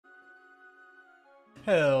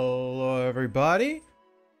Hello, everybody.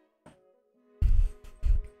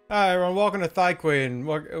 Hi, everyone. Welcome to Thigh Queen.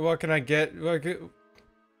 What can I get?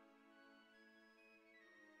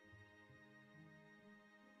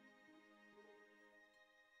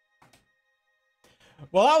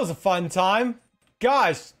 Well, that was a fun time.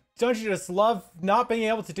 Gosh, don't you just love not being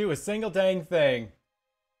able to do a single dang thing?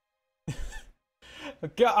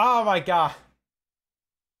 Oh my god.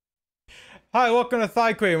 Hi, welcome to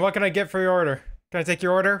Thigh Queen. What can I get for your order? Can I take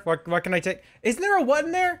your order? What can I take? Isn't there a what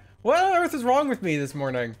in there? What on earth is wrong with me this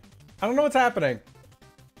morning? I don't know what's happening.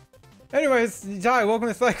 Anyways, hi, welcome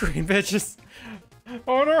to Thigh Queen, bitches.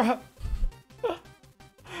 Order.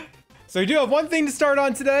 So we do have one thing to start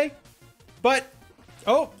on today, but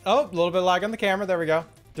oh, a little bit of lag on the camera. There we go.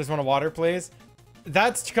 Just want a water, please.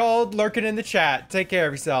 That's called lurking in the chat. Take care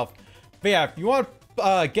of yourself. But yeah, if you want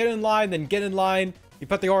to get in line, then get in line. You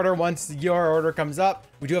put the order once your order comes up.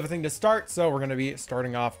 We do have a thing to start, so we're going to be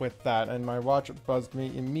starting off with that. And my watch buzzed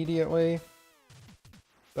me immediately.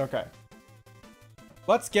 Okay.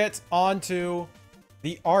 Let's get on to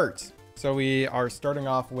the art. So we are starting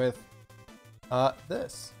off with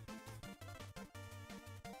this.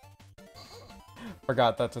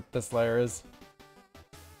 Forgot that's what this layer is.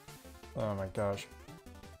 Oh my gosh.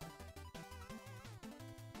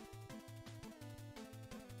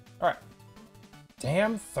 Alright.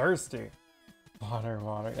 Damn thirsty.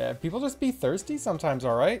 Water. Yeah, people just be thirsty sometimes,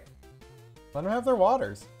 alright? Let them have their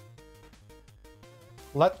waters.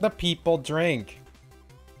 Let the people drink.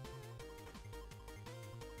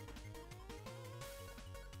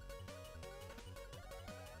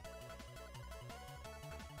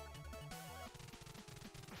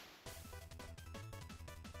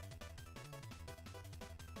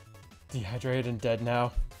 Dehydrated and dead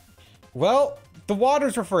now. Well, the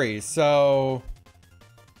waters were free, so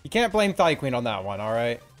you can't blame Thigh Queen on that one,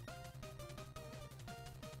 alright?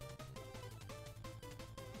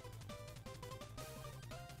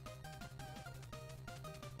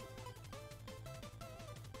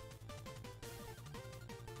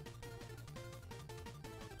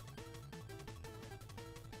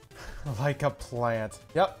 Like a plant.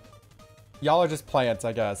 Yep. Y'all are just plants,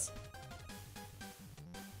 I guess.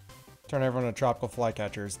 Turn everyone into tropical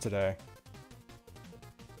flycatchers today.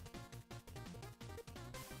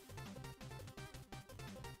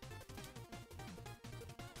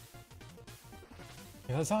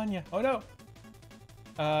 Lasagna. Oh no.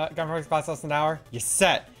 Got my class less than an hour. You're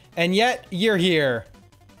set. And yet you're here.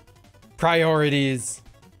 Priorities.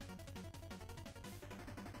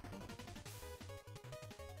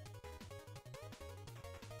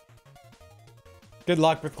 Good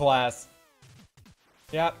luck with class.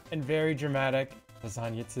 Yep, and very dramatic.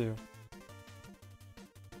 Lasagna too.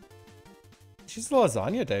 It's just a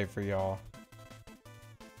lasagna day for y'all.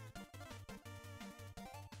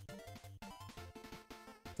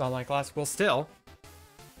 It's online class. Well, still.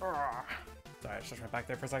 Sorry, I just went back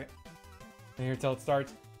there for a second. And here till it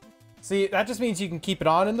starts. See, that just means you can keep it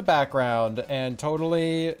on in the background and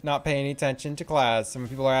totally not pay any attention to class. Some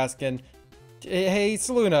people are asking, hey,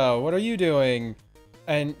 Saluna, what are you doing?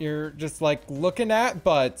 And you're just like looking at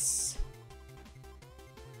butts.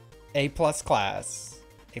 A+ class.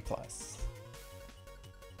 A+.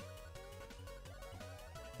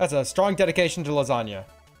 That's a strong dedication to lasagna.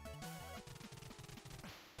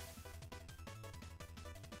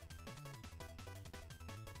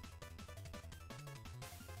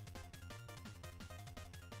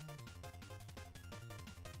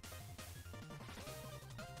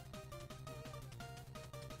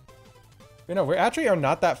 You know, we actually are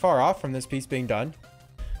not that far off from this piece being done.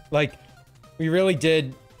 Like, we really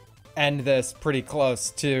did end this pretty close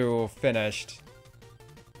to finished.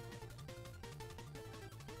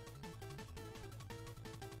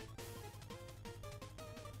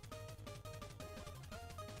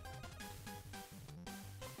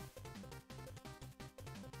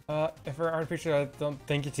 If we're art appreciation, I don't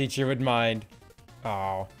think your teacher would mind.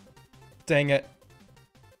 Oh, dang it.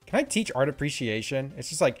 Can I teach art appreciation? It's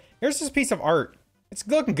just like, here's this piece of art. It's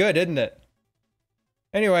looking good, isn't it?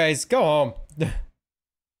 Anyways, go home.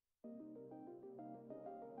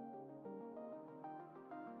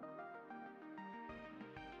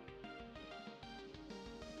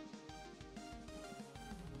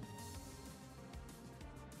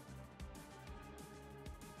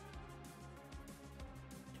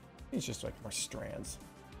 It's just like more strands.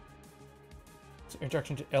 It's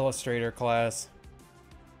introduction to Illustrator class.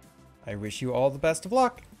 I wish you all the best of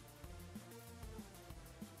luck.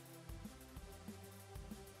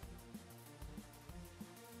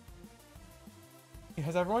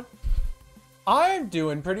 How's everyone? I'm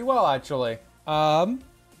doing pretty well, actually.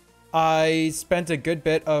 I spent a good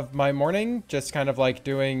bit of my morning just kind of like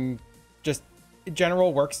doing just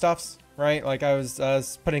general work stuffs, right? Like I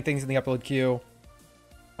was putting things in the upload queue.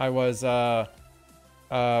 I was, gosh,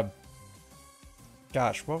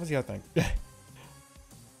 what was the other thing?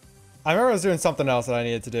 I remember I was doing something else that I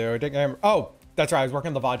needed to do. I didn't remember. Oh, that's right. I was working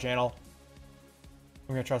on the VoD channel.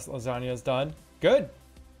 I'm gonna trust lasagna is done. Good.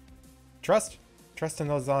 Trust in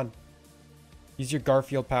lasagna. Use your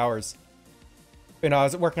Garfield powers. You know, I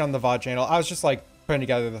was working on the VoD channel. I was just like putting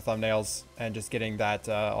together the thumbnails and just getting that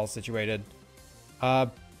all situated.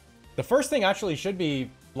 The first thing actually should be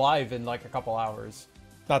live in like a couple hours.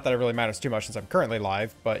 Not that it really matters too much since I'm currently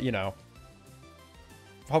live, but you know.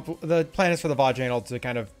 The plan is for the VoD channel to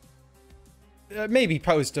kind of maybe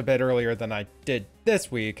post a bit earlier than I did this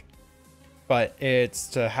week, but it's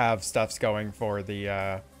to have stuffs going for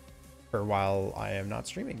the for while I am not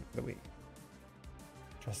streaming the week.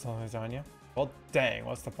 Trust on lasagna. Well, dang,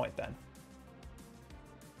 what's the point then?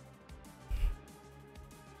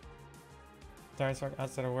 Work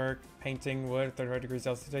outside of work, painting wood, 35 degrees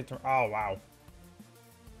Celsius. Oh wow!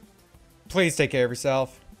 Please take care of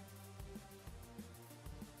yourself.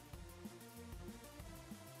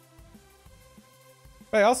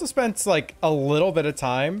 But I also spent like a little bit of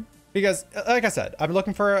time because, like I said, I'm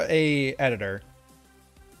looking for a editor,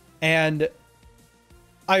 and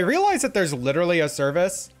I realized that there's literally a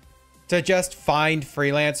service to just find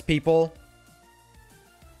freelance people.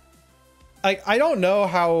 I don't know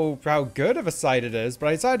how good of a site it is, but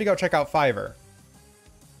I decided to go check out Fiverr.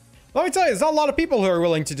 Let me tell you, there's not a lot of people who are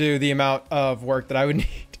willing to do the amount of work that I would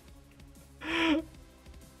need.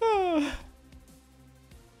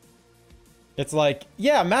 It's like,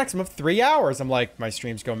 yeah, maximum of 3 hours. I'm like, my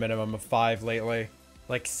streams go minimum of 5 lately.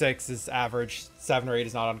 Like 6 is average. 7 or 8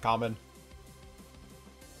 is not uncommon.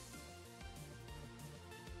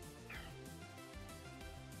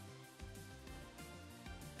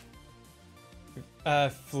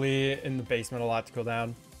 Flee in the basement a lot to cool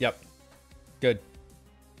down. Yep. Good.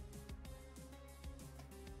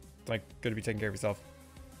 Like, good to be taking care of yourself.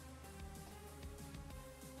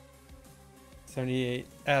 78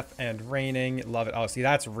 F and raining. Love it. Oh, see,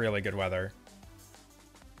 that's really good weather.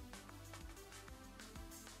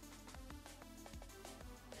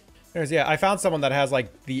 Anyways, yeah, I found someone that has like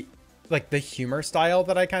the humor style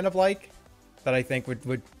that I kind of like, that I think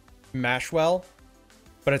would mash well.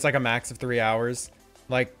 But it's like a max of 3 hours.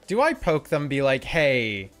 Like, do I poke them, be like,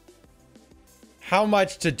 hey, how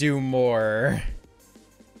much to do more?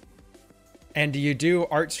 And do you do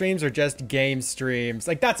art streams or just game streams?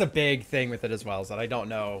 Like, that's a big thing with it as well, is that I don't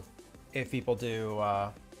know if people do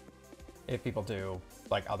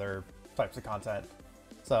like other types of content.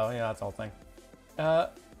 So, yeah, that's the whole thing.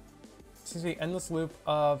 Seems to be endless loop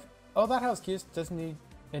of, oh, that house cute doesn't need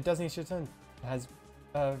shit done. It has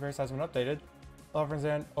various size when updated.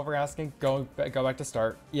 Over asking, go back to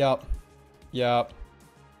start. Yep.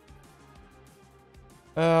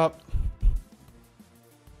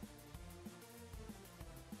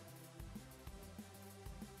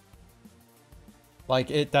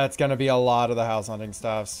 Like that's gonna be a lot of the house hunting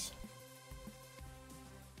stuffs.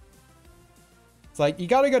 It's like you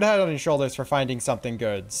got a good head on your shoulders for finding something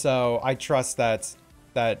good. So I trust that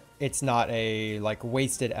it's not a like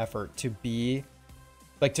wasted effort to be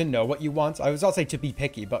like to know what you want. I was all say to be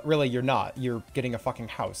picky, but really you're not. You're getting a fucking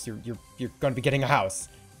house. You're going to be getting a house.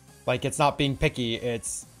 Like it's not being picky.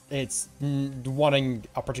 It's wanting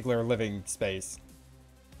a particular living space.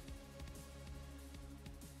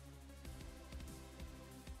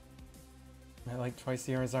 Like twice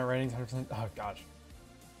a year is not raining. 100%. Oh gosh.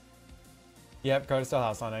 Yep, go to still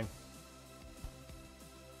house hunting.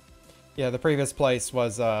 Yeah, the previous place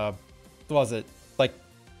was it like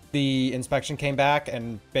the inspection came back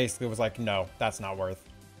and basically was like, no, that's not worth.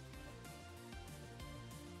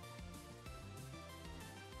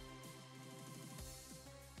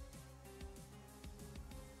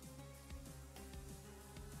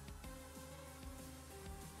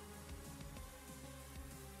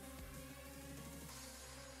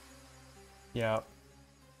 Yeah.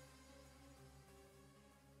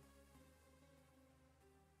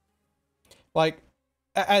 Like,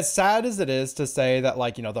 as sad as it is to say that,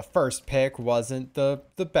 like, you know, the first pick wasn't the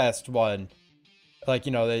best one. Like,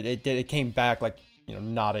 you know, it came back, like, you know,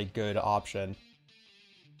 not a good option.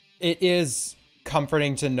 It is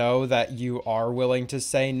comforting to know that you are willing to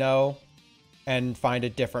say no and find a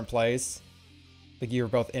different place. Like, you're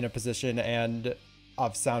both in a position and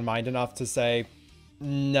of sound mind enough to say,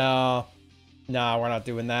 no, we're not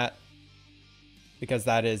doing that. Because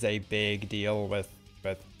that is a big deal with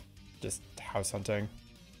just house hunting.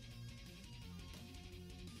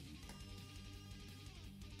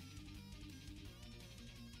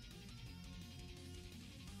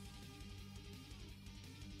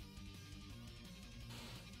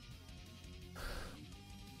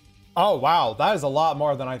 Oh, wow. That is a lot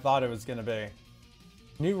more than I thought it was going to be.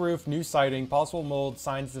 New roof, new siding, possible mold,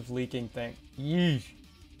 signs of leaking thing. Yeesh.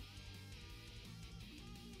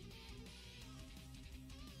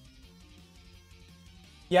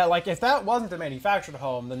 Yeah, like, if that wasn't a manufactured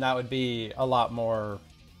home, then that would be a lot more...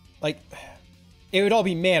 Like, it would all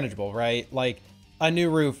be manageable, right? Like, a new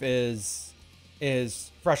roof is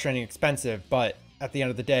frustrating expensive, but at the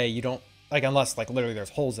end of the day, you don't... Like, unless, like, literally there's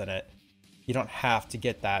holes in it, you don't have to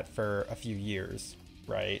get that for a few years,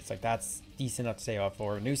 right? It's like, that's decent enough to save up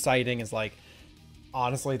for. New siding is like,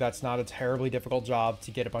 honestly, that's not a terribly difficult job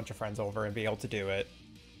to get a bunch of friends over and be able to do it.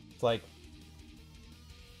 It's like,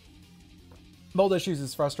 mold issues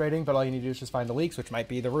is frustrating, but all you need to do is just find the leaks, which might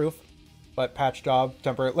be the roof. But patch job,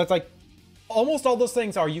 temporary, let's like, almost all those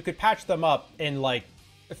things are, you could patch them up in like,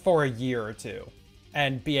 for a year or two.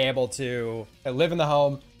 And be able to live in the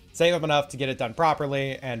home, save up enough to get it done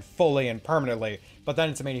properly and fully and permanently. But then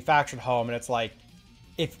it's a manufactured home and it's like,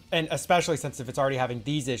 and especially since if it's already having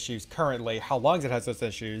these issues currently, how long it has those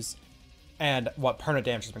issues and what permanent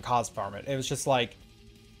damage has been caused from it. It was just like,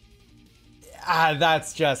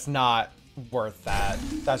 that's just not worth that.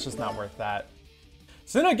 That's just not worth that.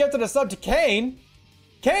 Soon I get to the sub to Kane.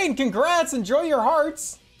 Kane, congrats, enjoy your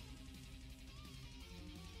hearts.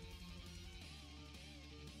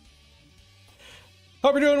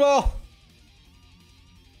 Hope you're doing well.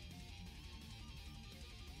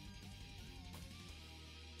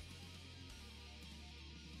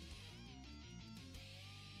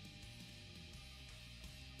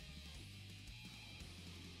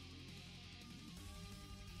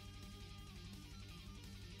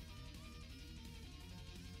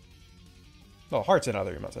 Well, hearts and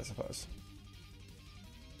other emotes, I suppose.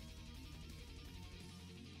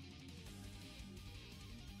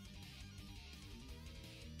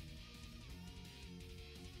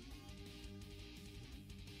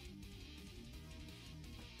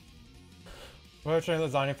 We're trying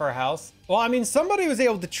designing for a house. Well, I mean, somebody was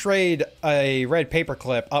able to trade a red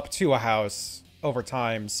paperclip up to a house over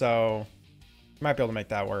time, so might be able to make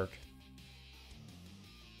that work.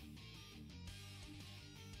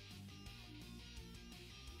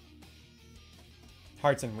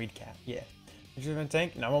 Hearts and weed cat, yeah. Did you have a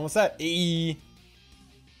tank? No, I'm almost set.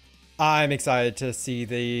 I'm excited to see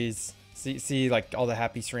these, see like all the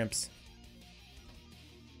happy shrimps.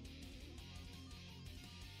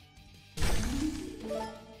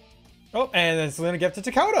 Oh, and then Selena gifted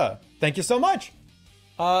to Dakota. Thank you so much.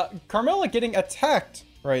 Carmilla getting attacked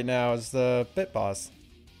right now as the bit boss.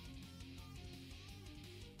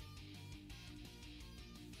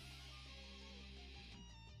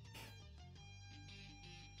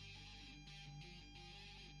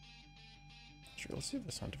 Sure, let's do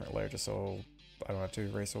this on a different layer just so I don't have to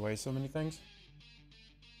erase away so many things.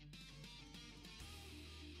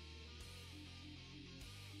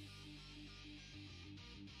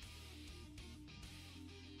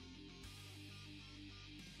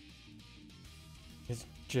 It's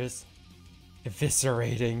just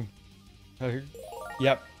eviscerating.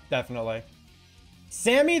 Yep, definitely.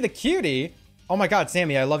 Sammy the cutie. Oh my god,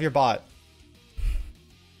 Sammy, I love your bot.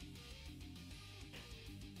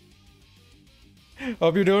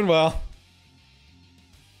 Hope you're doing well.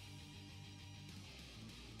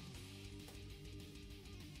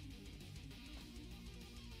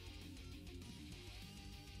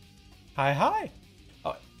 Hi, hi.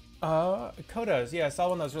 Kodos. Yeah, I saw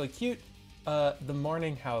one that was really cute. The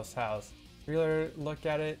morning house. Really look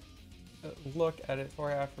at it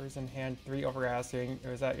 4 offers in hand, 3 over asking.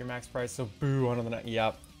 Or is that your max price? So boo, one of the night.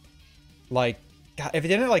 Yep. Like, God, if it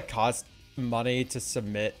didn't like cost money to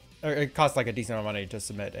submit, or it costs like a decent amount of money to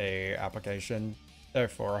submit a application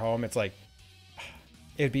for a home, it's like,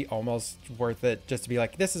 it'd be almost worth it just to be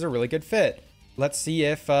like, this is a really good fit. Let's see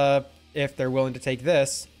if they're willing to take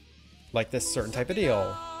this, like this certain type of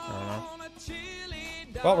deal. I don't know.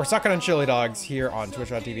 Well, we're sucking on chili dogs here on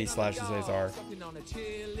twitch.tv/Zazar.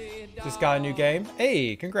 Just got a new game.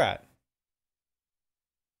 Hey, congrats.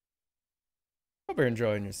 Hope you're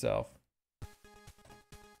enjoying yourself.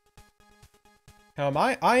 How am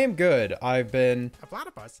I? I am good. I've been... A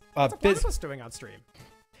platypus? What's a platypus doing on stream?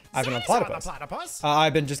 I've been on platypus.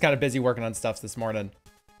 I've been just kind of busy working on stuff this morning.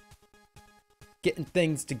 Getting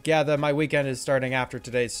things together. My weekend is starting after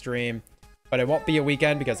today's stream. But it won't be a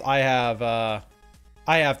weekend because I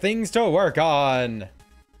have things to work on.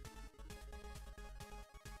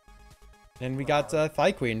 And we got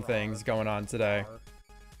Thigh Queen things going on today.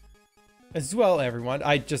 As well, everyone.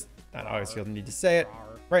 I always feel the need to say it.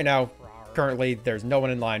 Right now, currently, there's no one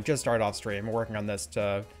in line. Just started off stream. We're working on this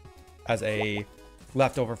as a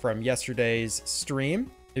leftover from yesterday's stream.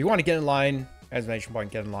 If you want to get in line Exclamation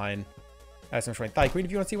point, get in line. Exclamation point, Thigh Queen,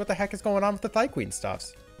 if you want to see what the heck is going on with the Thigh Queen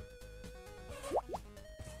stuffs.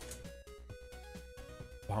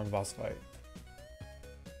 Obama boss fight.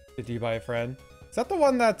 Did you buy a friend? Is that the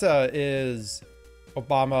one that is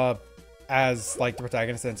Obama as like the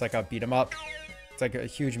protagonist and it's like a beat 'em up? It's like a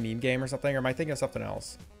huge meme game or something, or am I thinking of something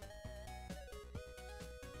else?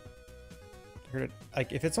 I heard it,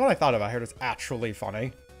 like, if it's the one I thought of, I heard it's actually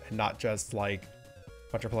funny and not just like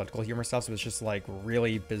a bunch of political humor stuff. So it's just like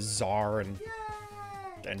really bizarre and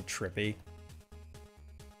trippy.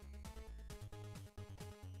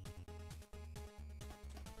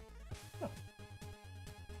 Oh.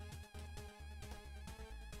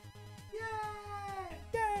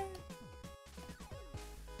 Yay!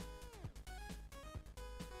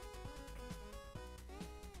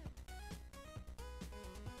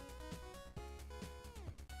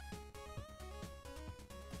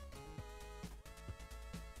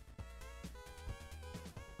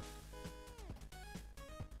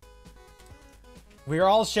 We are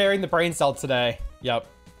all sharing the brain cell today. Yep.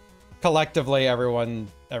 Collectively, everyone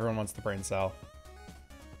wants the brain cell.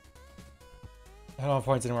 I don't have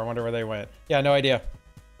points anymore. I wonder where they went. Yeah, no idea.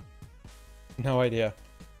 No idea.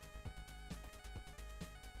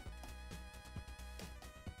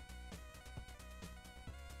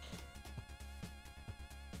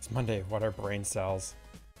 It's Monday. What are brain cells?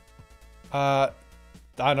 I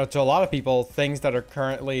don't know. To a lot of people, things that are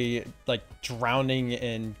currently like drowning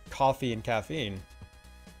in coffee and caffeine.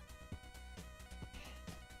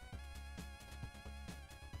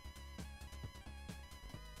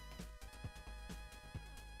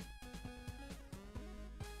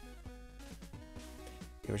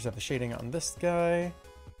 We just have the shading on this guy.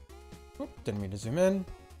 Oop, didn't mean to zoom in.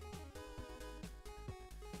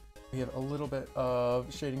 We have a little bit of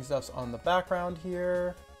shading stuffs on the background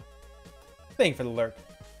here. Thank you for the lurk.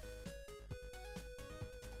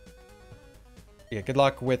 Yeah, good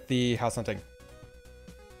luck with the house hunting.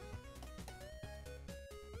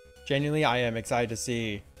 Genuinely, I am excited to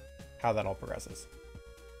see how that all progresses.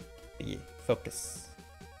 Yeah, focus.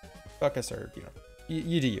 Focus, or, you know,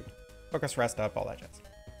 you do you. Focus, rest up, all that jazz.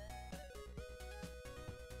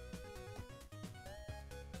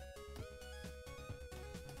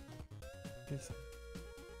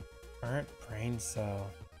 Alright, brain cell.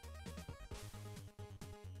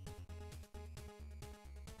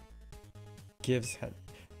 Gives head.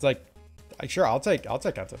 It's like, sure, I'll take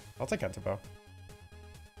Kento. I'll take Kento.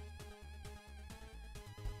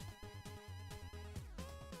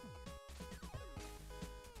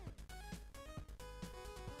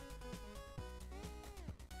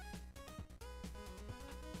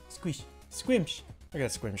 Squish. Squimsh. I got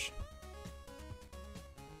squimsh.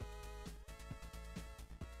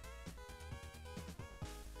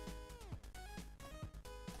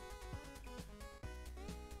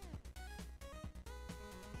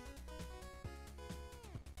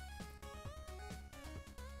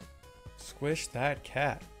 Squish that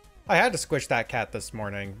cat. I had to squish that cat this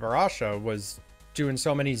morning. Varasha was doing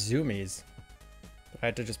so many zoomies. I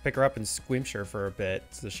had to just pick her up and squimsh her for a bit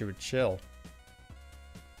so she would chill.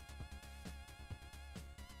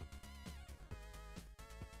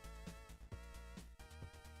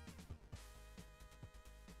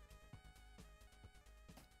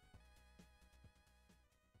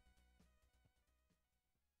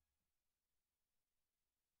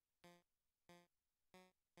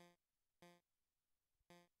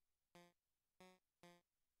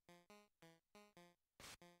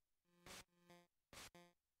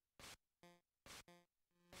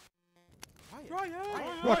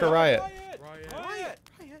 Rock a riot. Riot.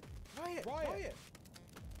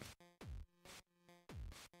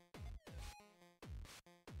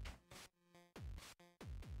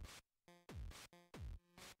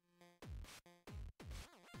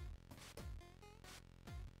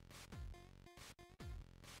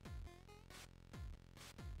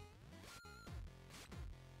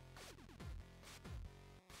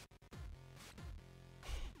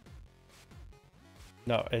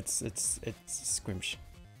 No, it's squimsh.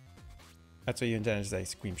 That's what you intended to say,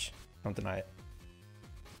 squimsh. Don't deny it.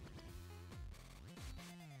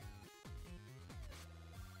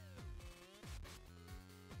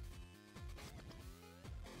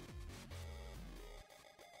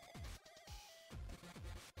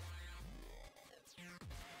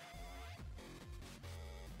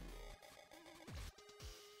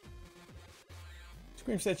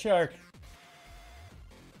 Squimsh that shark.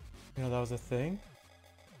 You know that was a thing?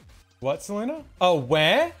 What, Selena? Oh,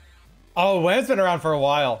 when? Oh, Wham's been around for a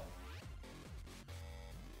while.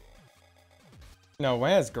 No,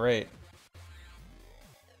 Wham's great.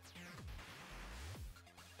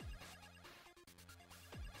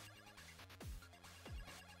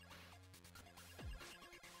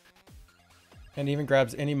 And even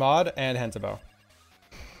grabs any mod and Hentabo.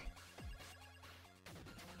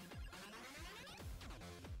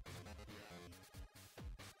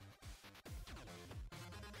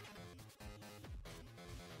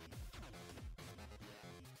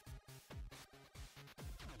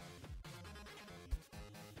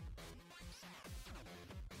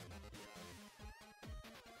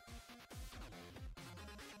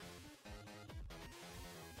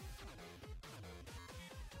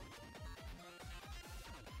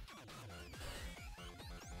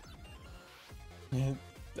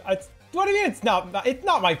 What do you mean it's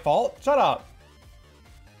not my fault? Shut up.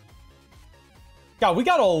 God, we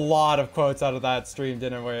got a lot of quotes out of that stream,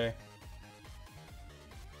 didn't we?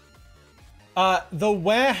 The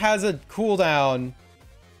wah has a cooldown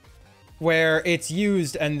where it's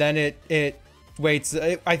used and then it waits.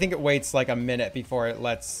 I think it waits like a minute before it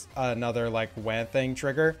lets another like wah thing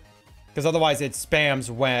trigger. Because otherwise it spams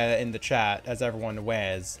wah in the chat as everyone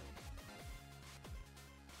wahs.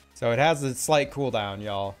 So it has a slight cooldown,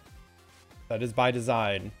 y'all. That is by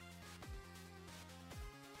design.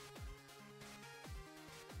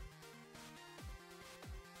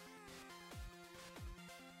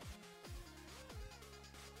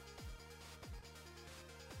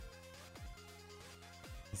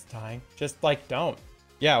 He's dying. Just like don't.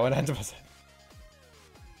 Yeah, what ends was it?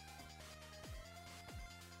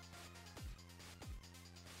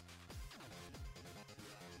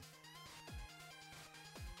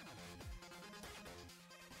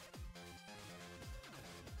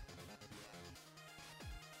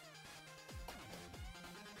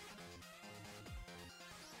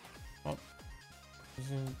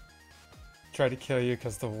 Try to kill you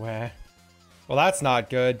because the wah. Well, that's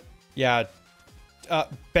not good. Yeah.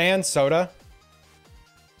 Ban soda.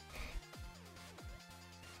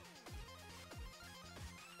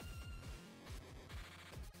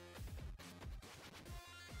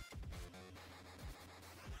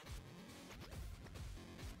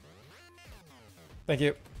 Thank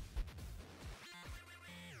you.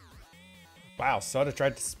 Wow, soda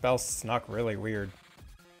tried to spell snuck really weird.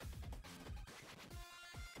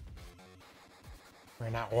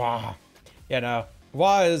 Right now, wah. Yeah, no.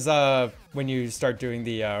 Wah is when you start doing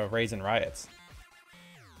the raisin riots.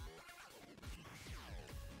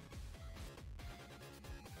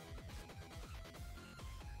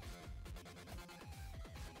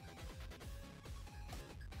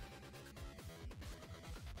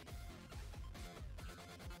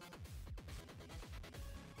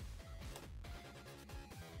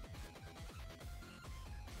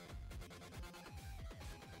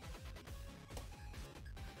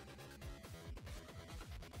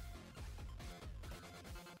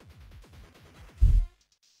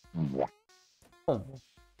 Oh.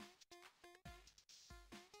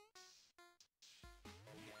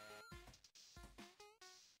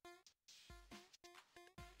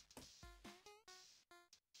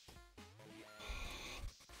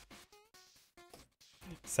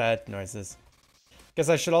 Sad noises. Guess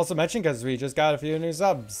I should also mention, because we just got a few new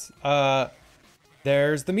subs.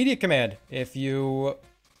 There's the media command. If you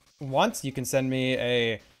want, you can send me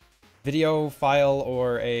a video file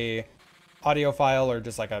or a audio file or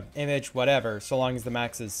just like an image, whatever, so long as the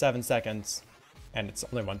max is 7 seconds and it's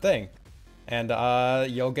only one thing. And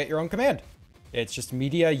you'll get your own command. It's just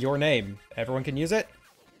media, your name. Everyone can use it,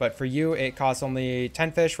 but for you, it costs only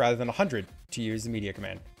 10 fish rather than 100 to use the media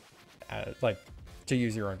command. To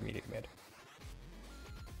use your own media command.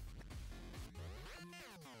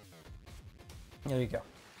 There you go.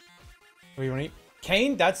 What do you want to eat?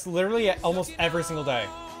 Cane? That's literally almost every single day.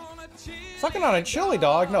 Sucking on a chili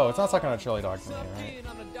dog? No, it's not sucking on a chili dog for me, right?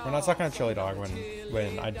 We're not sucking on a chili dog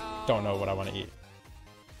when I don't know what I want to eat.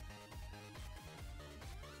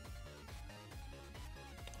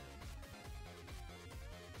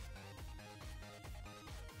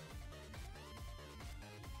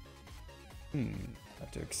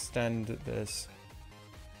 Have to extend this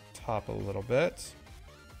top a little bit.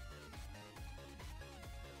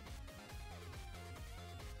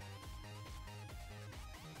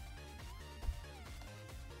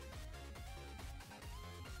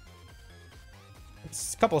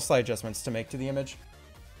 It's a couple of slight adjustments to make to the image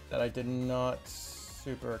that I did not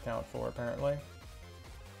super account for, apparently.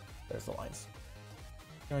 There's the lines.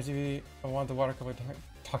 TV, I want the watercolor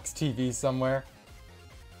Tux TV somewhere.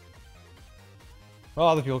 Well,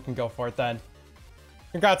 other people can go for it then.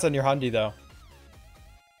 Congrats on your Hyundai, though.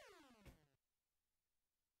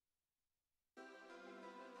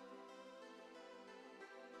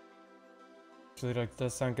 Chili dog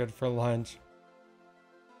does sound good for lunch.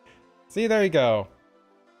 See, there you go.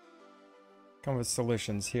 Come with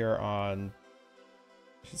solutions here on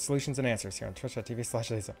Solutions and answers here on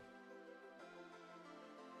twitch.tv/Lisa.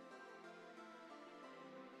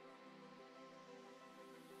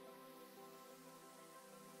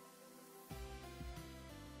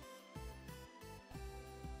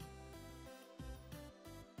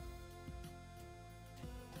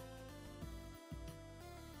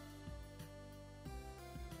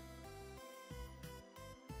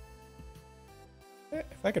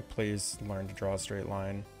 If I could please learn to draw a straight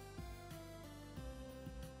line.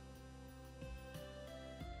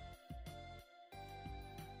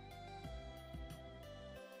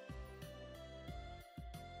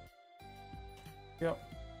 Yep.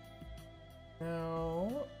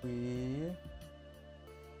 Now we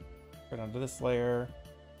go down to this layer.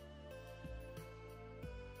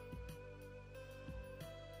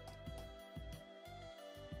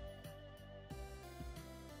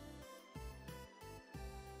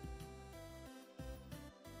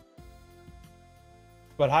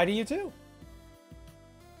 But hi to you too.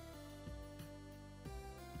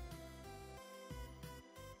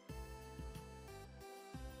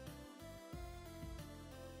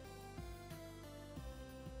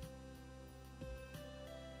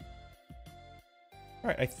 All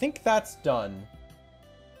right, I think that's done.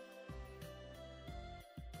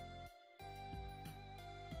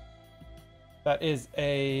 That is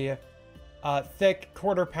a thick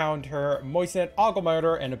quarter pounder, moistened algal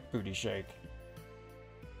motor, and a booty shake.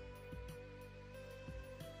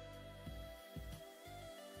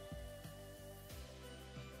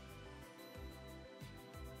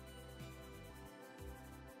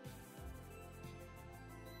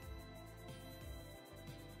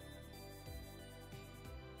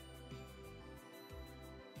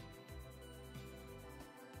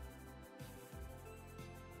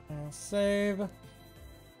 Save.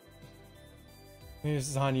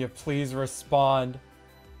 Lasagna, please respond.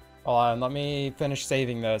 Hold on, let me finish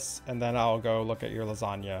saving this, and then I'll go look at your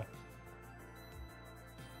lasagna.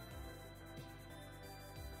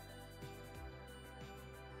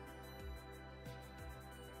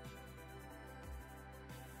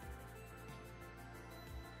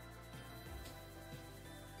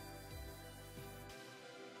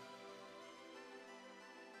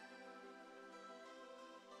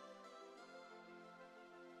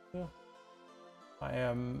 Yeah. I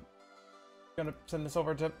am gonna send this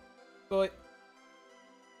over to Billy.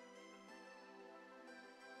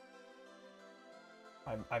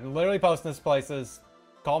 I'm literally posting this places.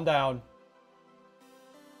 Calm down.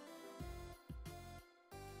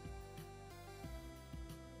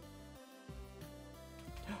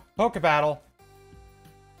 Poke battle.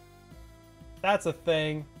 That's a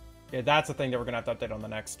thing. Yeah, that's a thing that we're gonna have to update on the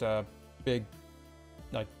next big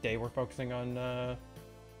like day we're focusing on the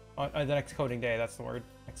next coding day. That's the word.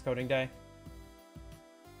 Next coding day.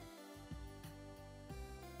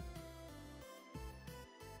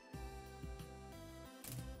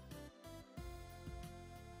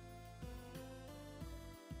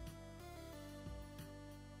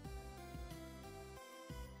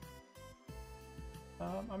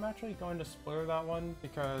 I'm actually going to spoiler that one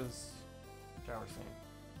because shower scene.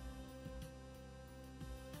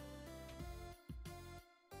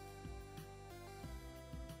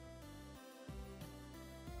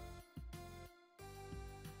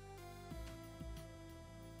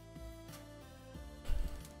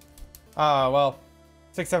 Well,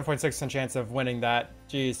 67.6% chance of winning that.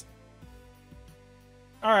 Jeez.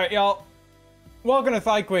 Alright, y'all. Welcome to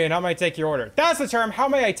Fight Queen. How may I take your order? That's the term. How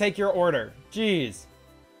may I take your order? Jeez.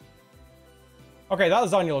 Okay, that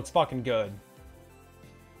lasagna looks fucking good.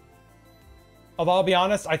 Although, I'll be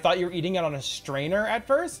honest, I thought you were eating it on a strainer at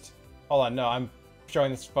first. Hold on, no, I'm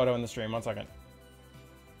showing this photo in the stream. 1 second.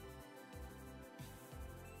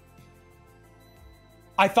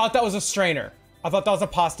 I thought that was a strainer. I thought that was a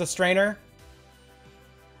pasta strainer.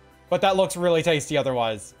 But that looks really tasty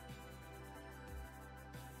otherwise.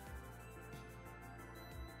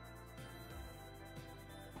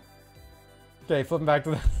 Okay, flipping back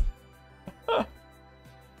to this.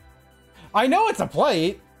 I know it's a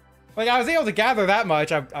plate. Like, I was able to gather that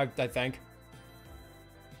much, I think.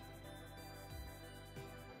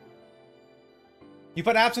 You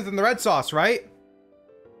put absinthe in the red sauce, right?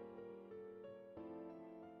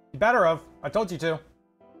 You better have. I told you to.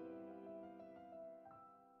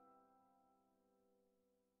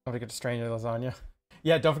 Don't forget to strain your lasagna.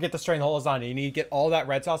 Yeah, don't forget to strain the whole lasagna. You need to get all that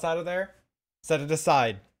red sauce out of there. Set it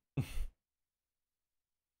aside.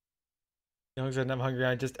 I'm hungry.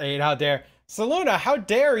 I just ate. How dare. Saluna, how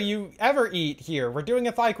dare you ever eat here? We're doing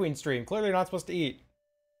a Thigh Queen stream. Clearly you're not supposed to eat.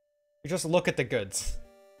 You just look at the goods.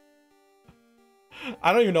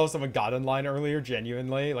 I don't even know if someone got in line earlier,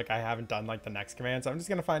 genuinely. Like, I haven't done, like, the next command, so I'm just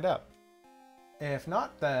gonna find out. If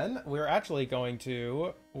not, then we're actually going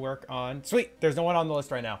to work on... Sweet, there's no one on the list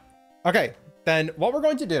right now. Okay, then what we're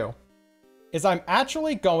going to do is I'm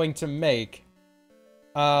actually going to make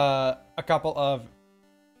a couple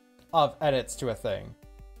of edits to a thing.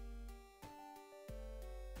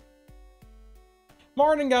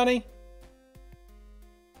 Morning, Gunny.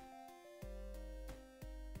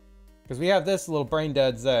 Because we have this little brain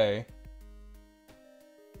dead Zay.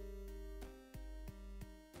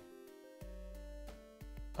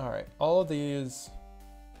 Alright, all of these,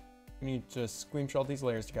 we need to screenshot all these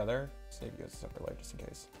layers together. Save you as a separate layer just in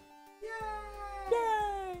case. Yay!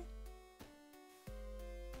 Yay!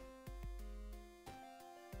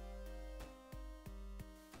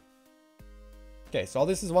 Okay, so all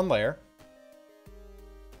this is one layer.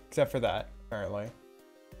 Except for that, apparently.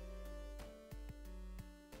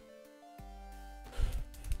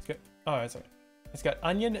 It's got, oh, it's got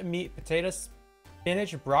onion, meat, potatoes,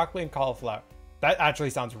 spinach, broccoli, and cauliflower. That actually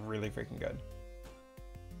sounds really freaking good.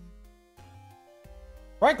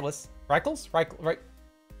 Rikeless. Right.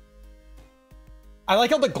 I like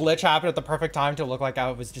how the glitch happened at the perfect time to look like I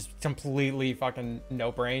was just completely fucking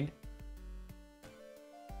no-brained.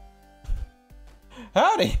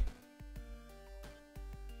 Howdy.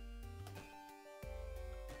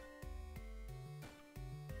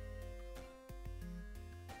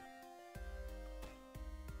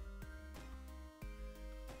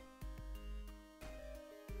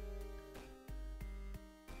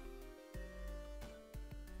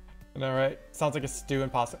 All right, sounds like a stew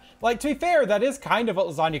and pasta. Like, to be fair, that is kind of what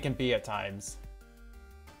lasagna can be at times.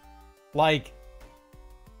 Like,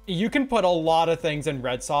 you can put a lot of things in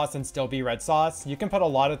red sauce and still be red sauce. You can put a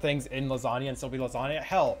lot of things in lasagna and still be lasagna.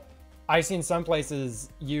 Hell, I've seen some places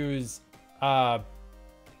use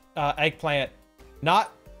eggplant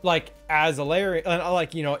not like as a layer,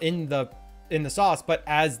 like, you know, in the sauce, but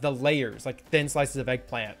as the layers, like thin slices of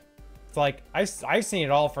eggplant. It's like I've seen it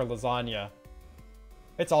all for lasagna.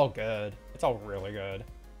 It's all good. It's all really good.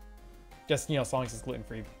 Just, you know, as long as it's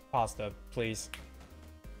gluten-free pasta, please.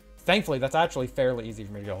 Thankfully, that's actually fairly easy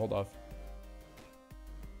for me to get a hold of.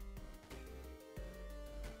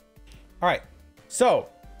 All right, so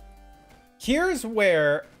here's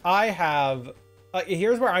where I have,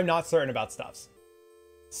 here's where I'm not certain about stuffs.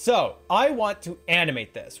 So I want to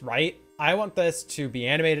animate this, right? I want this to be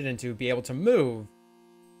animated and to be able to move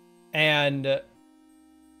and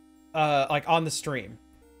like on the stream.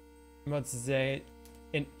 Emotes Zay,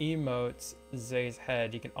 in emotes Zay's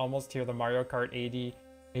head, you can almost hear the Mario Kart 80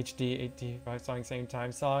 HD 85 song same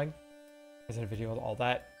time song. Is it a video with all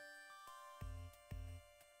that?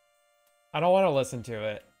 I don't want to listen to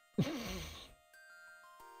it.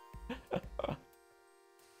 But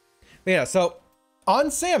yeah, so on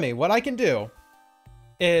Sammy, what I can do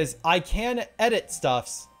is I can edit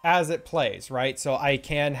stuffs as it plays, right? So I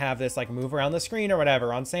can have this like move around the screen or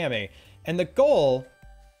whatever on Sammy. And the goal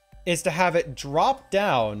is to have it drop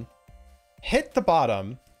down, hit the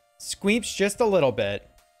bottom, squeeps just a little bit,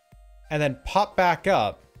 and then pop back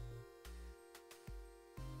up.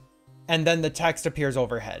 And then the text appears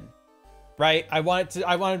overhead, right? I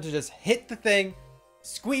wanted to just hit the thing,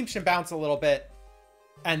 squeeps and bounce a little bit,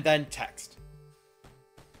 and then text.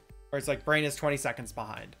 Where it's like brain is 20 seconds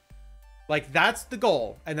behind. Like, that's the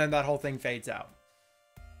goal, and then that whole thing fades out.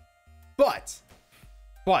 But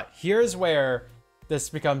here's where this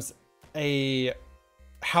becomes a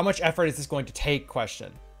how much effort is this going to take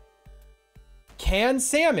question. Can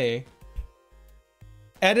Sammy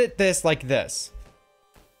edit this like this?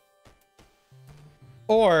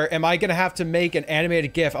 Or am I gonna have to make an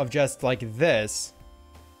animated GIF of just like this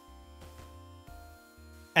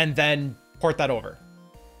and then port that over?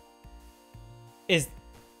 Is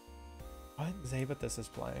what Zabat this is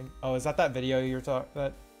playing? Oh, is that video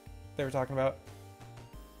that they were talking about?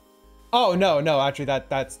 Oh no, actually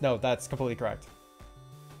that's completely correct.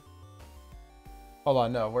 Hold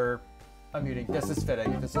on, no, I'm muting. This is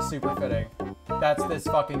fitting. This is super fitting. That's this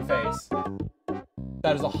fucking face.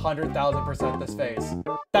 That is 100,000% this face.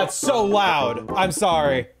 That's so loud. I'm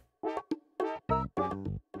sorry.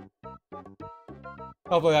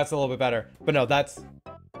 Hopefully that's a little bit better. But no, that's...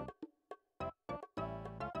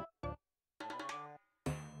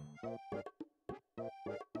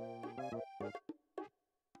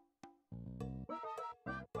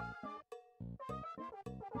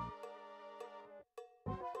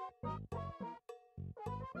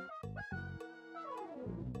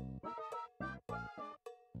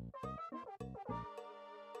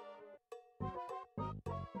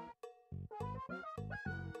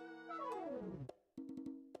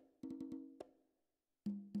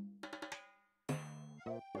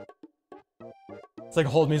 It's like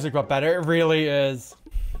hold music but better. It really is.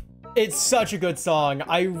 It's such a good song.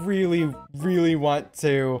 I really, really want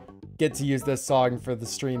to get to use this song for the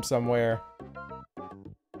stream somewhere.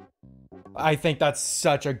 I think that's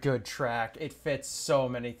such a good track. It fits so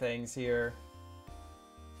many things here.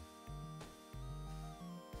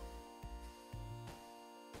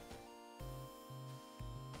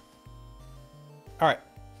 All right.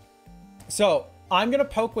 So I'm gonna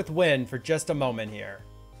poke with Win for just a moment here.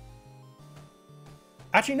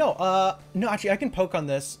 Actually, no. No, actually, I can poke on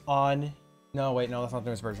this on... No, wait, no, that's not the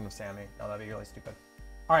newest version of Sammy. No, that'd be really stupid.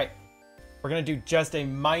 All right. We're gonna do just a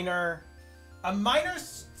minor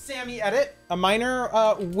Sammy edit. A minor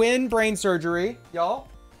Win brain surgery, y'all.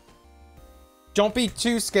 Don't be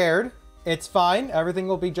too scared. It's fine. Everything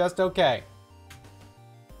will be just okay.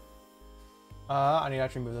 I need to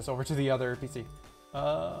actually move this over to the other PC.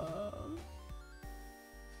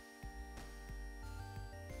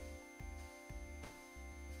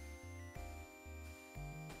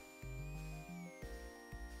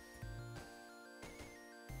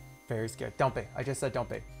 Very scared. Don't be. I just said don't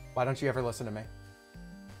be. Why don't you ever listen to me?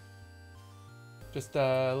 Just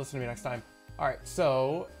listen to me next time. All right,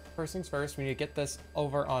 so first things first, we need to get this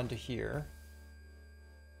over onto here.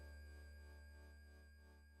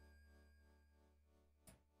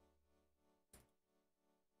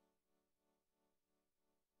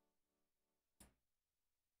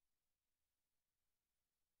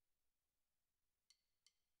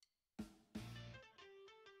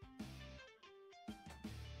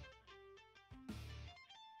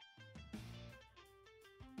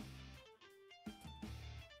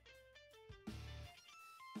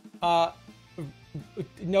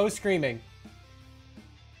 No screaming.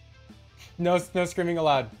 No screaming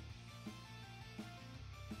allowed.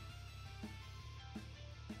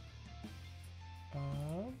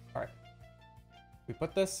 All right. We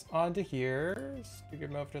put this onto here. Speaker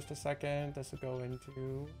mode for just a second. This will go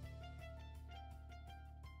into...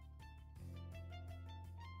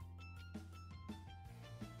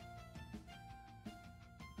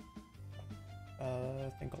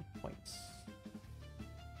 thing called points.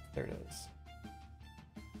 There it is.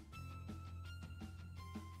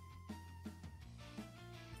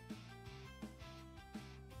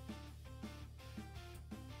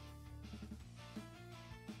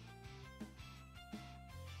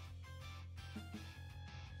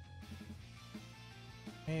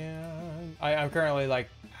 And I'm currently like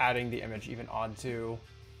adding the image even onto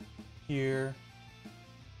here.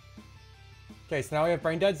 Okay, so now we have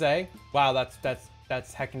Brain Dead Zay. Wow, that's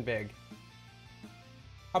heckin' big.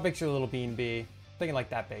 How big should a little bean be? Thinking like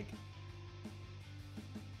that big.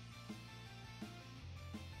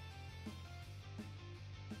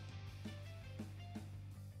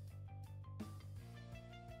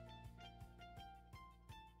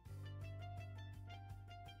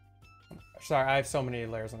 Sorry, I have so many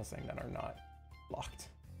layers on this thing that are not locked.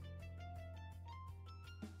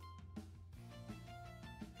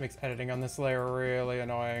 Makes editing on this layer really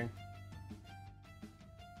annoying.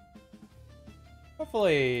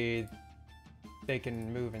 Hopefully they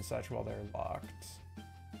can move and such while they're locked.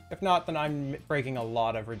 If not, then I'm breaking a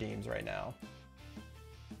lot of redeems right now.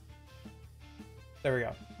 There we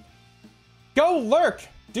go. Go lurk!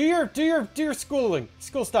 Do your school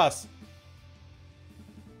stuffs.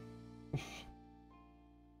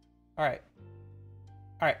 Alright.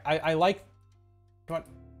 Alright, I like... Come on.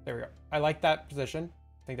 There we go. I like that position.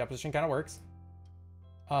 I think that position kind of works.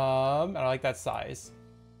 And I like that size.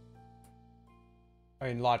 I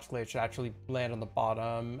mean, logically, it should actually land on the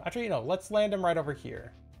bottom. Actually, no, let's land him right over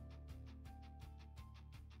here.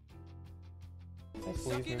 Can I please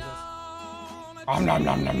move this? Om nom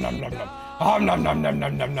nom nom nom nom nom. Om nom nom nom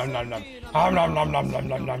nom nom nom nom nom. Om nom nom nom nom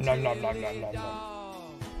nom nom nom nom nom nom nom nom.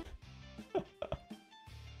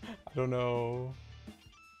 I don't know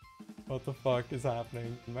what the fuck is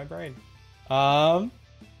happening in my brain.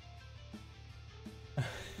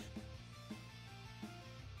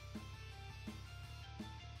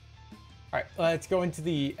 Alright, let's go into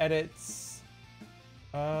the edits.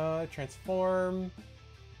 Transform.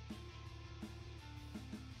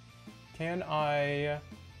 Can I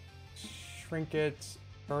shrink it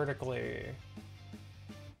vertically?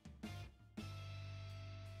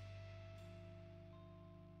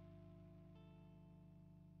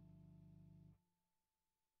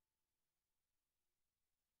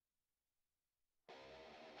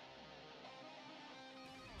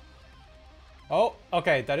 Oh,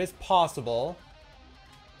 okay, that is possible.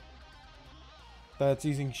 That's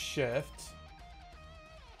using shift.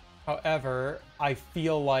 However, I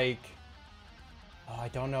feel like... Oh, I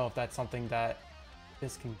don't know if that's something that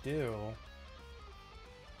this can do.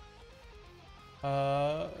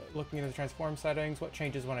 Looking into the transform settings, what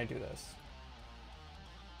changes when I do this?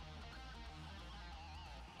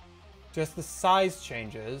 Just the size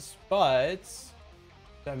changes, but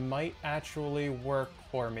that might actually work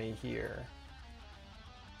for me here.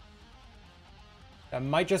 That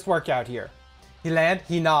might just work out here. He land,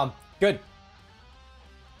 he nom. Good.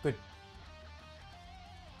 Good.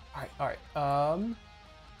 Alright. Going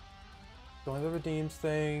to the redeems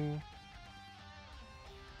thing.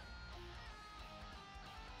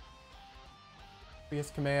 PS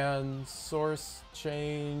command, source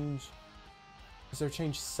change. Is there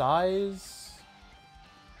change size?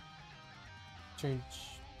 Change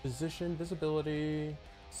position, visibility.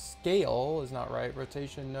 Scale is not right.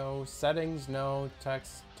 Rotation, no. Settings, no.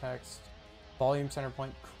 Text. Volume, center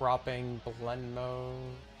point, cropping, blend mode.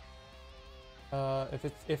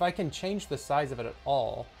 If I can change the size of it at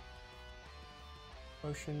all.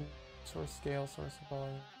 Motion, source scale, source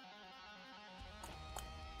volume.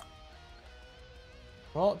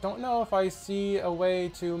 Well, don't know if I see a way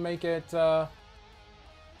to make it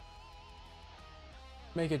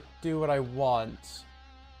do what I want.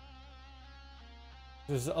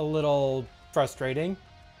 This is a little frustrating.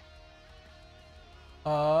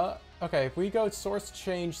 Okay, if we go source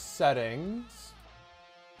change settings.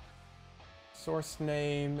 Source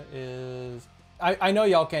name is... I know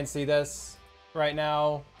y'all can't see this right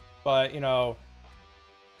now, but, you know,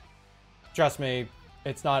 trust me,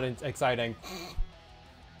 it's not exciting.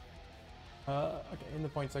 Okay, in the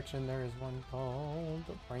point section, there is one called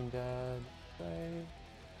Brain Dead. Save.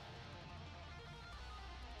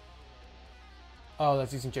 Oh,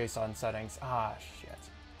 that's using JSON settings. Ah, shit.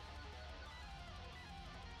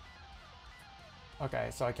 Okay,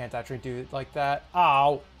 so I can't actually do it like that.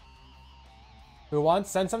 Ow! Who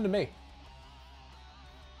wants? Send some to me.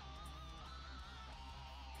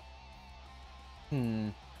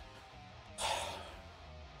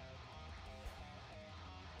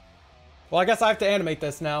 Well, I guess I have to animate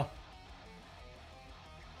this now.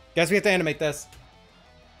 Guess we have to animate this.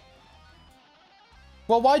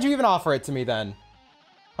 Well, why'd you even offer it to me then?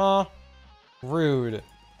 Huh? Rude.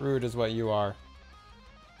 Rude is what you are.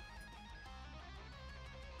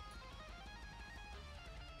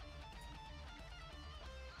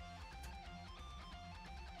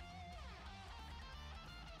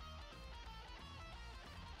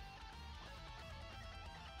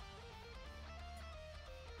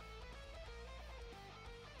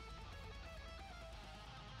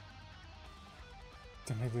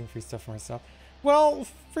 Don't make gluten-free stuff for myself. Well,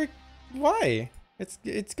 freak, why? It's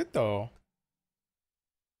good though.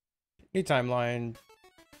 New timeline.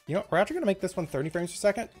 You know, we're actually gonna make this one 30 frames per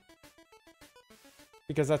second.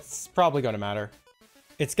 Because that's probably gonna matter.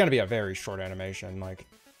 It's gonna be a very short animation, like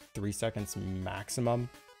 3 seconds maximum.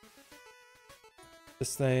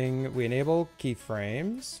 This thing, we enable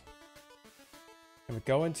keyframes. And we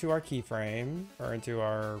go into our keyframe, or into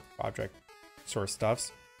our object source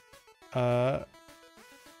stuffs.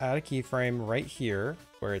 Add a keyframe right here,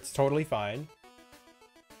 where it's totally fine.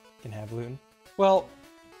 Can have gluten. Well,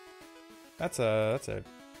 that's a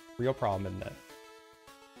real problem, isn't it?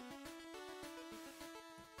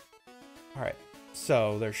 All right,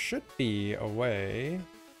 so there should be a way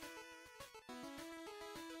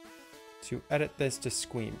to edit this to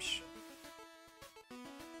squeamish.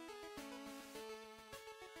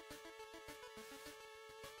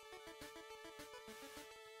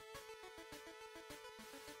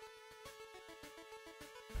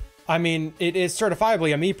 I mean, it is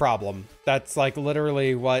certifiably a me problem. That's like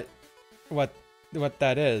literally what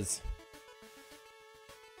that is.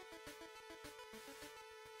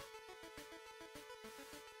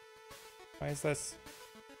 Why is this?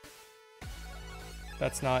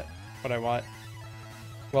 That's not what I want.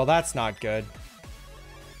 Well, that's not good.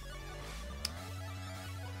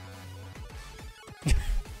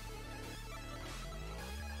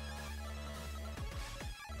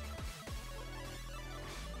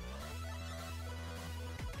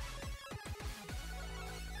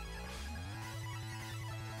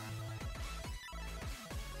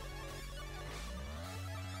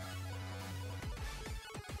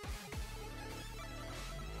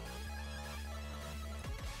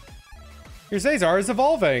 Your Cesar is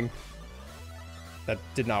evolving. That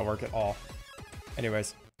did not work at all.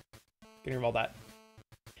 Anyways, getting rid of all that.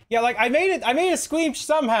 Yeah, like I made a squeamish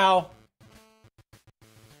somehow.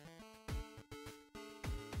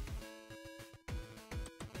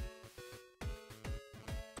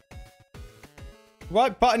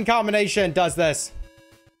 What button combination does this?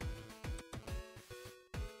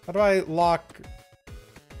 How do I lock?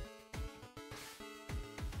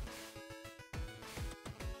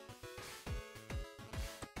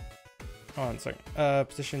 Hold on a second.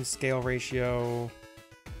 Position scale ratio.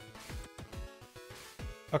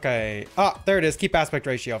 Okay. Ah, there it is. Keep aspect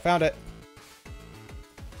ratio. Found it.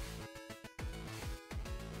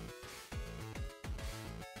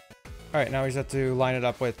 All right, now we just have to line it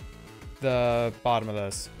up with the bottom of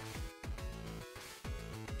this.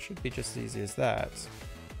 Should be just as easy as that.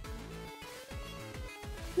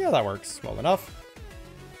 Yeah, that works well enough.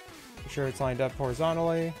 Make sure it's lined up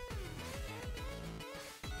horizontally.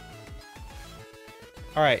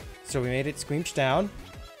 All right, so we made it squeamish down.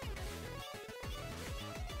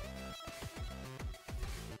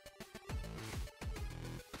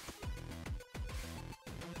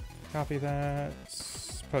 Copy that.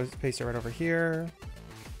 Paste it right over here.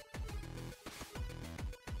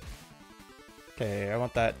 Okay, I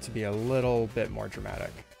want that to be a little bit more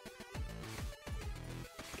dramatic.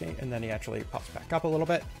 Okay, and then he actually pops back up a little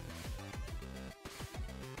bit.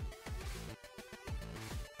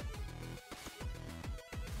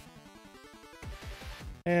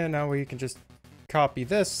 And now we can just copy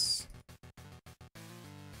this.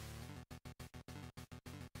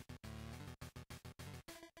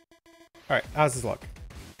 All right, how's this look?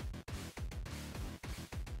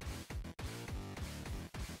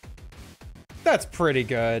 That's pretty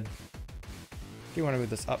good. Do you want to move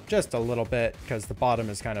this up just a little bit because the bottom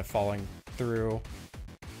is kind of falling through.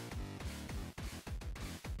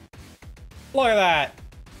 Look at that.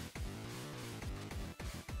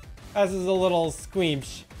 This is a little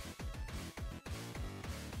squeamish.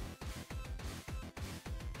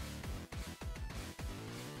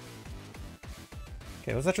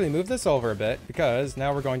 Okay, let's actually move this over a bit because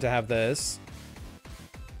now we're going to have this.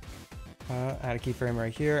 Add a keyframe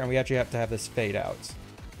right here, and we actually have to have this fade out.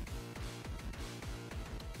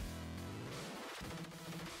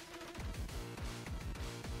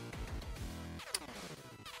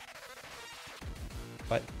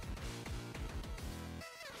 What?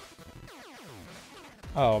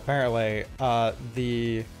 Oh, apparently,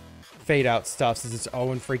 the fade out stuff is its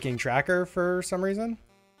own freaking tracker for some reason.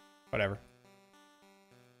 Whatever.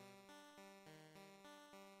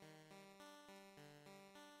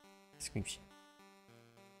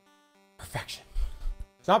 Perfection.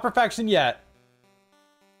 It's not perfection yet.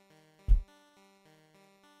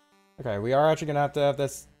 Okay, we are actually gonna have to have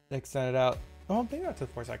this extended out. Oh, maybe not to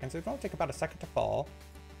 4 seconds. It's gonna take about a second to fall.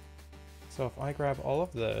 So if I grab all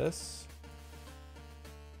of this,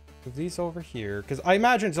 move these over here, because I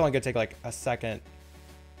imagine it's only gonna take like a second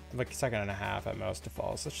and a half at most to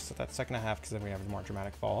fall. So let's just set that second and a half because then we have a more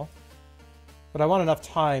dramatic fall. But I want enough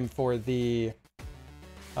time for the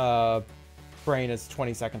brain is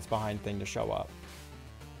 20 seconds behind thing to show up.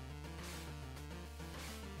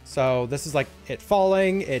 So this is like it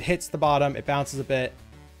falling, it hits the bottom, it bounces a bit.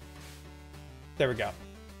 There we go.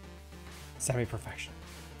 Semi-perfection.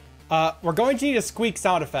 We're going to need a squeak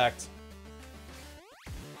sound effect.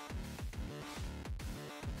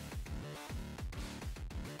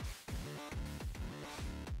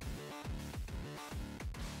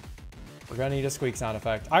 We're gonna need a squeak sound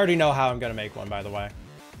effect. I already know how I'm gonna make one, by the way.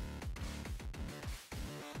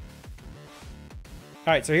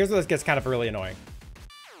 All right, so here's where this gets kind of really annoying.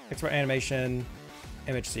 Export animation,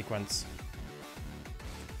 image sequence.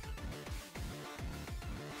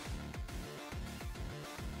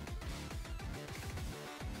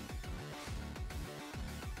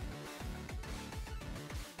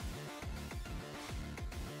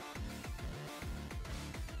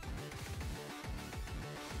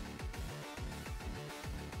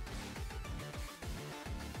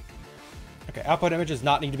 Okay, output image does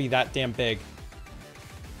not need to be that damn big.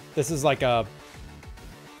 This is like a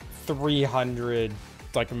 300,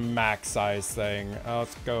 like max size thing.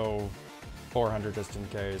 Let's go 400 just in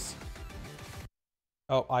case.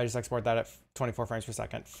 Oh, I just export that at 24 frames per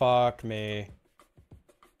second. Fuck me.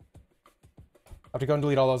 I have to go and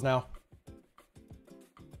delete all those now.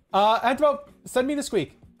 Antimo, send me the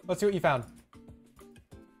squeak. Let's see what you found.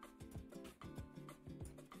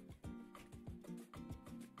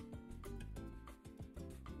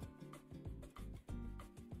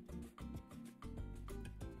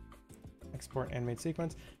 Export animated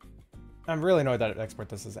sequence. I'm really annoyed that it export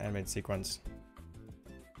this as animated sequence.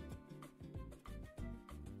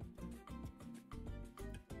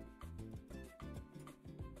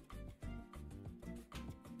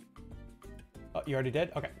 Oh, you already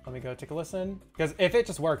did? Okay, let me go take a listen. Because if it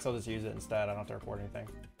just works, I'll just use it instead. I don't have to record anything.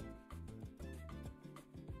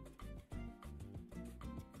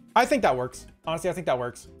 I think that works. Honestly, I think that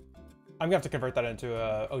works. I'm gonna have to convert that into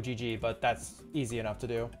a OGG, but that's easy enough to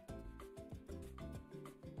do.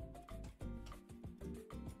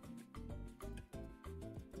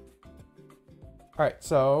 All right,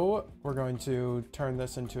 so we're going to turn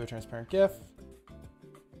this into a transparent GIF.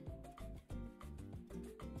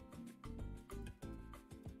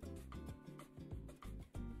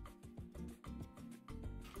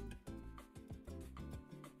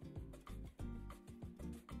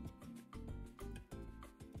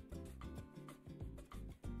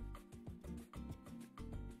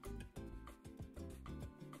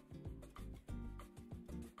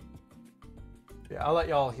 Yeah, I'll let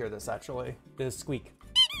y'all hear this actually. This squeak.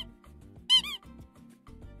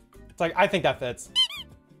 It's like, I think that fits.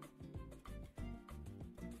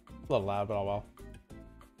 A little loud, but oh well.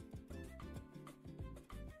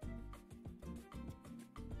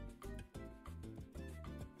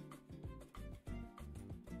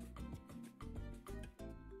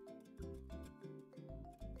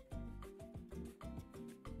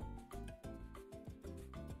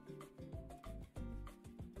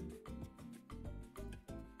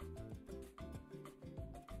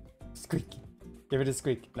 Squeak. Give it a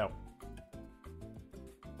squeak. No.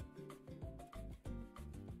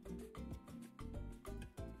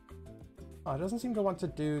 Oh, it doesn't seem to want to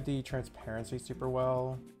do the transparency super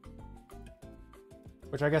well.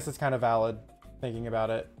 Which I guess is kind of valid, thinking about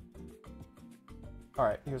it.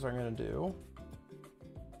 Alright, here's what I'm going to do.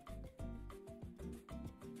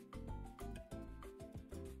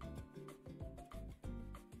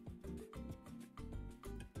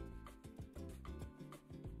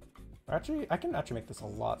 Actually, I can actually make this a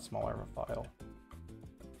lot smaller of a file.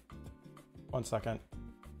 1 second.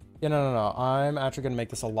 Yeah, no. I'm actually going to make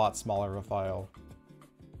this a lot smaller of a file.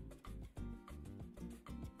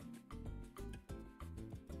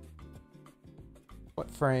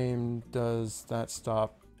 What frame does that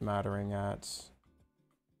stop mattering at?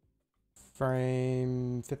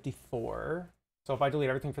 Frame 54. So if I delete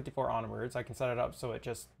everything 54 onwards, I can set it up so it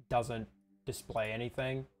just doesn't display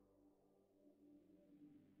anything.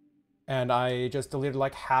 And I just deleted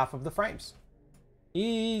like half of the frames.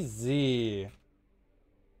 Easy.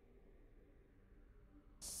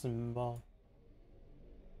 Small.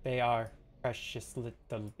 They are precious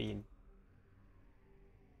little bean.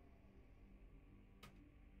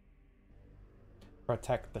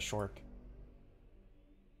 Protect the short.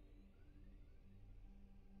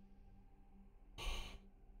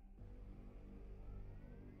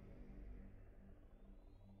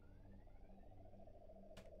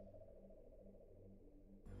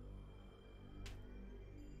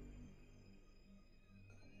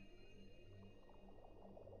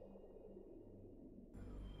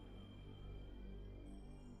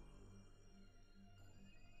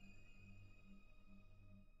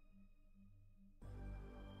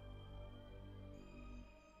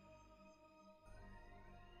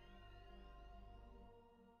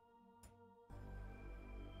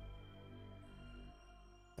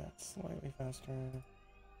 That's slightly faster.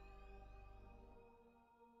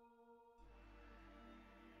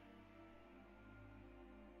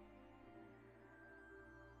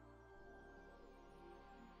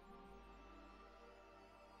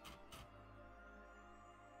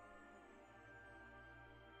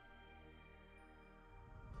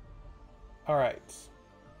 All right.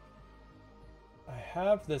 I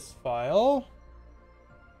have this file.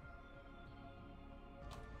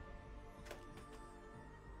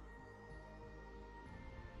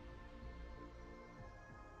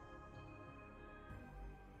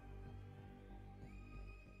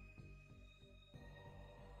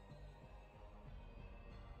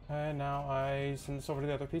 And now I send this over to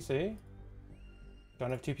the other PC.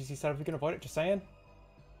 Don't have two PCs set up if you can avoid it, just saying.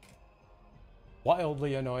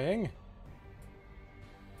 Wildly annoying.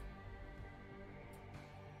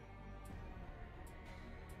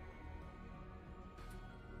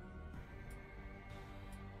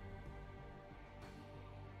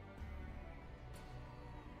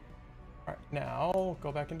 Alright, now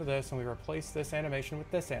go back into this and we replace this animation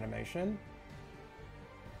with this animation.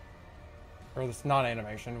 Or this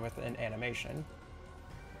non-animation with an animation.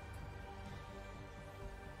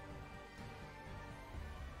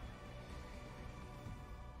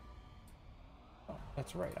 Oh,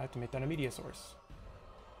 that's right, I have to make that a media source.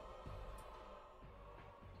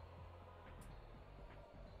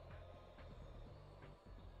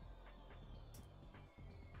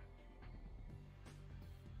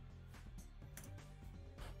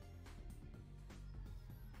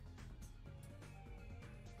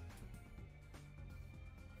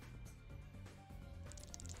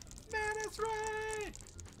 That's right!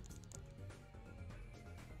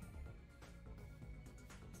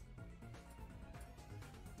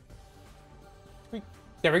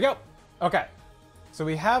 There we go. Okay. So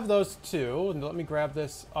we have those two. And let me grab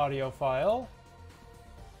this audio file.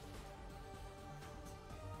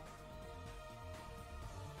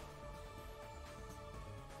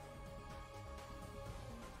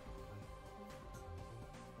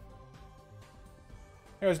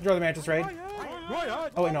 Anyways, enjoy the Mantis raid.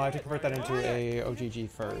 Oh wait, no, I have to convert that into a OGG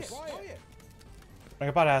first.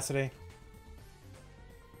 Like Audacity.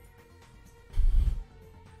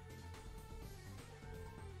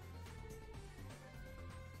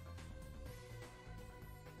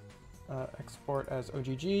 Export as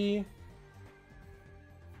OGG.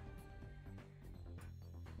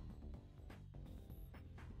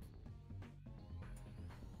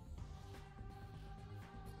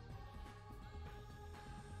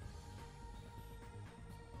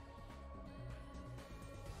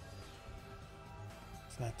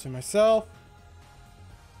 That to myself.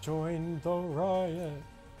 Join the riot.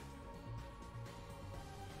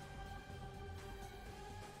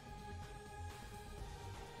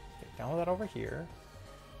 Okay, download that over here.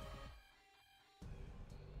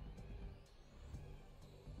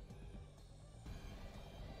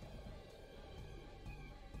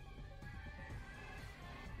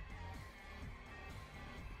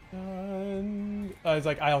 And it's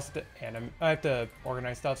like I also I have to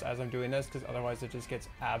organize stuff as I'm doing this because otherwise it just gets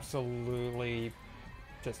absolutely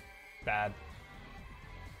just bad.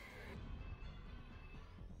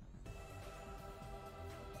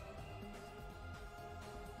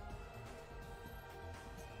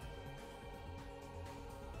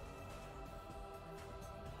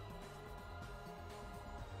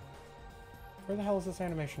 Where the hell is this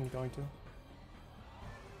animation going to?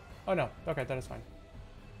 Oh no, okay, that is fine.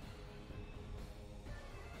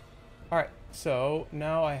 Alright, so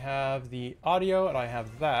now I have the audio and I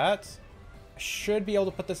have that. I should be able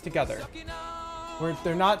to put this together.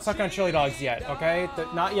 They're not sucking on chili dogs yet, okay?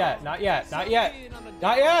 Not yet, not yet, not yet,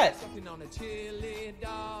 not yet!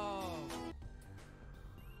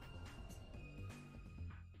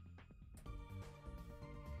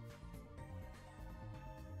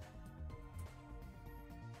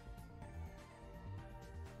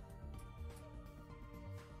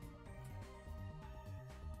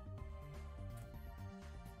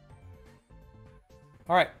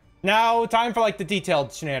 All right, now time for like the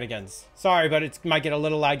detailed shenanigans. Sorry, but it might get a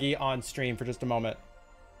little laggy on stream for just a moment.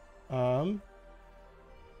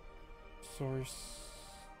 Source,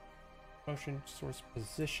 motion, source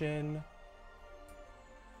position.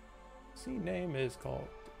 C name is called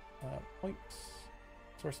points.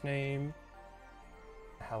 Source name.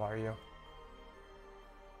 How are you?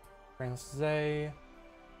 Francis.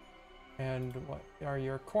 And what are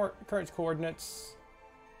your current coordinates?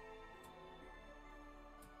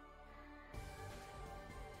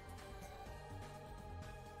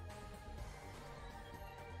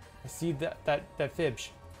 I see that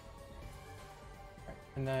fibge. Right.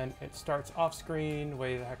 And then it starts off screen,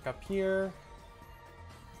 way the heck up here.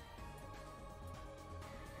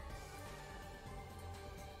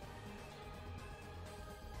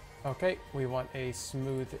 Okay, we want a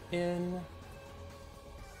smooth in.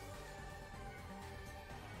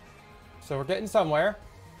 So we're getting somewhere.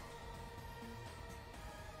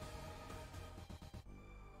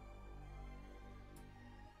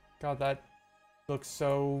 God, that looks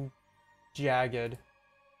so jagged.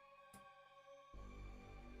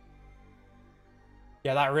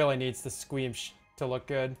 Yeah, that really needs the squeam to look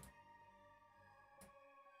good.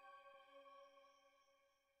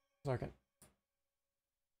 Second.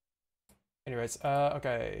 Anyways,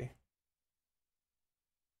 okay.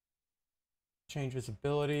 Change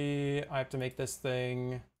visibility. I have to make this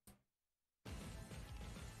thing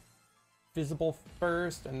visible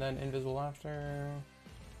first and then invisible after.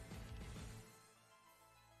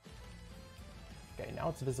 Okay, now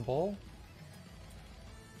it's visible.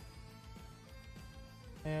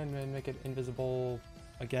 And then make it invisible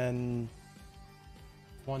again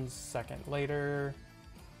 1 second later.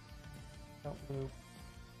 Don't loop.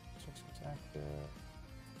 Active.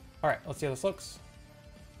 Alright, let's see how this looks.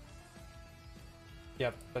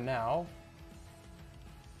 Yep, but now.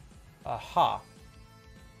 Aha.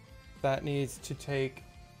 That needs to take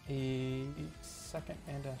a second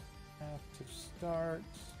and a half to start.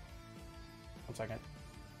 1 second.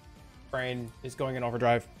 Brain is going in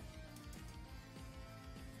overdrive.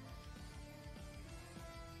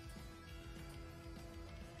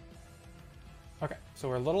 Okay, so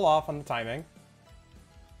we're a little off on the timing.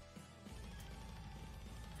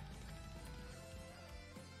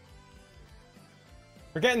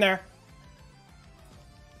 We're getting there.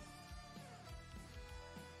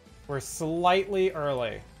 We're slightly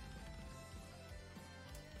early.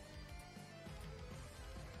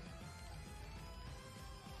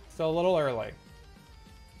 Still a little early.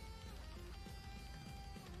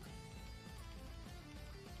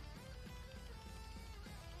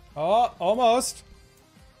 Oh, almost.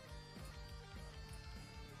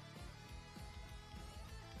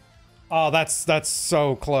 Oh, that's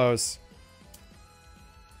so close.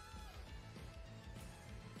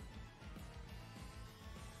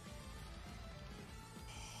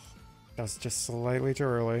 That's just slightly too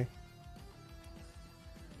early.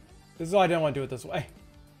 This is why I didn't want to do it this way.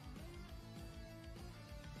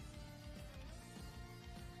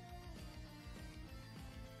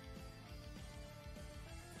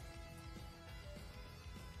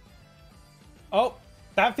 Oh,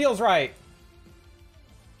 that feels right.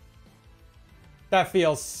 That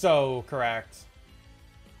feels so correct.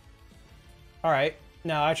 All right.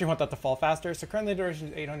 Now I actually want that to fall faster. So currently duration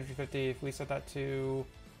is 850. If we set that to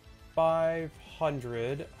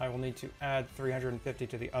 500, I will need to add 350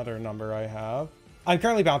 to the other number I have. I'm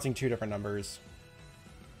currently bouncing two different numbers.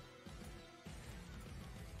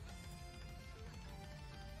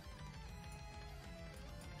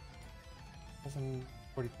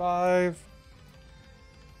 $1,045.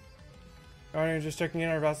 Alright, just checking in.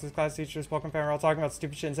 Our best class teachers, welcome family. We're all talking about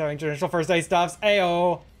stupid shit and having traditional first day stuffs.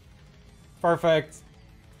 Ayo! Perfect.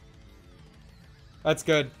 That's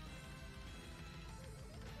good.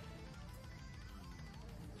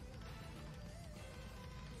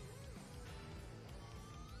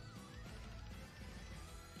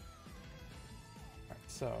 Alright,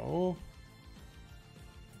 so...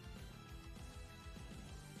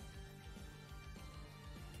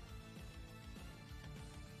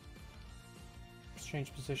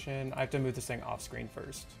 change position. I have to move this thing off screen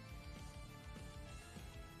first.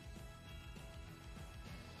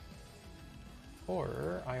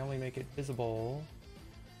 Or I only make it visible.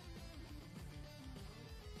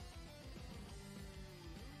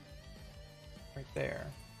 Right there.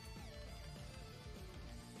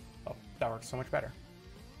 Oh, that works so much better.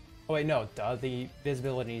 Oh wait, no, duh, the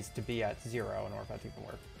visibility needs to be at 0 in order for that to even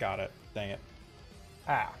work. Got it. Dang it.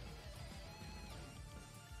 Ah.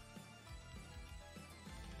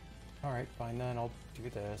 Alright, fine then, I'll do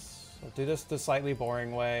this. I'll do this the slightly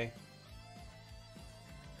boring way.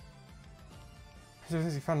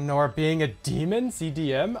 You found Nora being a demon?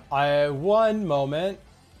 CDM? One moment.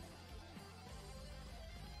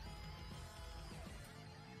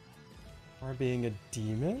 Nora being a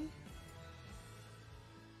demon?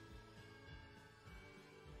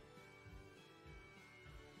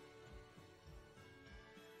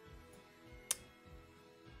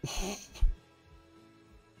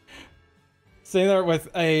 Sitting there with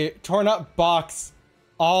a torn up box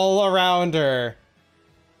all around her.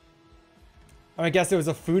 I guess it was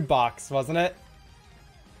a food box, wasn't it?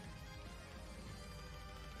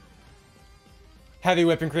 Heavy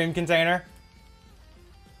whipping cream container.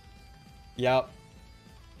 Yep.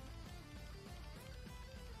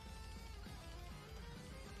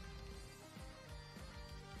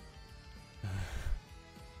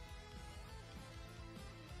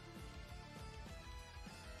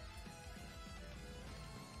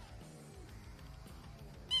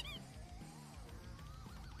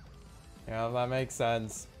 Yeah, that makes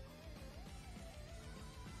sense.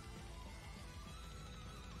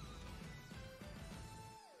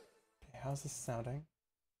 Okay, how's this sounding?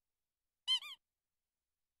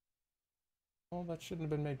 Well, that shouldn't have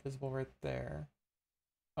been made visible right there.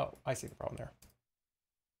 Oh, I see the problem there.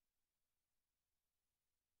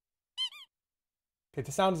 Okay,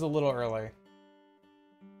 the sound is a little early.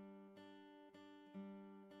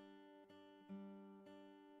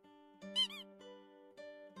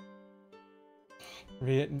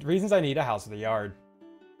 Reasons I need a house with a yard.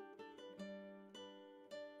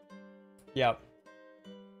 Yep.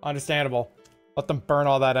 Understandable. Let them burn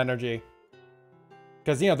all that energy.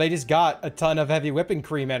 Because, you know, they just got a ton of heavy whipping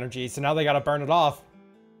cream energy, so now they gotta burn it off.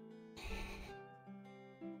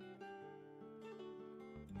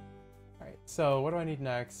 Alright, so what do I need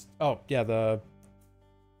next? Oh, yeah, the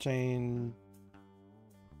chain...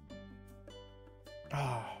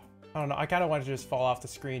 I don't know, I kind of want to just fall off the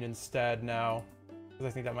screen instead now.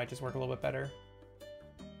 Because I think that might just work a little bit better.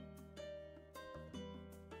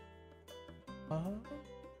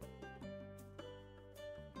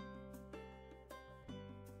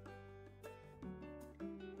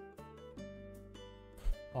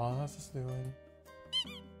 Oh, how's this doing?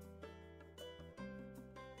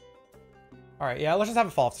 Alright, yeah, let's just have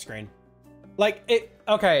it fall off the screen. Like,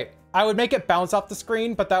 okay, I would make it bounce off the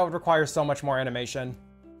screen, but that would require so much more animation.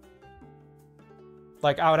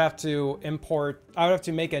 Like, I would have to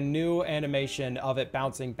make a new animation of it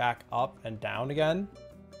bouncing back up and down again.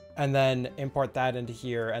 And then import that into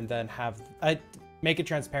here, and then make it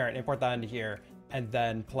transparent, import that into here, and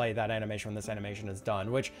then play that animation when this animation is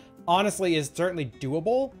done. Which, honestly, is certainly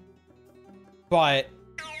doable. But,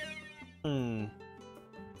 I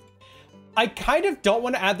kind of don't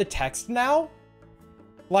want to add the text now.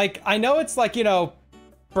 Like, I know it's like, you know,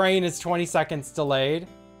 brain is 20 seconds delayed,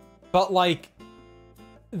 but like,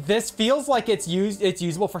 this feels like it's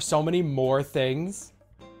usable for so many more things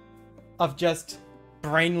of just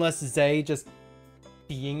brainless Zay just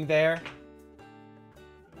being there.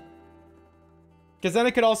 Because then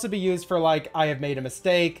it could also be used for like, I have made a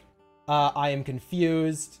mistake, I am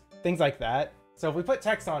confused, things like that. So if we put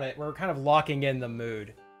text on it, we're kind of locking in the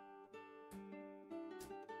mood.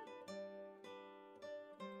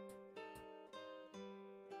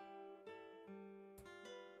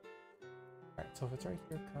 Alright, so if it's right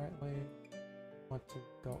here currently, want to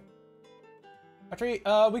go. Actually,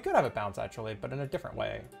 we could have it bounce actually, but in a different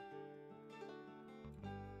way.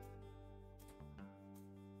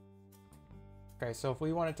 Okay, so if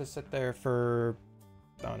we wanted to sit there for,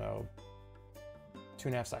 I don't know,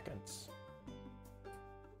 2.5 seconds.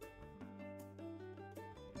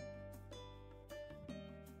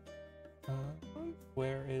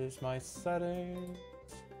 Where is my settings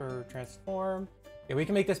for transform? Yeah, we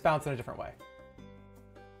can make this bounce in a different way.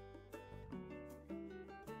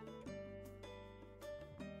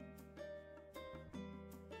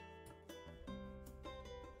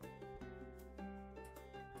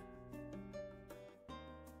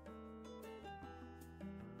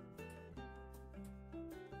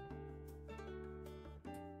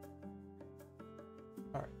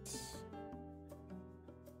 All right.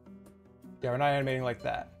 Yeah, we're not animating like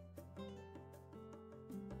that.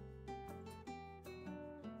 All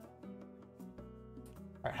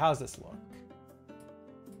right, how's this look?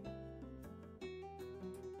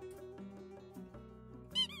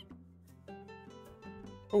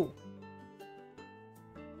 Ooh.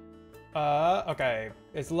 Okay,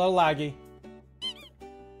 it's a little laggy.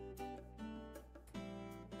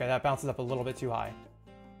 Okay, that bounces up a little bit too high.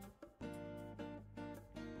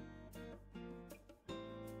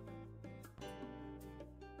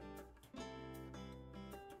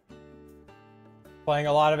 Playing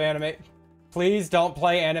a lot of anime. Please don't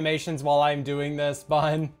play animations while I'm doing this,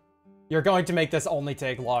 Bun. You're going to make this only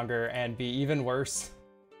take longer and be even worse.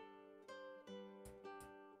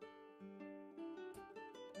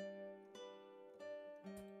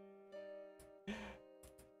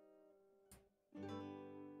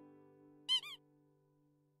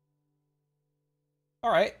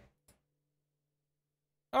 Alright.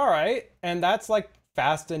 Alright, and that's like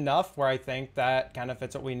fast enough where I think that kind of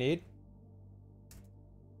fits what we need.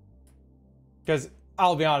 Because,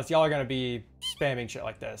 I'll be honest, y'all are going to be spamming shit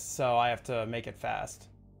like this, so I have to make it fast.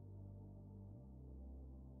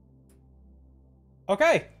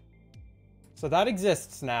 Okay. So that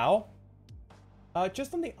exists now.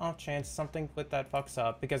 Just on the off chance something with that fucks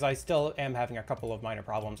up, because I still am having a couple of minor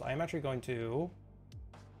problems, I am actually going to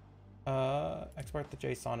export the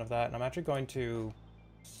JSON of that, and I'm actually going to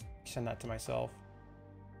send that to myself.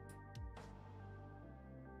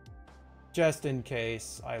 Just in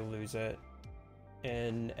case I lose it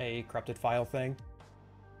in a corrupted file thing.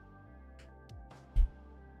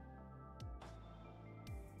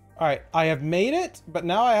 Alright, I have made it, but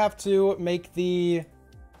now I have to make the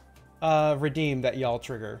redeem that y'all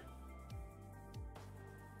trigger.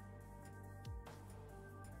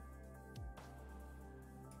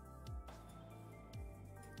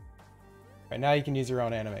 Right, now you can use your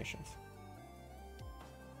own animations.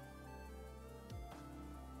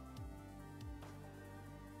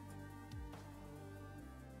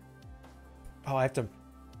 Oh, I have to...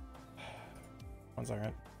 1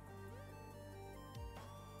 second.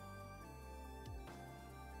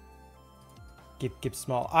 Give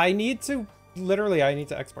small. I need to... Literally, I need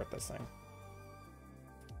to export this thing.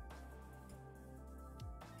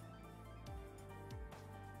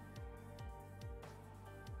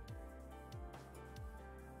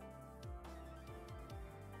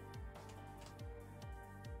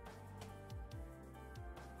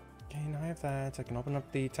 Okay, now I have that. I can open up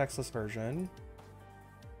the textless version.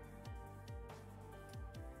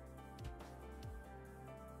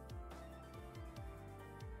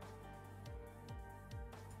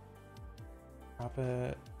 Drop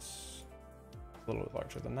it a little bit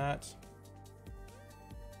larger than that.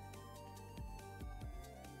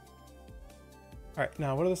 All right,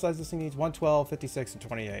 now what are the sizes this thing needs? 112, 56, and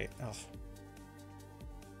 28. Ugh.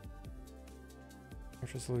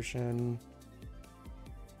 Image resolution.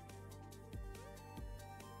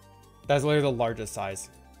 That's literally the largest size.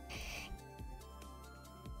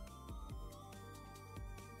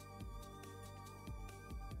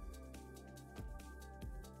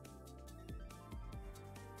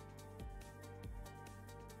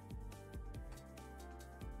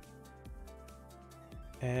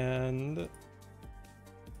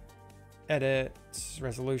 edit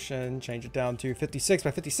resolution, change it down to 56 by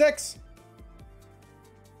 56.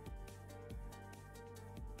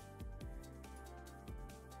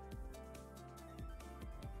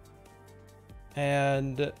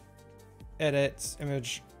 And edit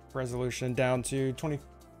image resolution down to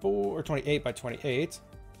 24 or 28 by 28.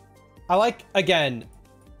 I like, again,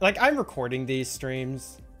 like I'm recording these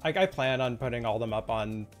streams. Like I plan on putting all them up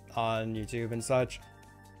on YouTube and such.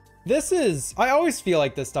 I always feel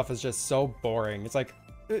like this stuff is just so boring. It's like,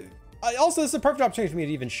 also this is a perfect opportunity for me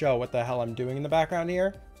to even show what the hell I'm doing in the background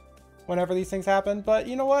here whenever these things happen. But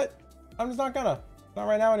you know what? I'm just not gonna. Not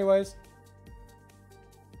right now anyways.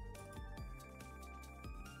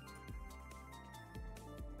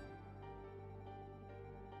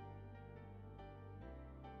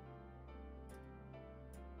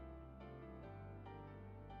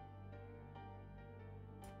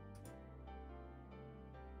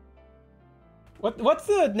 What's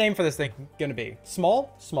the name for this thing gonna be?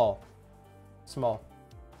 Small? Small. Small.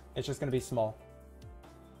 It's just gonna be small.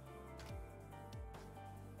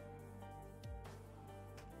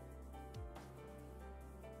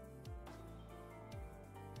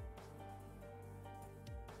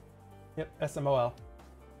 Yep, SMOL.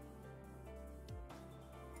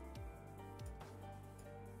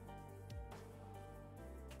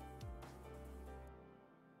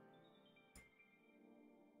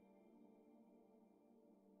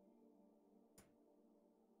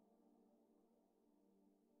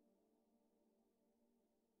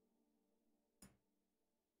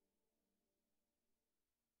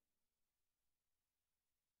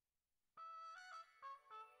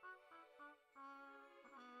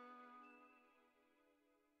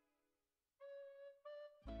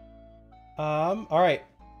 All right.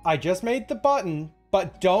 I just made the button,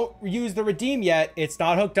 but don't use the redeem yet. It's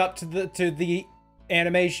not hooked up to the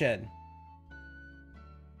animation.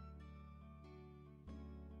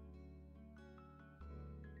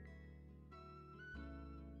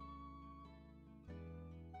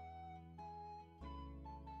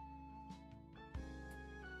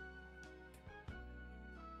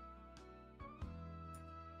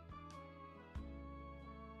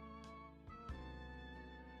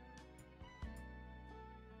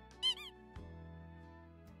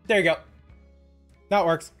 There you go. That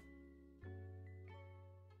works.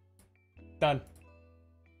 Done.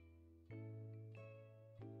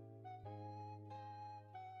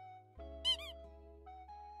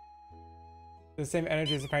 The same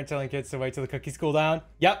energy as a parent telling kids to wait till the cookies cool down.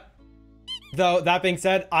 Yep. Though, that being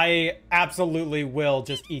said, I absolutely will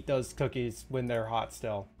just eat those cookies when they're hot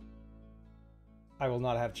still. I will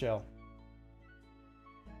not have chill.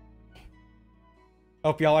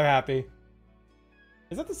 Hope y'all are happy.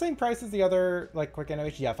 Is that the same price as the other, like, quick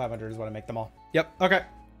animation? Yeah, 500 is what I make them all. Yep, okay.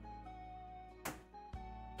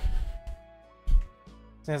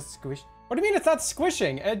 Squish. What do you mean it's not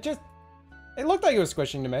squishing? It looked like it was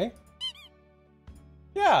squishing to me.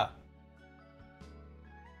 Yeah.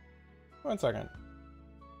 1 second.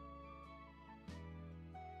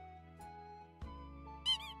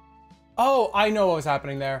 Oh, I know what was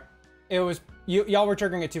happening there. It was, y'all were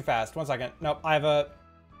triggering it too fast. 1 second. Nope, I have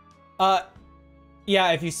a,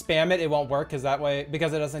 yeah, if you spam it, it won't work because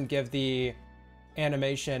it doesn't give the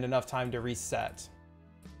animation enough time to reset.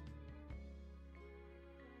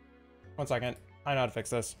 1 second. I know how to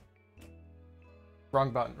fix this.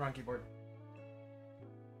 Wrong button, wrong keyboard.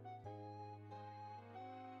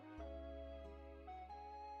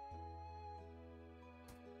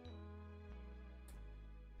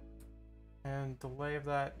 And delay of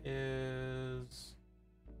that is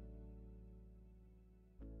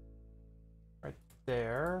right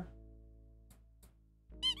there.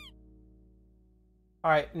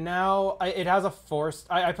 All right, now it has a forced.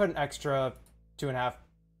 I put an extra 2.5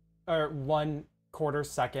 or 1/4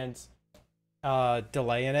 second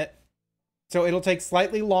delay in it, so it'll take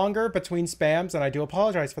slightly longer between spams, and I do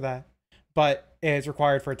apologize for that, but it's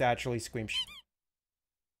required for it to actually squeamish.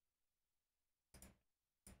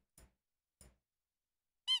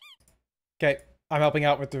 Okay, I'm helping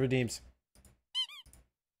out with the redeems.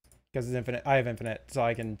 Because it's infinite. I have infinite, so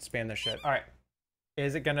I can spam this shit. Alright.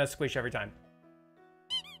 Is it gonna squish every time?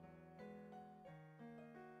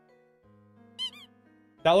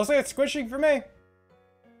 That looks like it's squishing for me.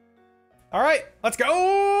 Alright, let's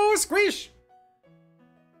go! Squish!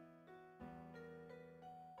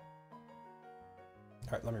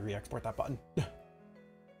 Alright, let me re-export that button.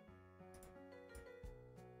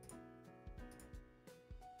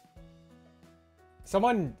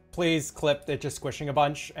 Someone please clip it just squishing a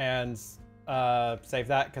bunch and save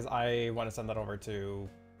that, because I want to send that over to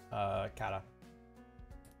Kata.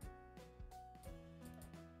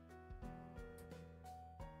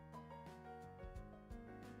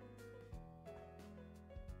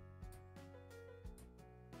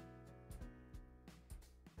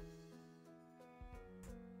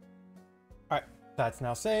 That's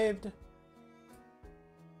now saved.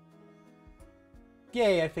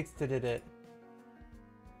 Yay, I fixed it.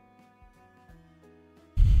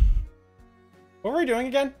 What were we doing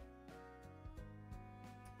again?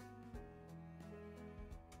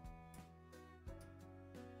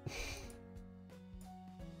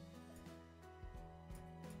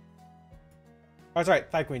 That's right,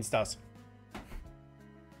 Thigh Queen stuffs.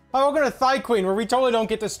 Oh, we're gonna Thigh Queen where we totally don't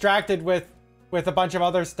get distracted with a bunch of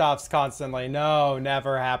other stuffs constantly. No,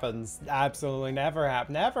 never happens. Absolutely never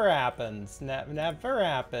never happens. Never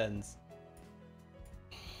happens.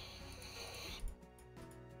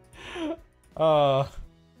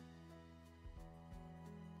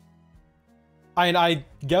 I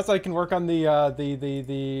guess I can work on the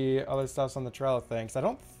other stuffs on the Trello thing. 'Cause I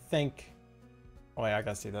don't think. Oh wait, I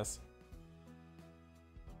gotta see this.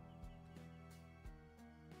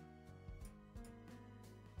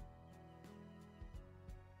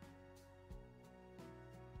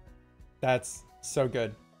 That's so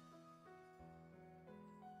good.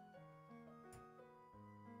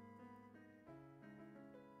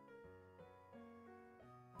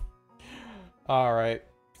 All right,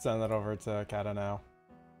 send that over to Kata now.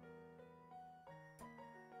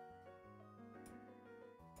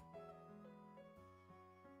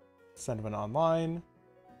 Send him an online.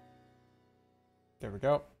 There we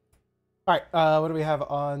go. All right, what do we have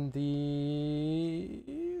on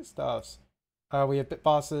the stuffs? We have bit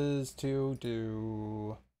bosses to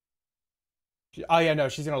do. Oh yeah, no,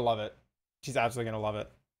 she's gonna love it. She's absolutely gonna love it.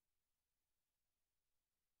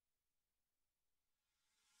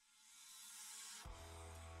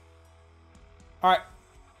 All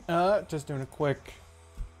right, just doing a quick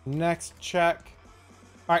next check.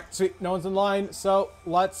 All right, sweet, no one's in line, so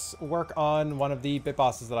let's work on one of the bit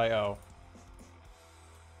bosses that I owe.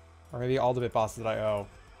 Or maybe all the bit bosses that I owe.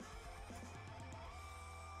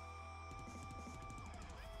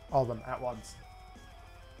 All of them at once.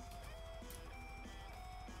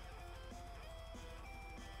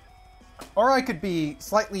 Or I could be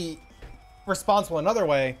slightly responsible another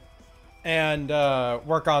way and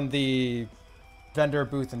work on the vendor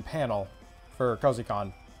booth and panel for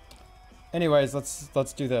CozyCon. Anyways,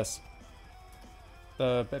 let's do this.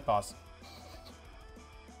 The bit boss.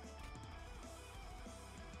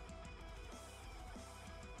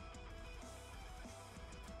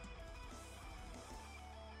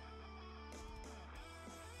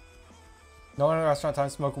 No one in a restaurant time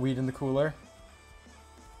smoke weed in the cooler.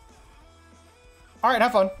 All right,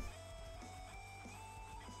 have fun.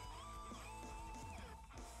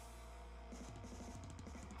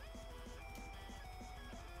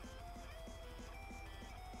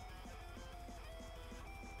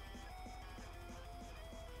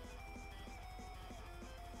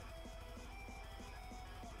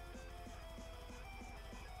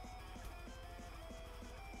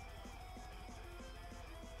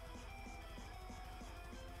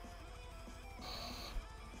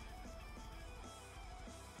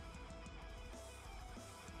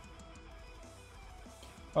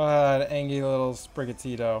 An angry little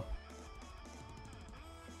Sprigatito.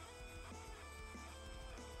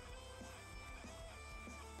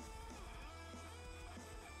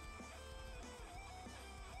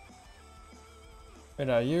 You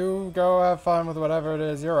know, you go have fun with whatever it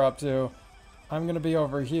is you're up to. I'm gonna be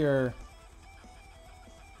over here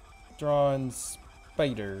drawing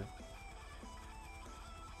spider.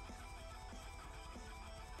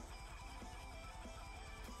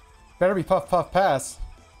 Better be puff puff pass.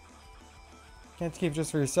 Can't keep just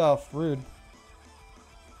for yourself. Rude.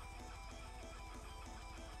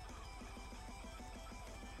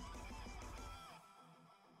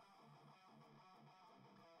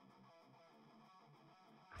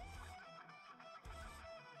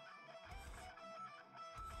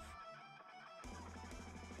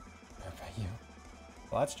 You.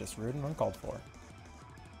 Well, that's just rude and uncalled for.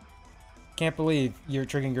 Can't believe you're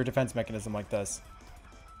triggering your defense mechanism like this.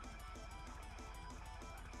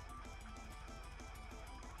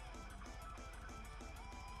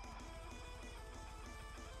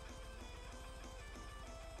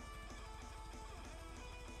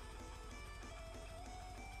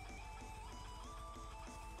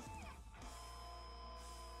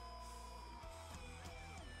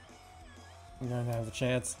 You don't have the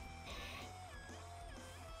chance.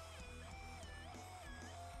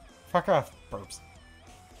 Fuck off, burps.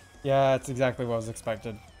 Yeah, that's exactly what was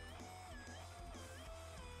expected.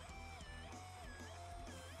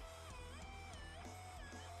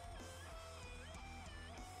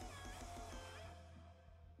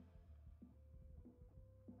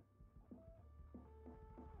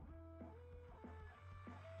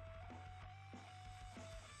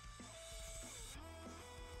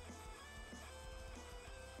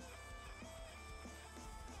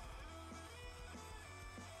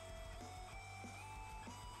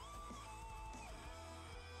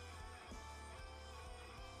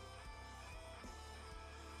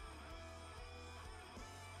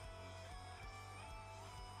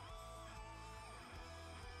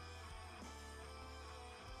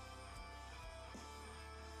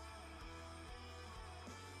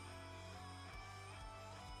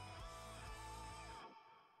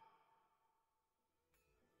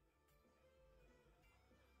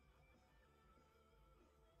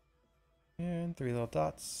 And 3 little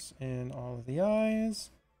dots in all of the eyes.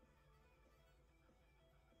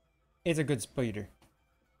 It's a good spider.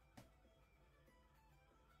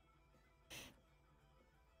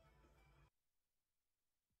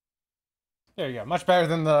 There you go. Much better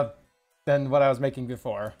than what I was making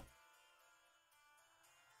before.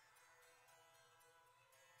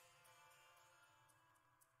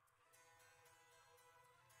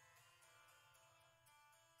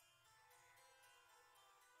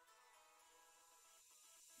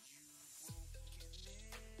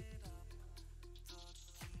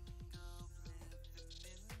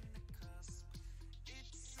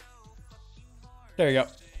 There you go.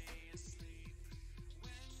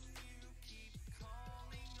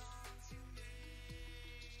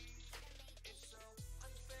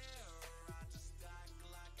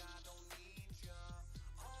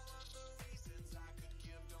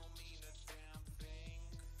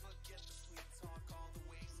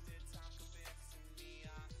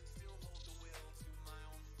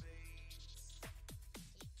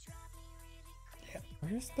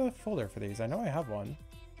 Where's the folder for these? I know I have one.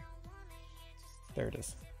 There it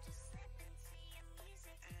is.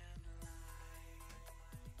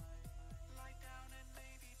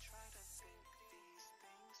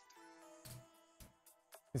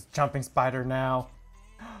 It's jumping spider now.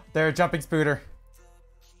 They're a jumping spooter.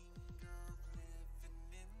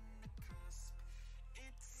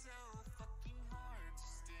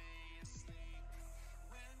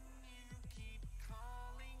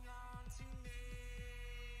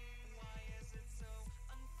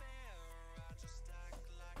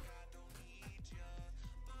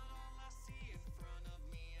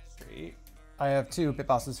 I have 2 bit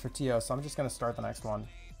bosses for TO, so I'm just going to start the next one.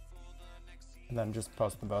 And then just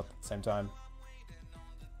post them both at the same time.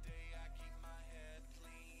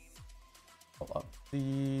 Pull up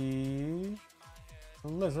the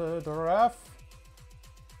lizard ref.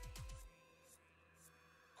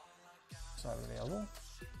 It's not available.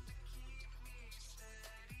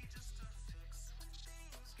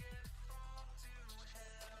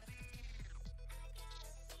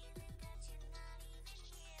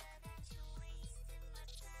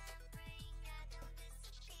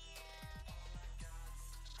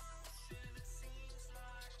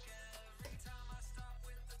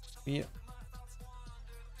 Yeah.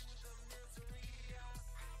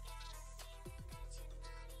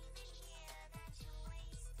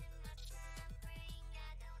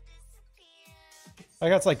 I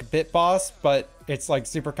got it's like Bit Boss, but it's like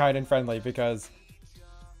super kind and friendly because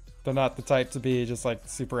they're not the type to be just like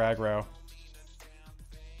super aggro.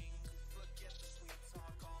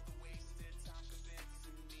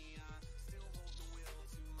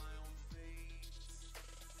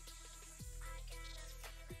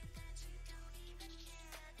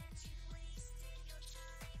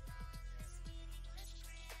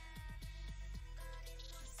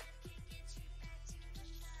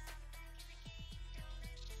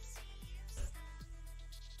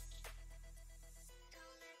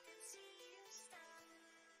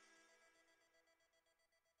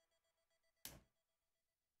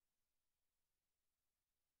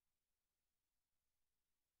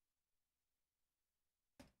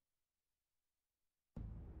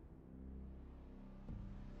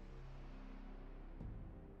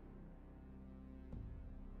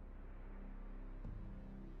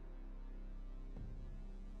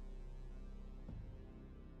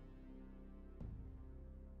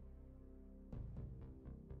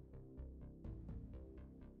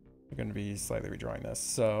 We're going to be slightly redrawing this,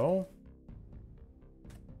 so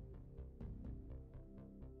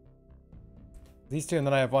these 2, and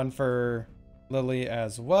then I have one for Lily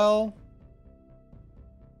as well.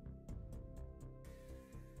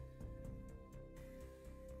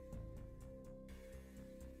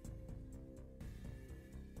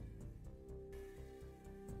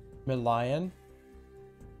 Mid-Lion.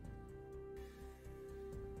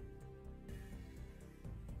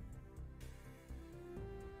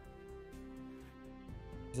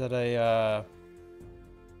 Is that a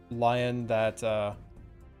lion that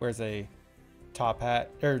wears a top hat,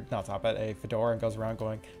 or not top hat, a fedora and goes around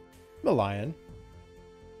going, I'm a lion.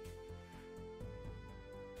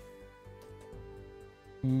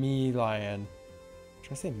 Me lion.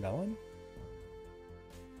 Should I say melon?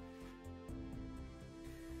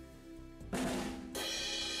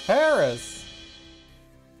 Paris!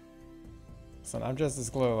 Listen, I'm just as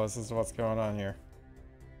clueless as to what's going on here.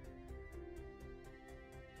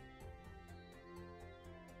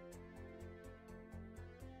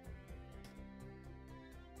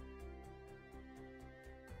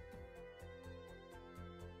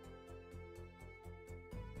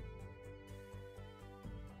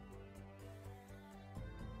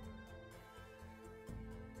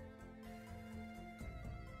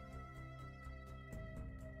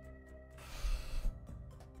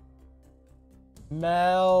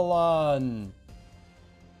 Melon.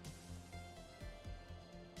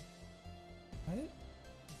 What?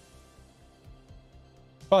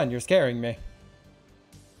 Fun, you're scaring me.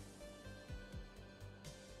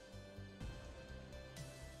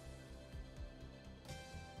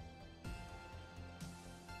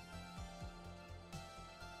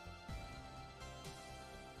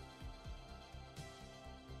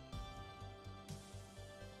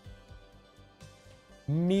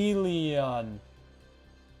 Chameleon.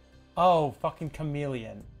 Oh, fucking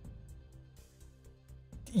chameleon.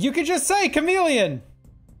 You could just say chameleon.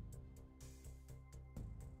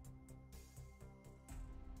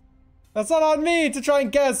 That's not on me to try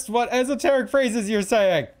and guess what esoteric phrases you're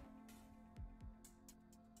saying.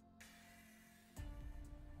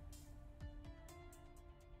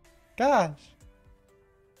 Gosh.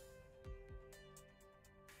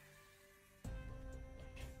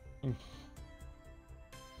 You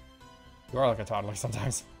are like a toddler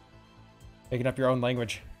sometimes. Making up your own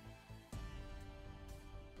language.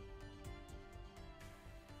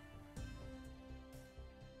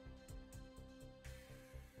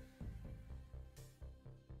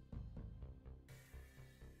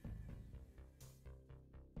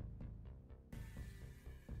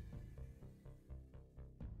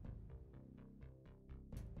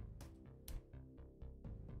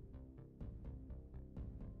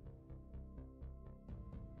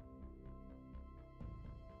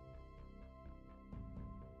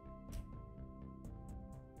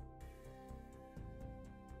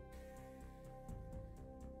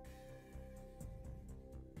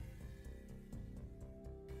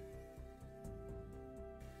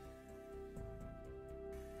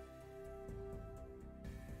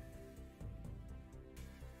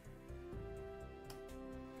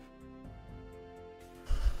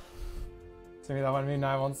 So that one mean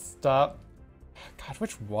I won't stop. God,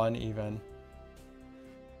 which one even?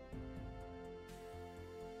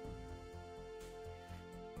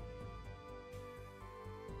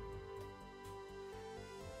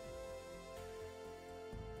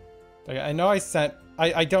 Like, I know I sent.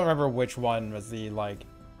 I don't remember which one was the like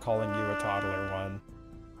calling you a toddler one.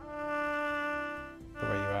 The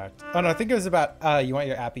way you act. Oh no, I think it was about you want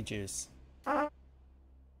your appy juice. Yeah,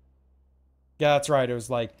 that's right. It was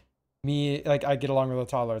like. Me, like, I get along with a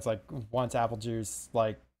toddler. It's like, wants apple juice,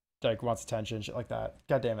 like wants attention, shit like that.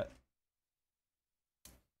 God damn it.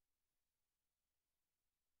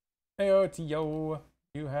 Heyo, Tio.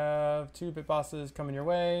 You have 2 bit bosses coming your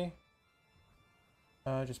way.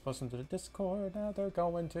 Just post them to the Discord. Now they're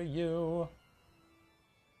going to you.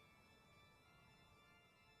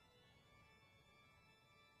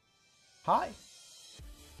 Hi.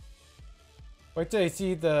 Wait till you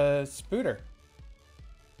see the spooter.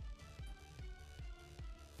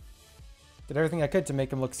 Did everything I could to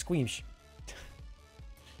make him look squeamish.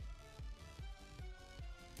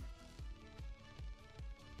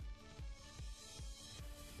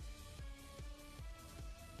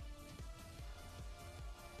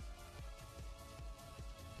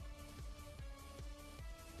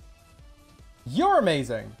 You're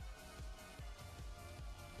amazing.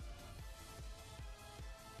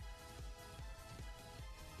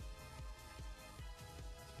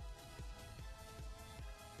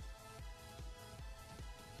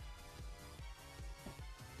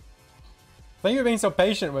 Thank you for being so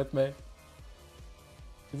patient with me.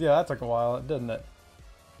 Yeah, that took a while, didn't it?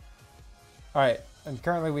 Alright, and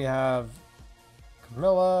currently we have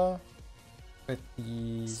Camilla with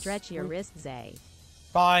the... Stretch your wrists, Zay.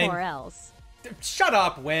 Fine. Or else. Shut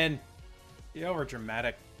up, Win. You over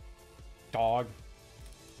dramatic dog.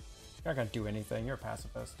 You're not gonna do anything, you're a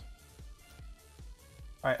pacifist.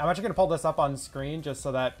 Alright, I'm actually gonna pull this up on screen just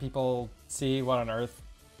so that people see what on earth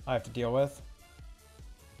I have to deal with.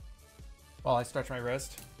 While I stretch my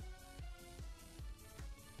wrist.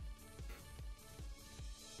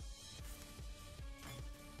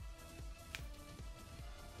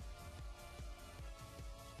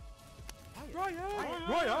 Riot!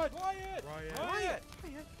 Riot! Riot!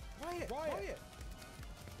 Riot!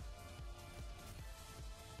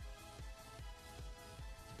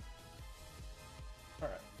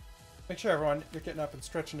 Alright. Make sure everyone, you're getting up and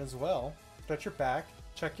stretching as well. Stretch your back,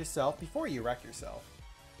 check yourself before you wreck yourself.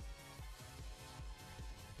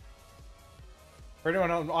 For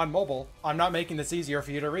anyone on mobile, I'm not making this easier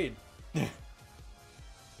for you to read.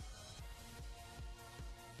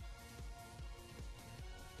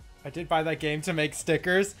 I did buy that game to make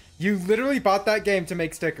stickers. You literally bought that game to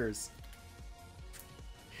make stickers.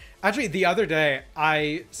 Actually, the other day,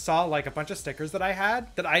 I saw like a bunch of stickers that I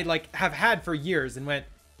had that I like have had for years and went,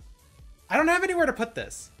 I don't have anywhere to put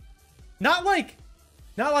this. Not like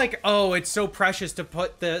Not like, oh, it's so precious to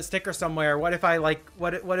put the sticker somewhere. What if I like,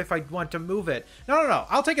 what if I want to move it? No, no, no.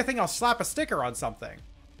 I'll take a thing. I'll slap a sticker on something.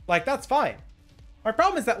 Like, that's fine. My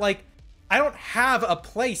problem is that, like, I don't have a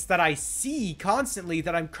place that I see constantly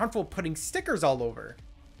that I'm comfortable putting stickers all over.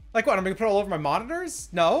 Like, what? I'm going to put it all over my monitors?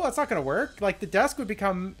 No, that's not going to work. Like, the desk would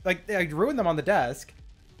become, like, I'd ruin them on the desk.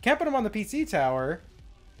 Can't put them on the PC tower.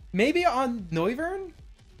 Maybe on Noivern?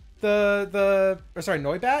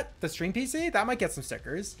 Noibat, the stream PC, that might get some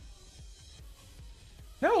stickers.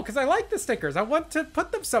 No, because I like the stickers. I want to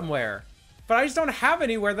put them somewhere. But I just don't have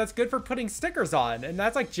anywhere that's good for putting stickers on. And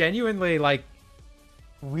that's like genuinely like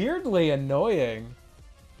weirdly annoying.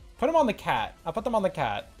 Put them on the cat. I'll put them on the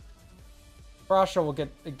cat. Brasha will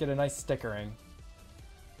get a nice stickering.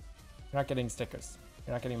 You're not getting stickers.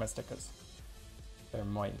 You're not getting my stickers. They're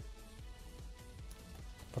mine.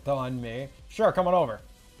 Put them on me. Sure, come on over.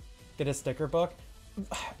 Get a sticker book.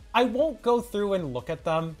 I won't go through and look at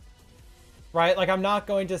them, right? Like, I'm not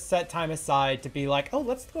going to set time aside to be like, oh,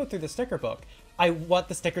 let's go through the sticker book. I want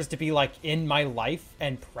the stickers to be like in my life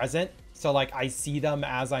and present, so like I see them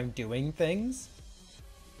as I'm doing things.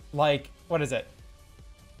 Like, what is it?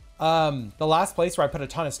 The last place where I put a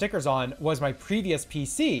ton of stickers on was my previous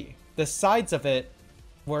PC. The sides of it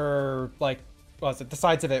were like, what was it? The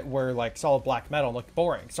sides of it were like solid black metal and looked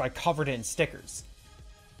boring, so I covered it in stickers.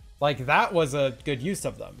 Like, that was a good use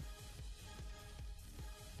of them.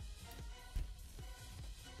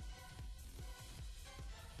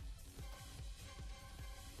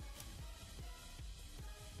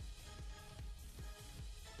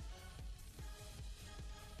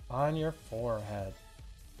 On your forehead.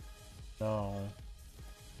 No.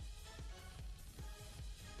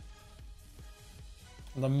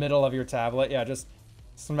 In the middle of your tablet. Yeah, just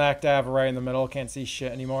smack dab right in the middle. Can't see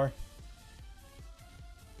shit anymore.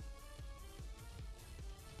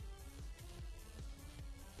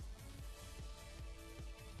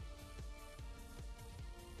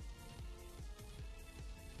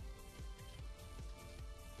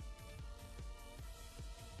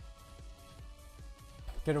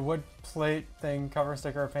 Get a wood plate thing, cover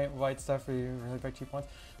sticker, paint white stuff for you really big cheap ones.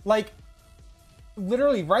 Like,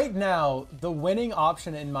 literally right now, the winning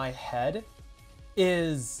option in my head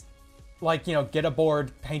is like, you know, get a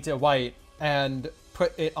board, paint it white, and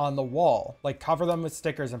put it on the wall. Like, cover them with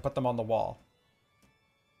stickers and put them on the wall.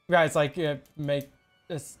 Yeah, it's like, make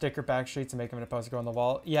a sticker back sheets and make them in a poster go on the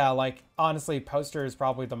wall. Yeah, like, honestly, poster is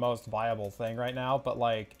probably the most viable thing right now, but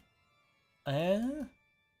like, it's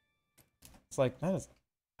like, that is...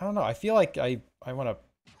 I don't know. I feel like I want to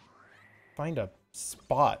find a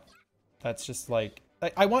spot that's just like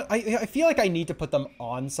I feel like I need to put them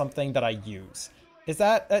on something that I use. Is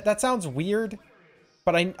that sounds weird,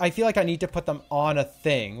 but I feel like I need to put them on a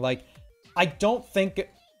thing. Like, I don't think,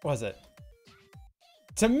 what was it?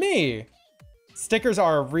 To me, stickers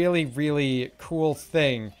are a really, really cool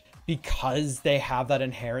thing because they have that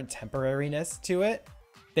inherent temporariness to it.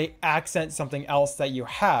 They accent something else that you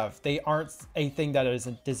have. They aren't a thing that is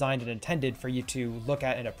designed and intended for you to look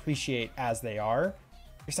at and appreciate as they are.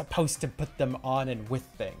 You're supposed to put them on and with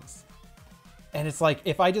things. And it's like,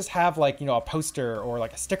 if I just have like, you know, a poster or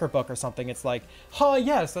like a sticker book or something, it's like, oh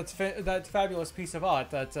yes, that's fabulous piece of art.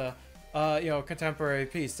 That's you know, contemporary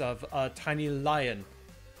piece of a tiny lion,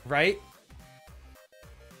 right?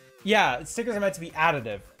 Yeah, stickers are meant to be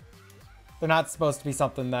additive. They're not supposed to be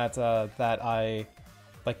something that that I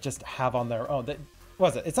like just have on their own. That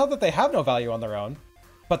was it. It's not that they have no value on their own,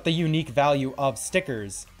 but the unique value of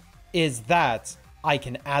stickers is that I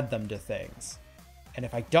can add them to things. And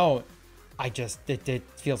if I don't, it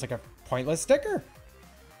feels like a pointless sticker.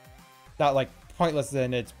 Not like pointless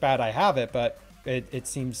and it's bad I have it, but it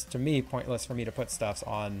seems to me pointless for me to put stuffs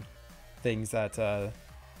on things that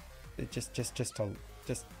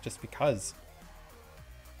just because.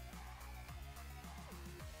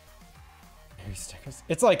 Stickers.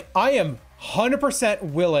 It's like, I am 100%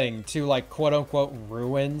 willing to like quote unquote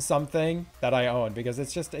ruin something that I own because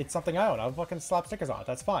it's something I own. I'll fucking slap stickers on it.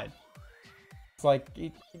 That's fine. It's like,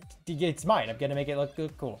 it's mine. I'm gonna make it look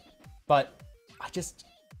good, cool. But I just,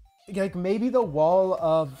 like, maybe the wall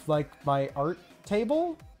of like my art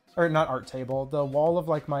table, or not art table, the wall of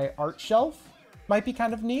like my art shelf might be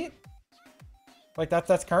kind of neat. Like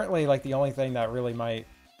that's currently like the only thing that really might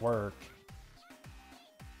work.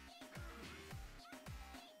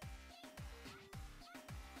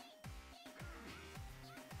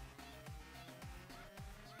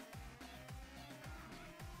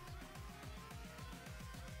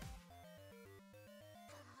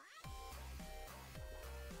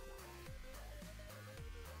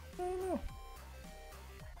 I don't know.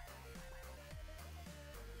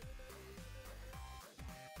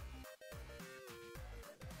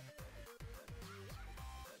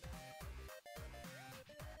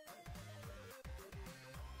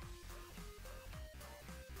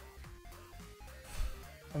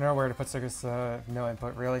 I don't know where to put stickers. No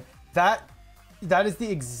input, really. That is the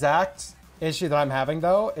exact issue that I'm having,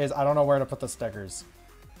 though, is I don't know where to put the stickers.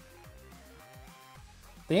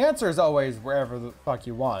 The answer is always wherever the fuck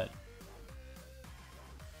you want.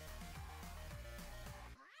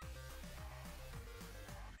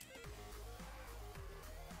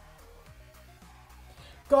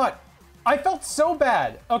 God, I felt so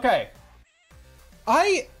bad. Okay.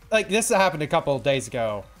 This happened a couple of days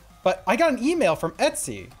ago, but I got an email from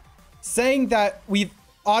Etsy saying that we've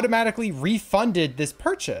automatically refunded this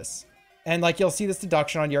purchase. And like, you'll see this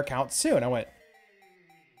deduction on your account soon. I went,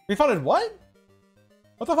 refunded what?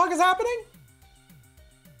 What the fuck is happening?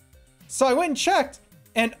 So I went and checked,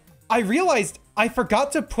 and I realized I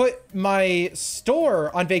forgot to put my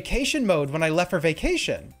store on vacation mode when I left for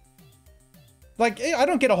vacation. Like, I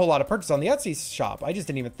don't get a whole lot of purchase on the Etsy shop. I just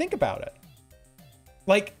didn't even think about it.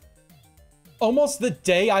 Like, almost the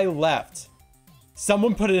day I left,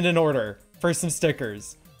 someone put in an order for some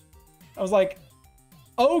stickers. I was like,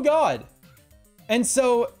 oh God. And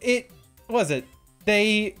so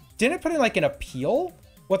they didn't put in like an appeal.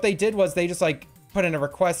 What they did was they just like put in a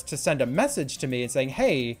request to send a message to me and saying,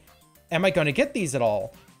 hey, am I going to get these at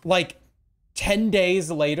all? Like 10 days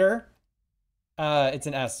later, it's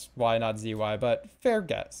an SY, not ZY, but fair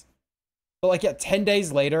guess. But like, yeah, 10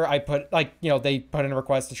 days later, I put like, you know, they put in a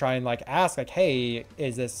request to try and like ask like, hey,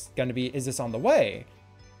 is this on the way?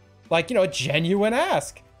 Like, you know, a genuine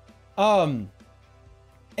ask. And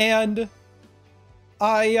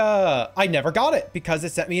I never got it because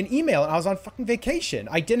it sent me an email and I was on fucking vacation.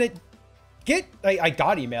 I got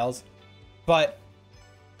emails, but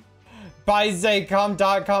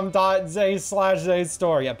buyzaycom.com.zay/zay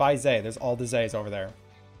store. Yeah, buy Zay. There's all the Zays over there.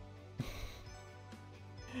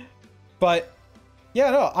 But yeah,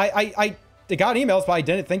 no, I got emails, but I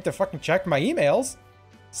didn't think to fucking check my emails.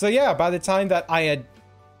 So yeah, by the time that I had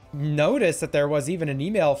noticed that there was even an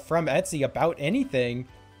email from Etsy about anything,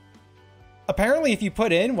 apparently if you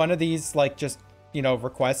put in one of these like just, you know,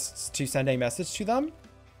 requests to send a message to them,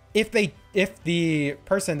 if the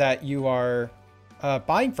person that you are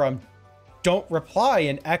buying from don't reply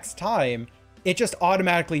in X time, it just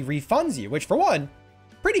automatically refunds you, which for one,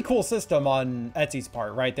 pretty cool system on Etsy's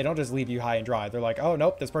part, right? They don't just leave you high and dry. They're like, oh,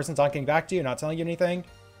 nope, this person's not getting back to you, not telling you anything.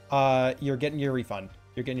 You're getting your refund.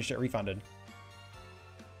 You're getting your shit refunded.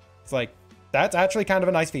 It's like, that's actually kind of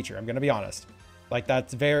a nice feature, I'm gonna be honest. Like,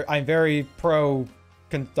 I'm very pro,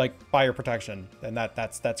 like, buyer protection, and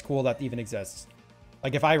that's cool that even exists.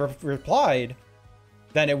 Like, if I replied,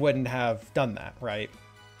 then it wouldn't have done that, right?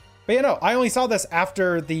 But you know, I only saw this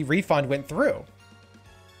after the refund went through.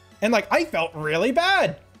 And like, I felt really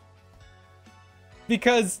bad.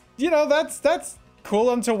 Because, you know, that's cool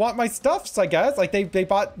of them to want my stuffs, I guess. Like, they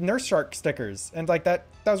bought Nurse Shark stickers. And like, that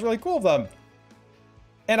was really cool of them.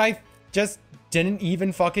 And I just didn't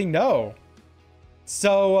even fucking know.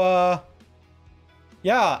 So,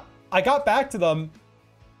 yeah, I got back to them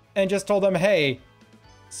and just told them, hey,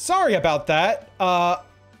 sorry about that.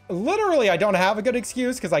 Literally, I don't have a good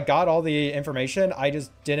excuse because I got all the information. I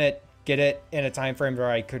just didn't get it in a time frame where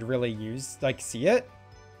I could really see it.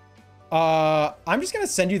 I'm just gonna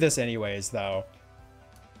send you this anyways, though,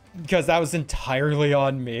 because that was entirely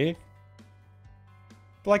on me.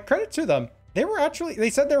 But like, credit to them. They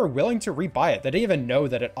said they were willing to rebuy it. They didn't even know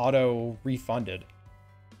that it auto refunded.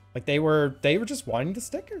 Like, they were just wanting the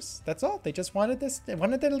stickers. That's all. They just wanted this. They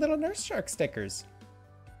wanted the little Nurse Shark stickers.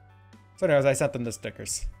 So anyways, I sent them the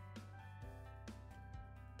stickers.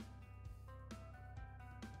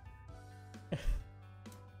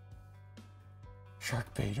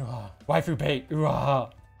 Shark bait, waifu bait,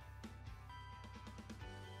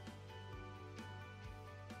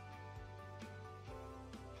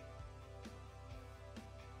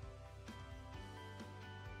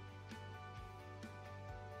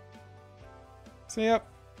 So yep,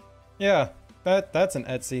 yeah, that's an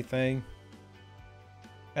Etsy thing.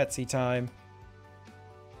 Etsy time.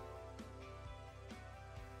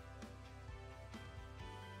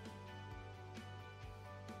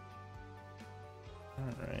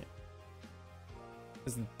 Alright.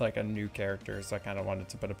 This is like a new character, so I kind of wanted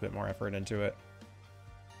to put a bit more effort into it.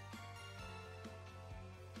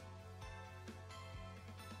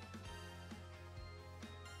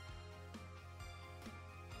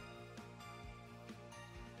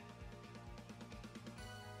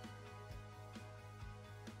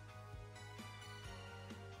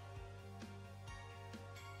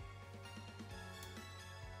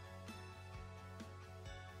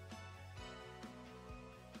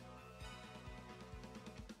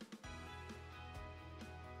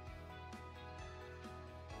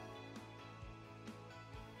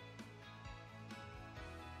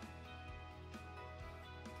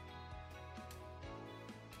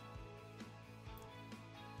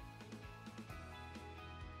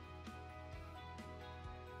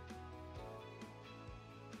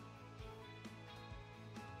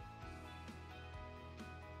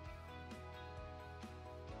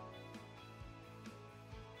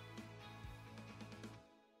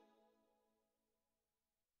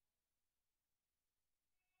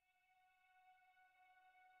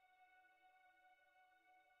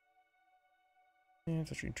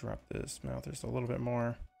 Let's actually drop this mouth just a little bit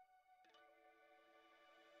more.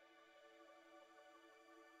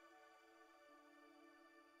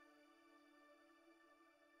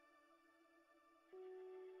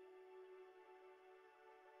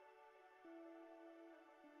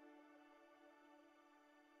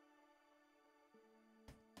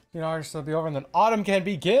 You know, August will be over and then autumn can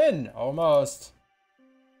begin! Almost.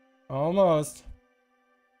 Almost.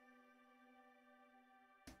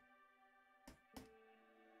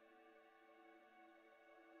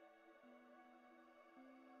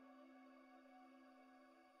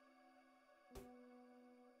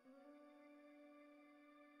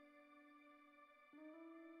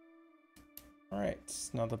 Alright,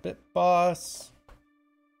 now the bit boss.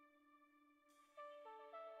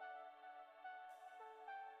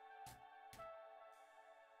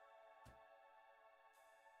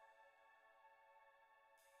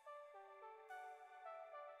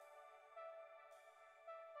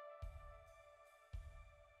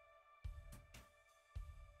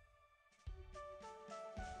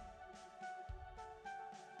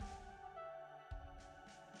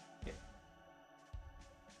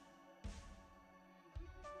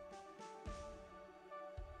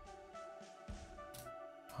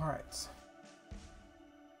 All right.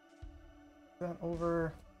 That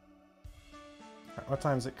over. All right, what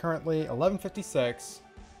time is it currently? 11:56.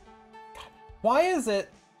 Why is it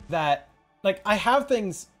that, like, I have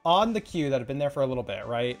things on the queue that have been there for a little bit,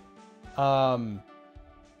 right? I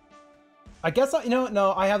guess, you know,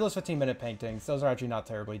 no, I have those 15-minute paintings. Those are actually not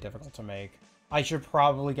terribly difficult to make. I should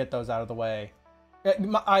probably get those out of the way.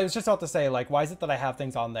 I was just about to say, like, why is it that I have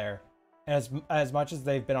things on there? And as much as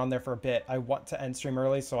they've been on there for a bit, I want to end stream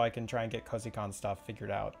early so I can try and get CozyCon stuff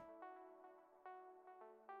figured out.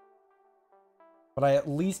 But I at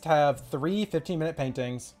least have 3 15-minute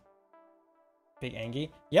paintings. Big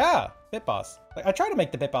Angie? Yeah, Bit Boss. Like, I try to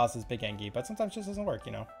make the Bit Bosses Big Angie, but sometimes it just doesn't work,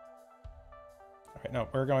 you know? Alright, no,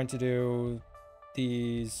 we're going to do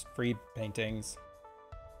these free paintings.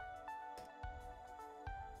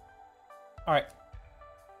 Alright.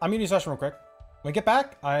 I'm gonna use session real quick. When we get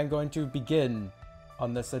back, I'm going to begin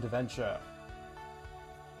on this adventure.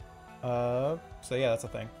 So yeah, that's a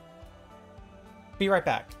thing. Be right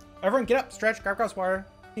back. Everyone get up, stretch, grab a glass of water,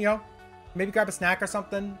 you know, maybe grab a snack or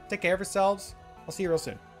something, take care of yourselves. I'll see you real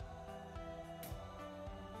soon.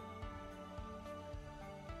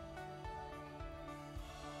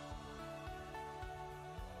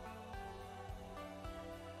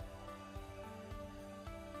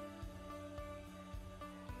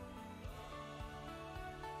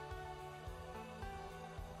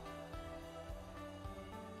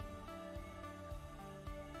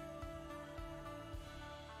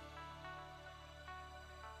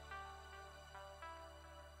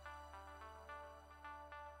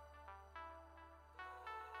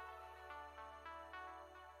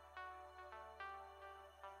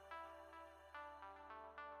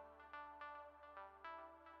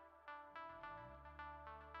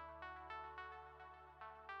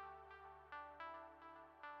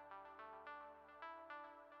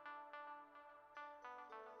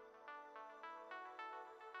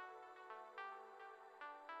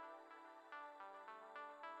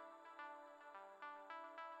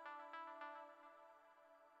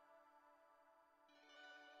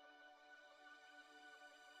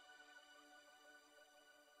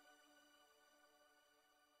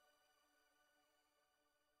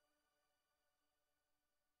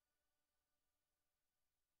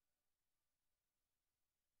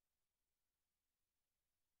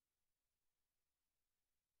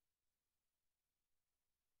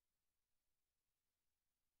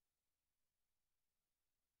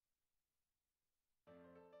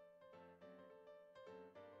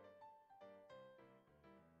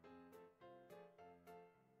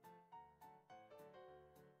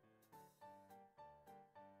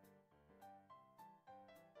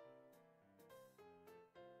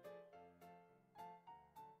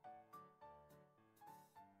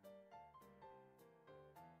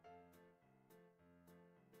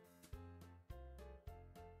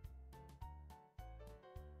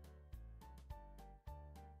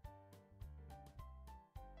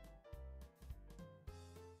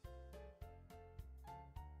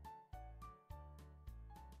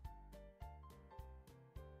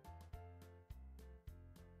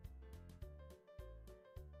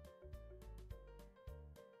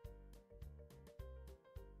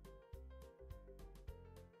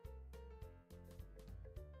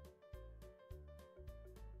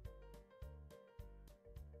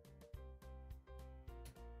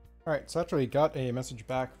 Alright, so after we got a message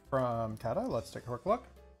back from Kata, let's take a quick look.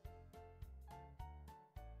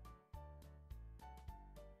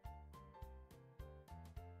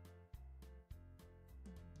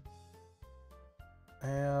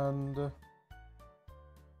 And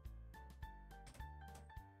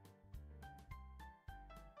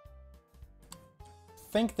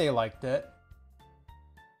think they liked it.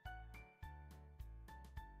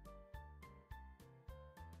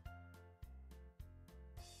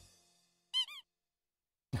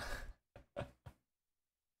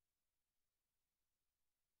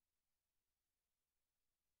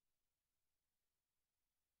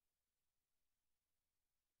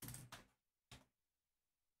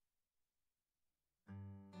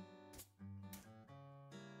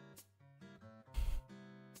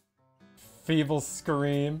 Feeble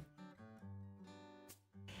scream.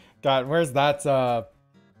 God, where's that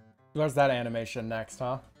animation next,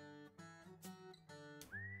 huh?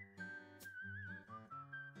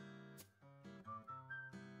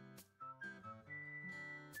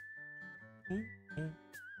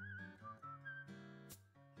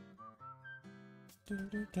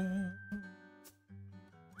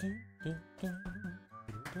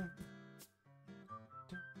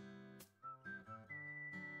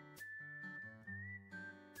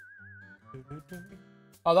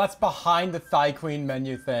 Oh, that's behind the Thigh Queen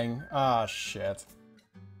menu thing. Ah, shit.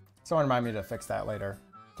 Someone remind me to fix that later.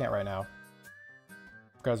 Can't right now.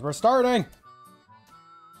 Because we're starting!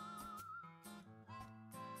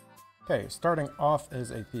 Okay, starting off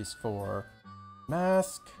is a piece for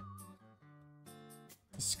mask.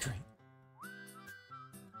 The screen.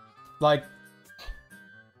 Like,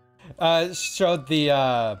 showed the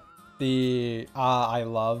I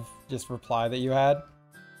love just reply that you had.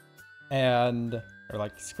 And, or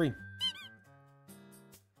like, scream.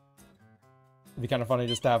 It'd be kind of funny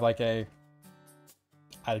just to have like a,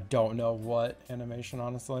 I don't know what animation,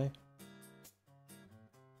 honestly.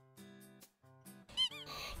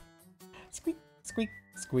 Squeak, squeak,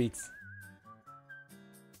 squeaks.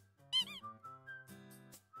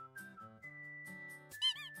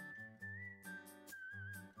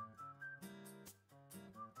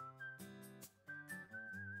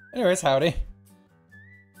 Anyways, howdy.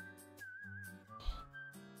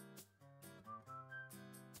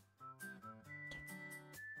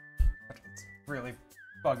 It's really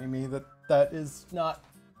bugging me that that is not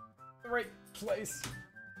the right place.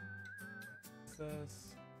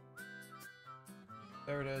 This.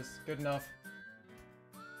 There it is. Good enough.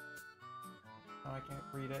 Oh, I can't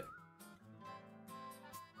read it.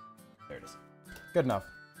 There it is. Good enough.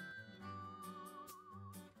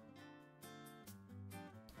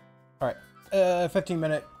 Alright. 15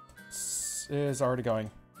 minutes is already going.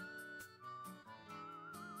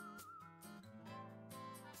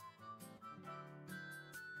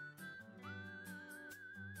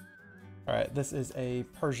 Alright, this is a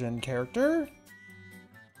Persian character.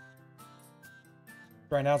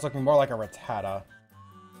 Right now it's looking more like a Rattata.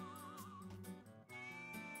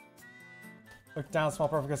 Look down, small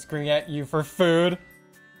perfect screaming at you for food.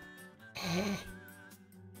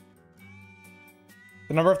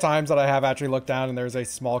 The number of times that I have actually looked down and there's a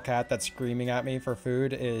small cat that's screaming at me for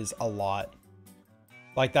food is a lot.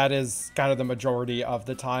 Like, that is kind of the majority of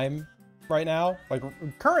the time right now. Like,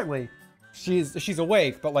 currently, she's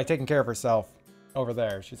awake, but like taking care of herself over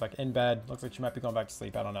there. She's like in bed. Looks like she might be going back to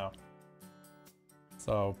sleep. I don't know.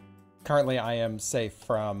 So, currently I am safe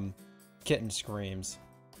from kitten screams.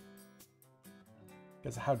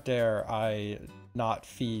 Because how dare I not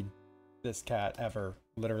feed this cat ever.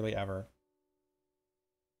 Literally ever.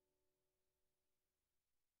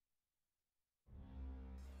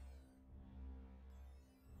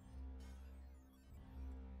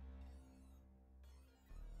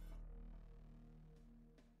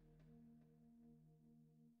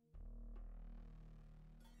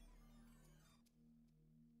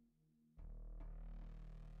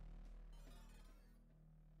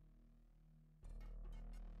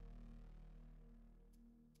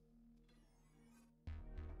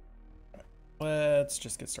 Let's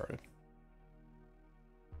just get started.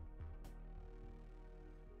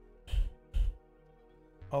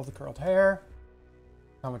 All the curled hair.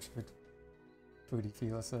 How much food you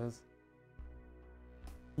feel this is?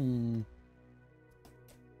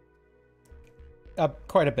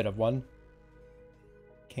 Quite a bit of one.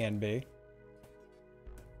 Can be.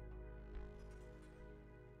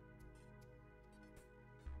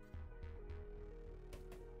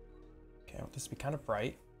 Okay, I want this to be kind of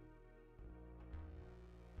bright.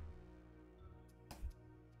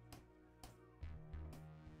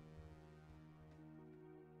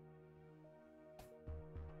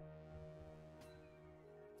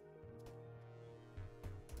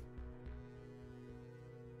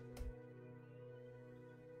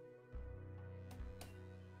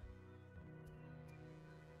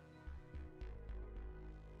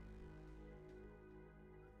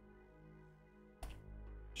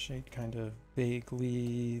 Shade kind of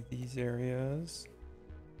vaguely these areas.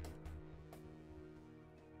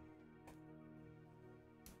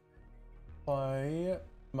 Apply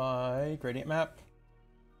my gradient map.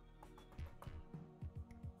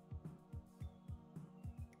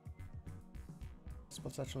 So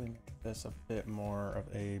let's actually make this a bit more of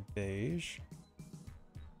a beige.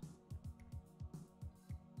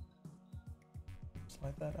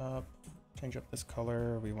 Slide that up, change up this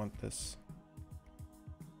color. We want this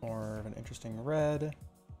more of an interesting red.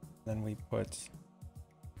 Then we put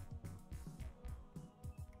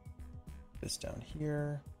this down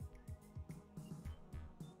here.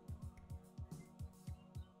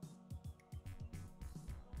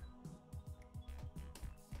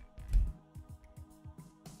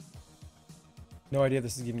 No idea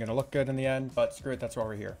this is even going to look good in the end, but screw it, that's why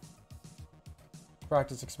we're here.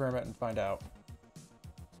 Practice, experiment, and find out.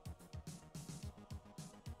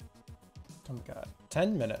 Oh my god,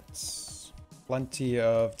 10 minutes. Plenty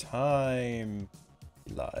of time.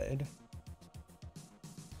 He lied.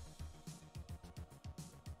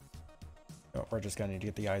 Oh, we're just gonna need to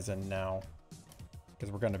get the eyes in now,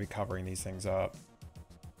 because we're going to be covering these things up.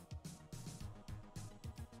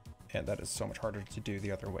 And that is so much harder to do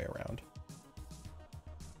the other way around.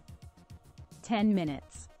 10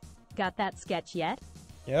 minutes. Got that sketch yet?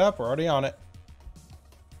 Yep, we're already on it.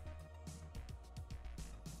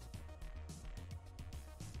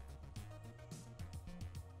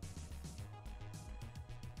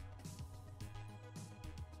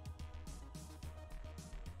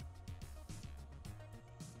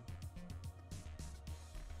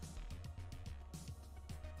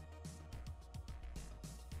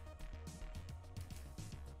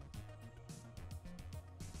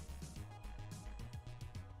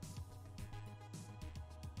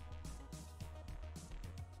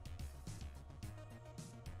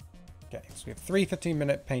 Okay, so we have 3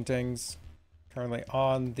 15-minute paintings currently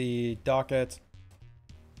on the docket.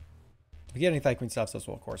 If we get any Thigh Queen stuff, those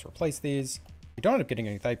will of course replace these. If we don't end up getting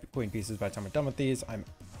any Thigh Queen pieces by the time we're done with these, I'm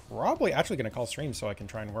probably actually going to call stream so I can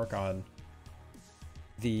try and work on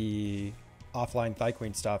the offline Thigh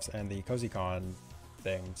Queen stuffs and the CozyCon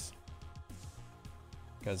things.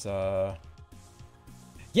 Because,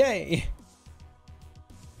 yay!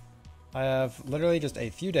 I have literally just a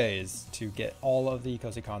few days to get all of the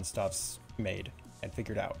CozyCon stuffs made and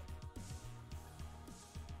figured out.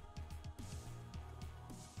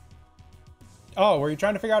 Oh, were you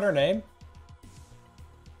trying to figure out her name?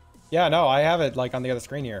 Yeah, no, I have it like on the other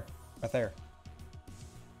screen here, right there.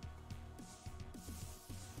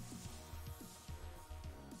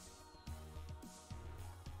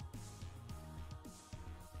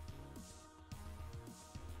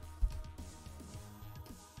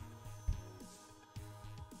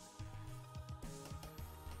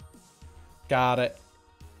 Got it.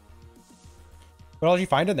 What else did you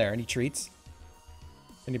find in there? Any treats?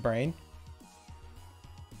 Any brain?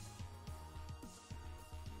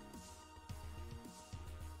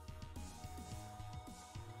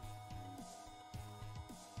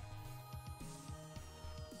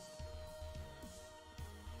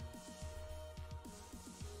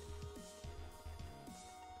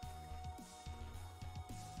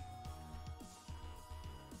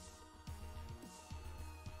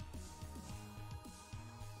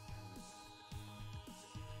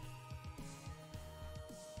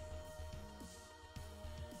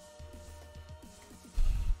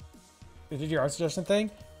 Did your art suggestion thing?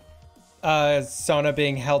 Sona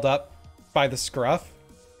being held up by the scruff.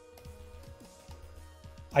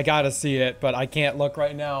 I gotta see it, but I can't look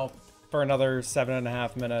right now for another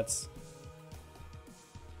 7.5 minutes.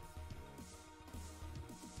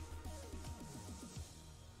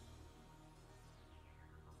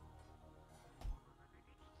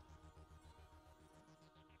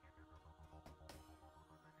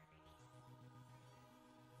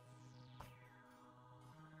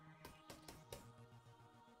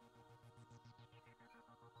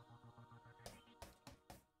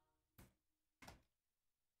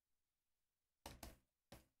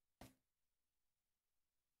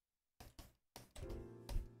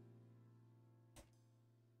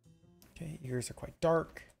 Okay, ears are quite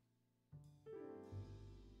dark.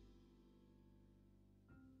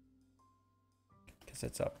 Because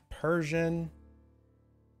it's a Persian.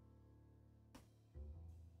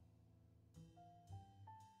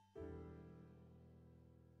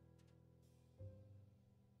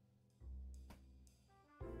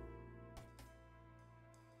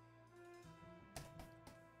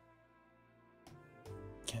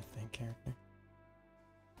 Can't think character.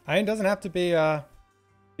 I mean, it doesn't have to be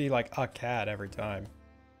like a cat every time.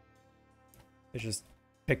 It's just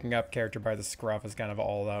picking up character by the scruff is kind of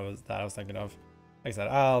all that I was thinking of. Like I said,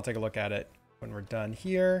 I'll take a look at it when we're done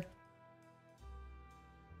here.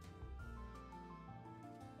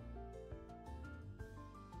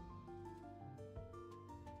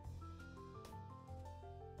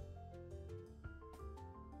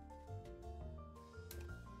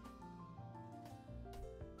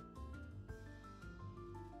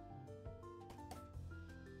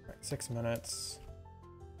 All right, 6 minutes.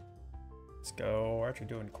 Let's go. We're actually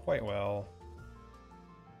doing quite well.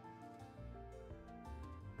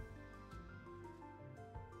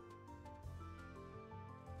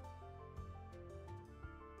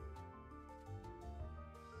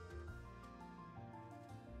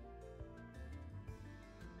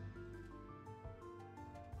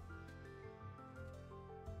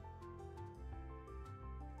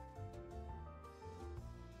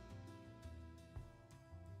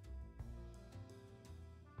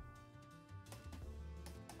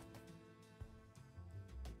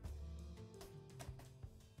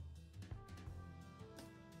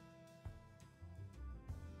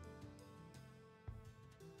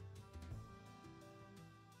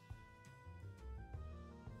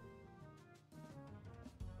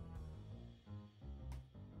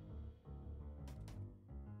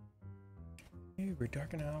 We're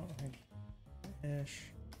darking out ish.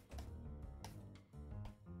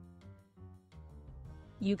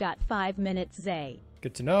 You got 5 minutes, Zay.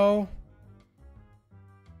 Good to know.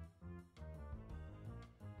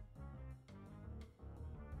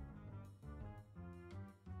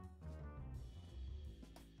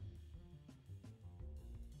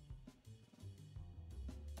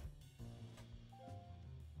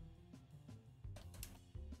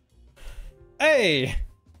 Hey!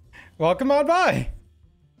 Welcome on by.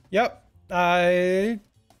 Yep, I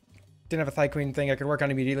didn't have a Thigh Queen thing I could work on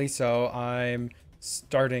immediately, so I'm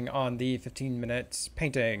starting on the 15-minute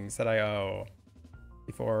paintings that I owe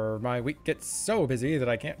before my week gets so busy that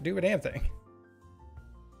I can't do a damn thing.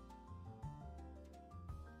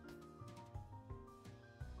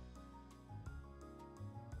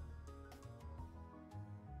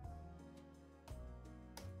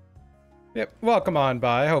 Yep, welcome on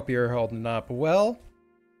by. I hope you're holding up well.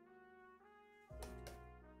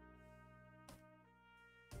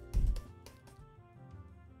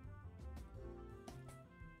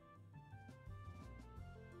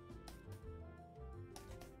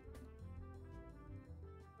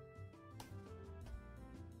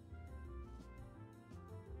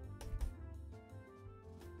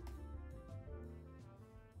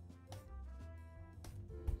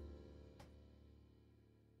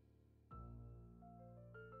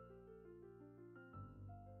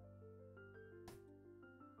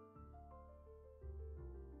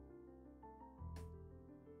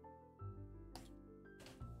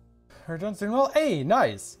 We're done doing well. Hey,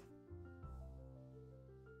 nice.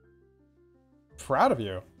 Proud of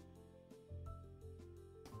you.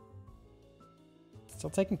 Still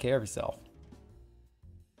taking care of yourself.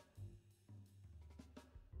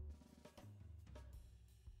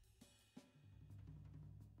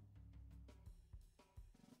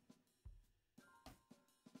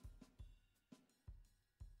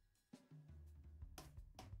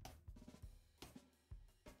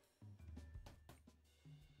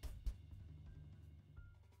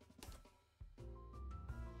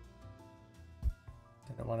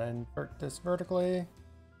 I want to invert this vertically.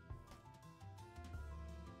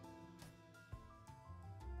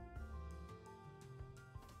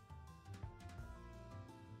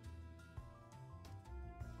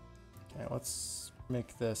 Okay, let's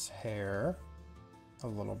make this hair a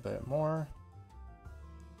little bit more.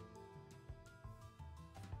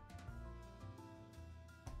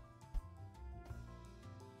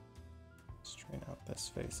 Straighten out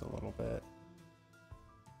this face a little bit.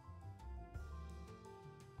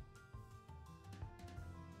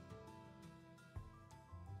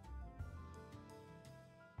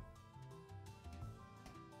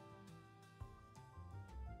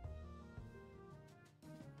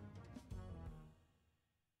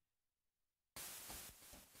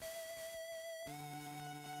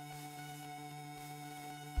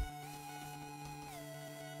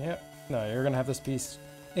 Yep. No, you're gonna have this piece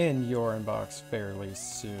in your inbox fairly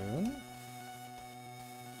soon.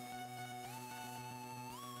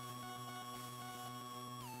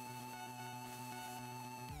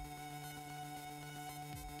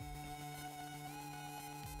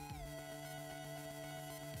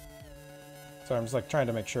 So I'm just like trying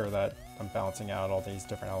to make sure that I'm balancing out all these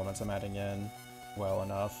different elements I'm adding in well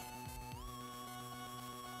enough.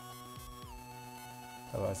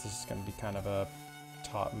 Otherwise this is gonna be kind of a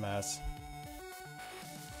top mess.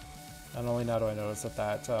 Not only now do I notice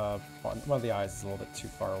that one of the eyes is a little bit too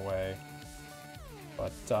far away.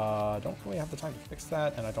 But I don't really have the time to fix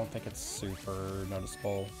that, and I don't think it's super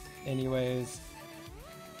noticeable anyways.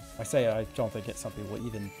 I say I don't think some people will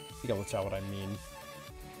even be able to tell what I mean.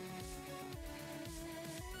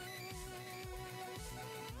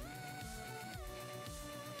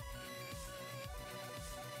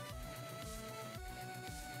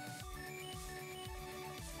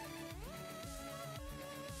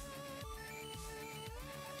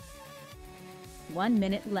 One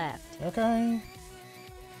minute left. Okay.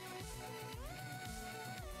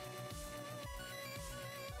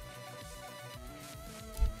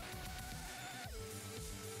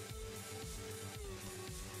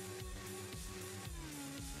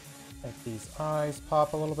 Make these eyes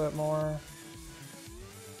pop a little bit more.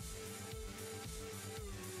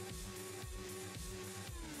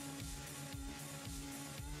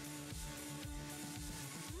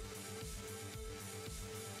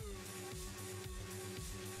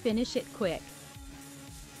 Finish it quick.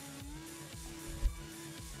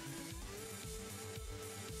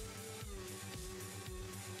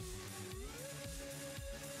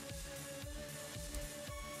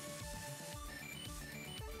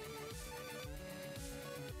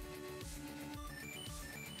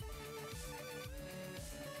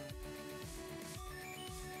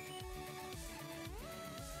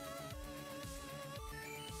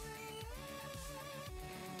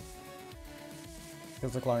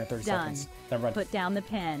 Feels like longer 30 Done. seconds. Never mind. Put down the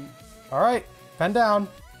pen. Alright, pen down.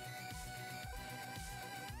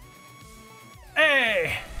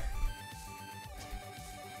 Hey!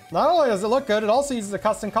 Not only does it look good, it also uses a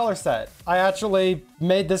custom color set. I actually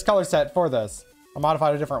made this color set for this. I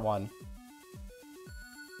modified a different one.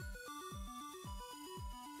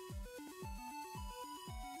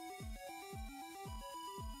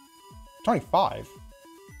 $25.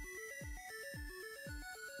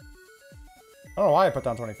 I don't know why I put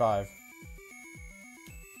down 25.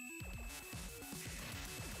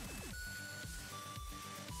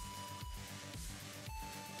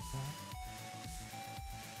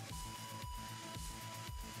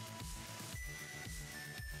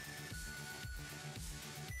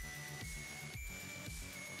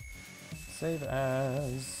 Save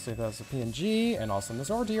as a PNG, and I'll send this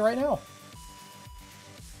over to you right now.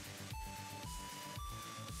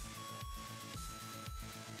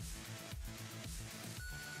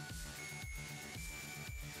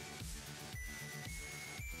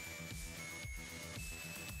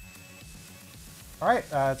 Alright,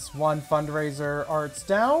 that's one fundraiser arts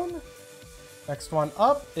down. Next one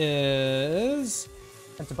up is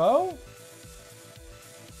Pentabo.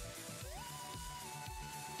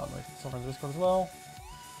 I'll make this over in the Discord as well.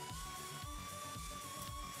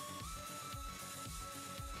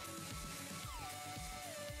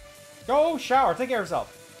 Go shower, take care of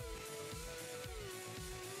yourself.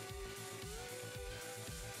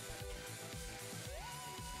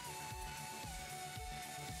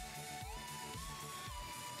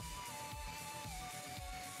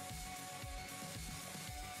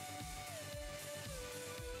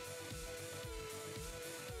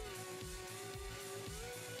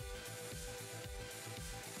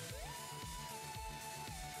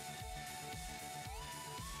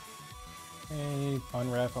 Okay,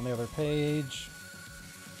 unwrap on the other page.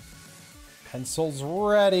 Pencils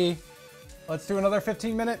ready. Let's do another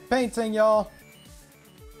 15-minute painting, y'all.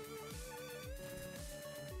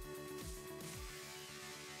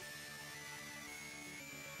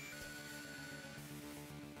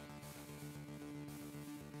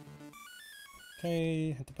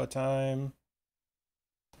 Okay, hit the butt time.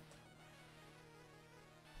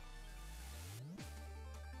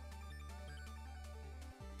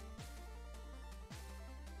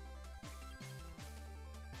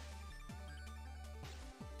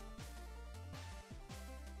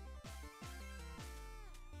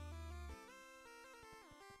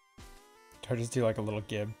 Or just do like a little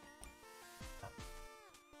gib.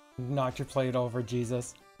 Knocked your plate over,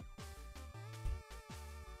 Jesus.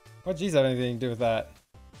 What Jesus have anything to do with that?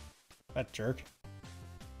 That jerk.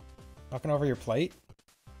 Knocking over your plate?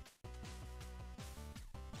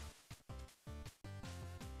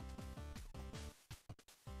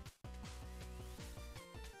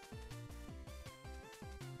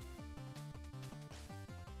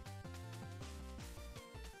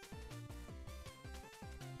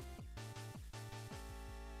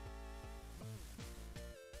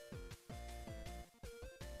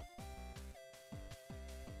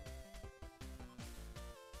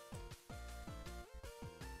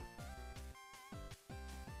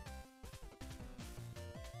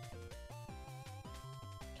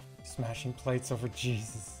 Smashing plates over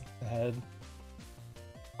Jesus. Head.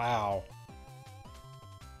 Wow.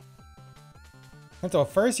 And so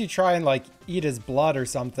first you try and like eat his blood or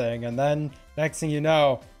something, and then next thing you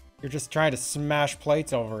know, you're just trying to smash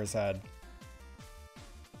plates over his head.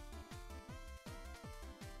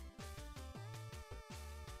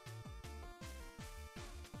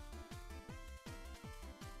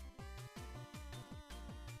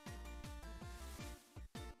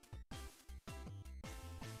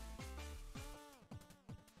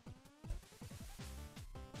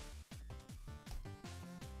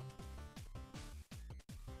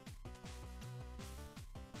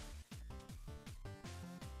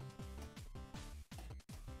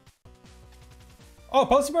 Oh,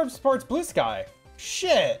 Post-Suburb supports Blue Sky.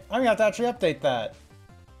 Shit, I'm gonna have to actually update that.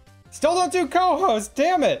 Still don't do co-host,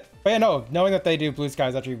 damn it. But yeah, no, knowing that they do Blue Sky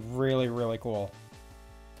is actually really, really cool.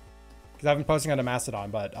 Because I've been posting on Mastodon,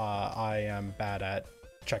 but I am bad at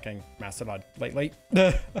checking Mastodon lately.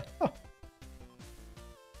 Yeah,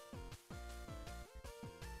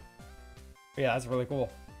 that's really cool.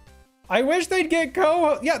 I wish they'd get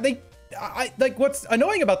co-host. Yeah, like what's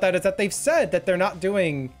annoying about that is that they've said that they're not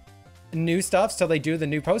doing new stuff till they do the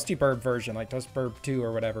new Post-Suburb version, like Post-Suburb 2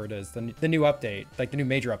 or whatever it is, the new update, like the new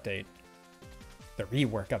major update, the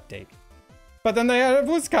rework update. But then they added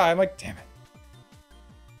Blue Sky. I'm like, damn it.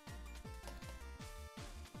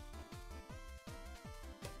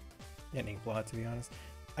 Getting Inkblot, to be honest.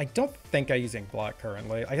 I don't think I use Inkblot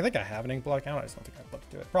currently. I think I have an Inkblot account. I just don't think I've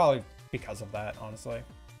looked to it. Probably because of that, honestly.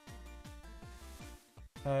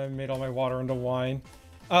 I made all my water into wine.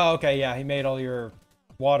 Oh, okay, yeah, he made all your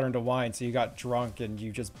water into wine, so you got drunk and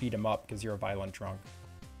you just beat him up because you're a violent drunk.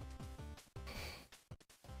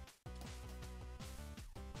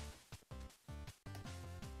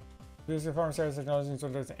 User farm service technology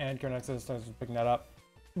and current access to picking that up.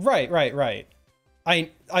 Right.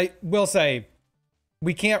 I will say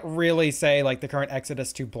we can't really say like the current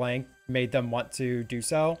Exodus to blank made them want to do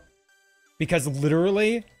so, because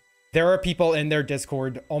literally there are people in their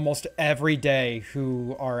Discord almost every day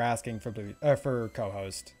who are asking for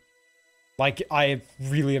co-host. Like, I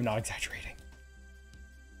really am not exaggerating.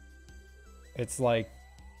 It's like,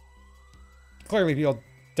 clearly people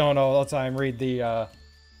don't know all the time read the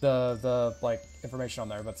like information on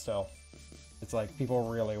there, but still, it's like people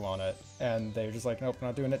really want it, and they're just like, nope, we're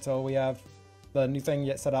not doing it till we have the new thing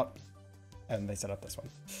yet set up, and they set up this one.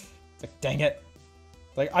 It's like, dang it.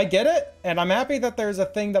 Like, I get it, and I'm happy that there's a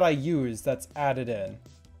thing that I use that's added in,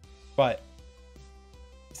 but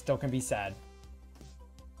it still can be sad.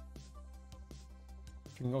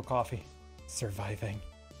 Drinking coffee. Surviving.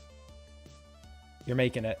 You're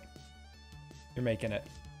making it. You're making it.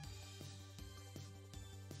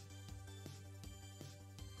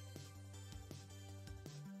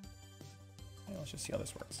 Yeah, let's just see how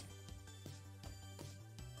this works.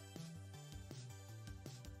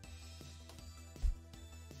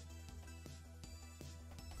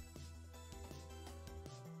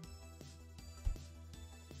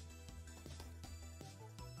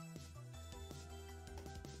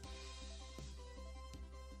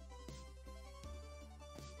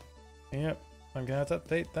 Yep, I'm gonna have to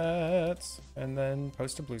update that and then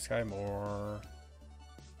post to Blue Sky more.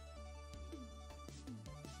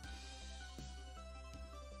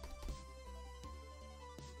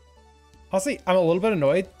 Honestly, I'm a little bit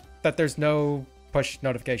annoyed that there's no push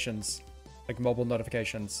notifications, like mobile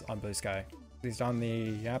notifications on Blue Sky. At least on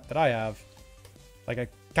the app that I have. Like,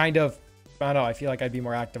 I don't know, I feel like I'd be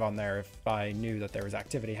more active on there if I knew that there was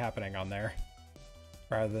activity happening on there.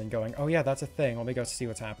 Rather than going, oh yeah, that's a thing, let me go see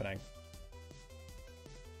what's happening.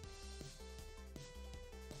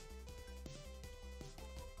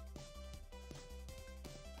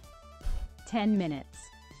 "10 minutes.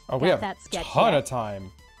 Oh, we have a ton of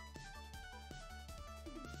time.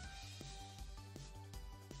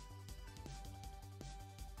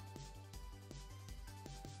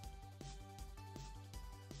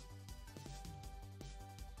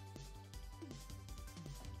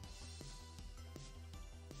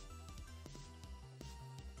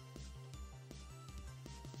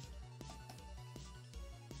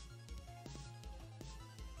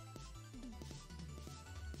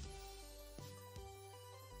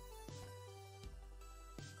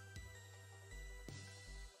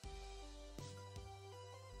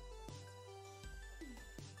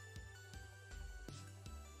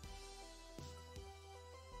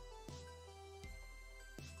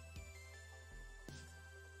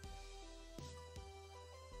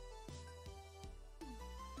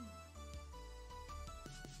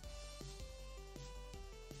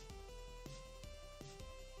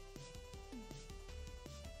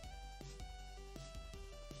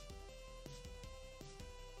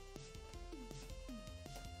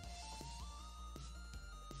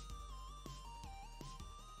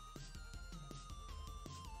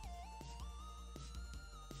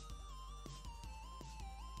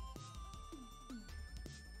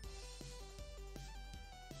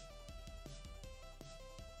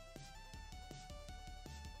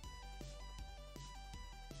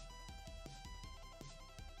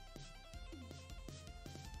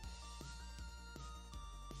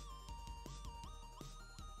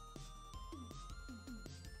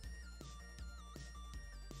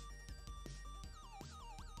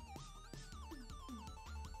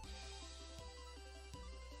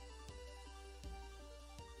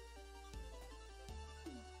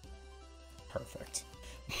 Perfect.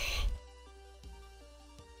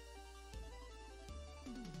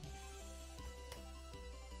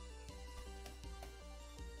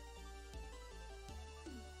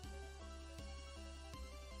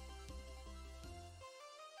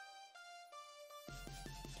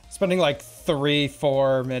 Spending like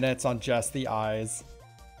 3-4 minutes on just the eyes.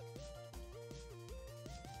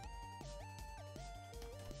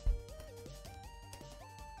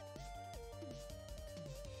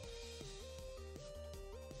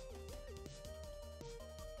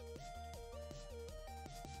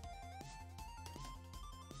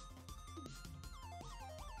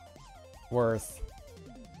 Worth.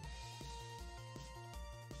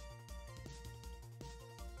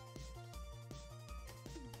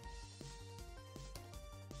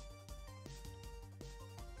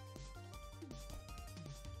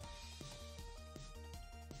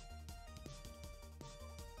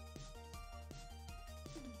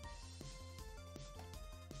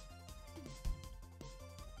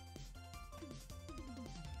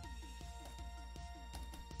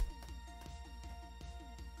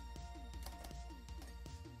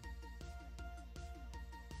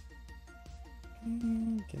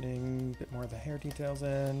 Getting a bit more of the hair details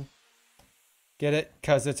in. Get it?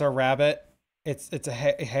 Because it's a rabbit. It's a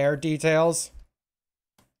hair details.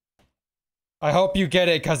 I hope you get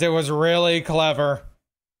it because it was really clever.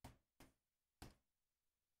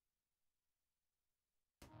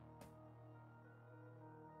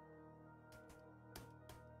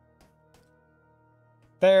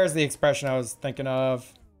 There's the expression I was thinking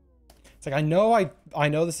of. It's like I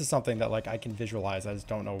know this is something that like I can visualize. I just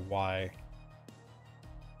don't know why.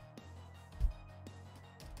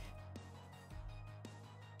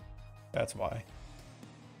 That's why.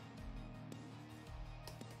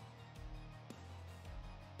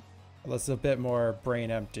 This is a bit more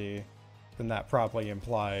brain empty than that probably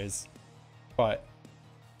implies, but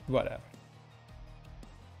whatever.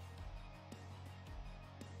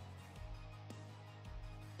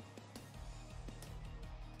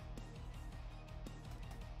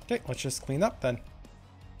 Okay, let's just clean up then.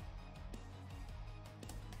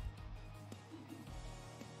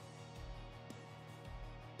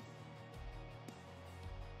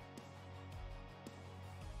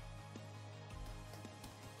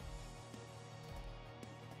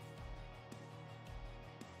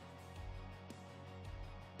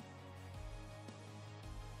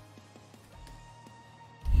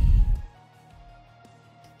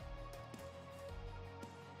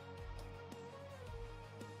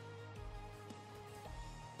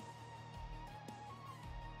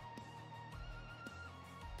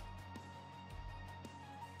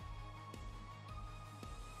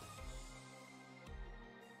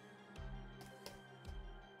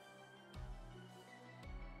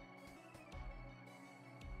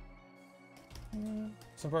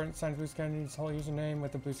 It's important to sign Blue Sky needs whole username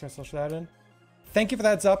with the Blue Sky social that in. Thank you for that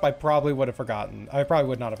heads up. I probably would have forgotten. I probably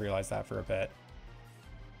would not have realized that for a bit.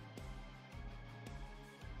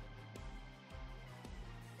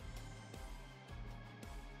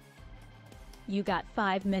 You got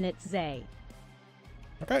 5 minutes, Zay.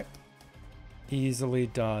 Okay. Easily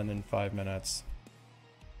done in 5 minutes.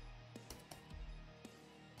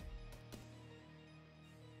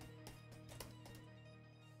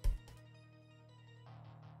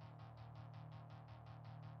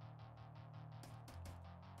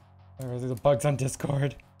 There are the bugs on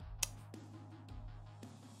Discord.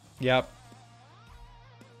 Yep.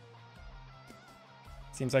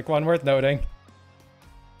 Seems like one worth noting.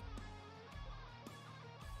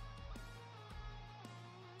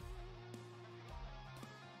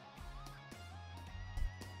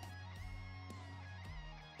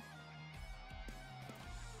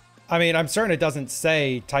 I mean, I'm certain it doesn't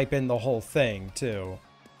say type in the whole thing, too.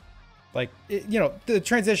 Like, you know, the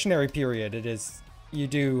transitionary period, it is... You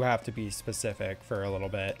do have to be specific for a little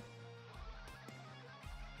bit.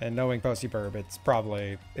 And knowing PostyBurb, it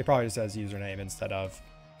probably just says username instead of,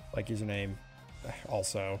 like, username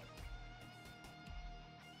also.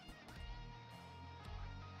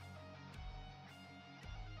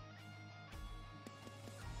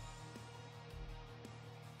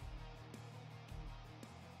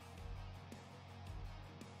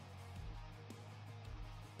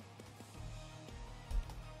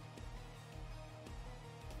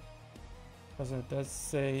 Also, it does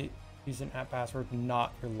say use an app password,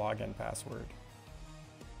 not your login password.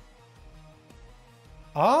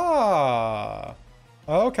 Ah,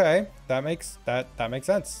 okay, that makes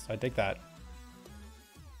sense. I dig that.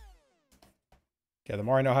 Yeah, the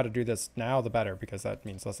more I know how to do this now, the better, because that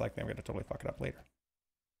means less likely I'm gonna totally fuck it up later.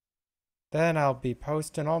 Then I'll be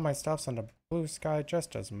posting all my stuffs on the Blue Sky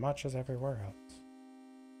just as much as everywhere else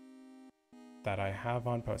that I have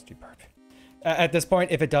on PostyBurb. At this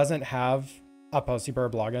point, if it doesn't have a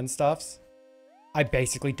PostyBurb login stuffs, I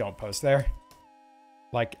basically don't post there.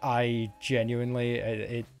 Like, I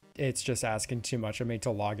genuinely, it's just asking too much of me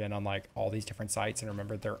to log in on like all these different sites and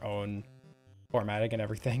remember their own formatting and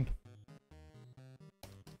everything.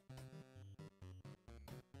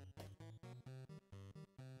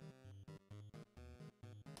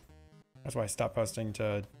 That's why I stopped posting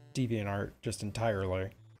to DeviantArt just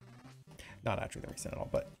entirely. Not actually the reason at all,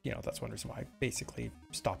 but you know, that's one reason why I basically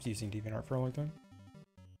stopped using DeviantArt for a long time.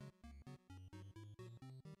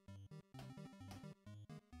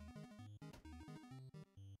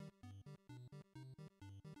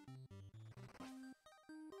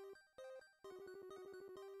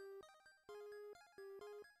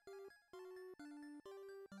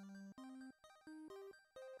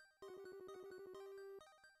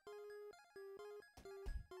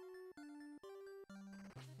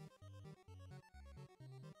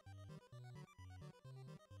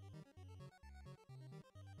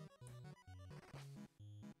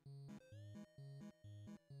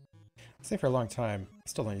 I say for a long time, I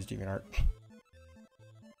still don't use DeviantArt.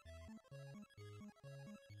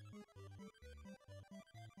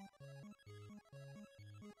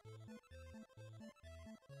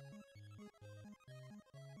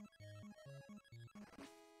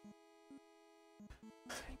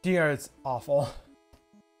 DeviantArt's awful.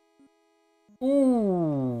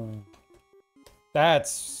 Ooh.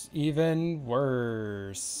 That's even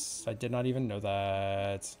worse. I did not even know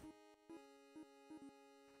that.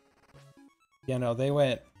 Yeah, no, they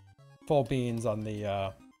went full beans on the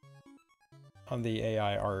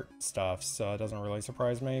AI art stuff, so it doesn't really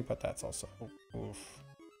surprise me, but that's also oof.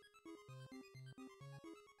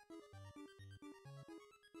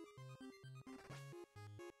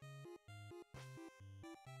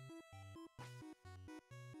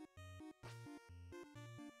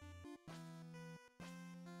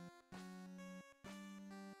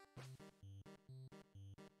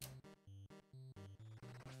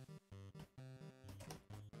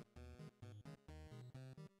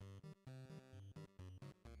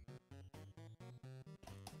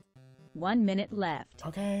 One minute left.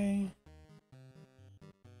 Okay.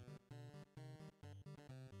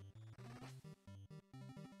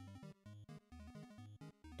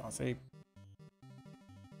 I'll say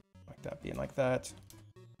like that being like that.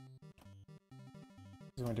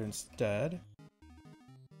 What do I do instead?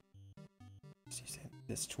 Just use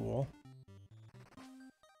this tool.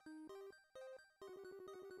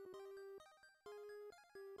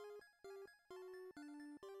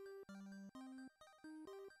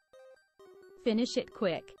 Finish it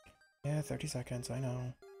quick. Yeah, 30 seconds, I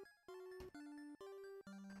know.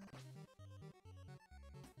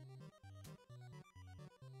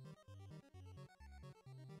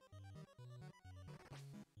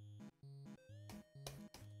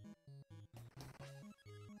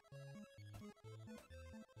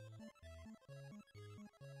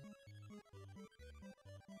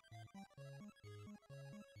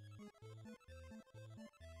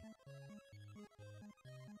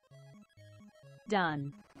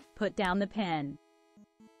 Done. Put down the pen.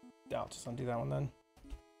 Yeah, I'll just undo that one then.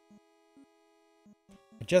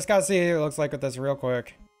 I just gotta see what it looks like with this real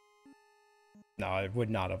quick. No, it would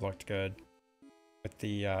not have looked good with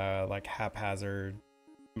the like haphazard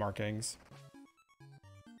markings.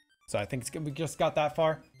 So I think it's good we just got that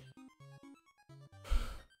far.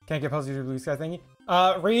 Can't get posted to Blue Sky thingy.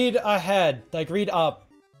 Read ahead, like read up.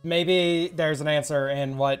 Maybe there's an answer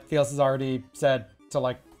in what Fields has already said to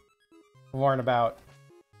like warn about.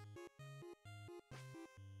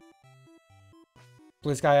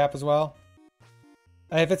 Blue Sky app as well.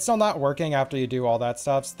 If it's still not working after you do all that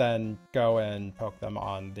stuff, then go and poke them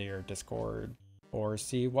on their Discord or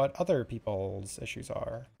see what other people's issues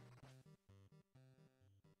are.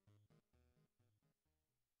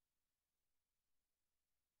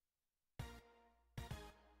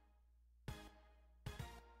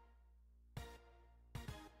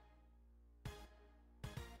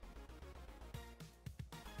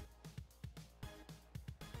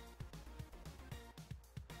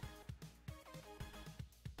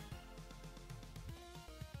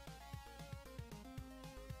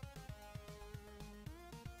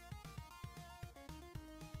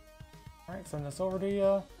 Alright, send this over to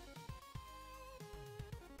you.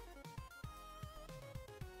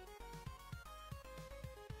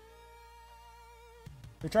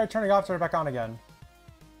 We tried turning it off, turn it back on again.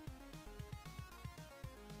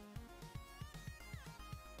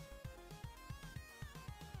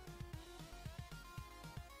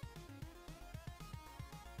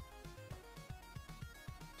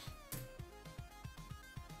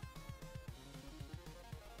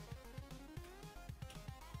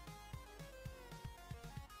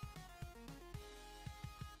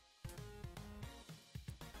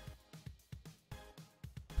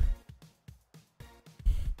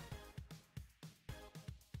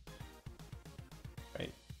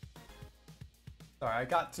 Sorry, I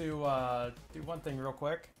got to do one thing real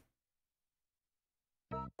quick.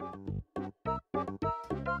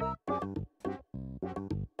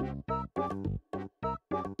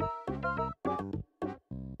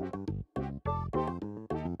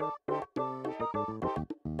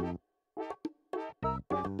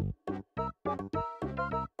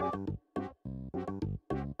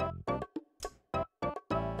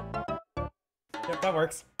 Yep, that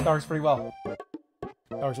works. That works pretty well.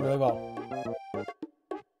 That works really well.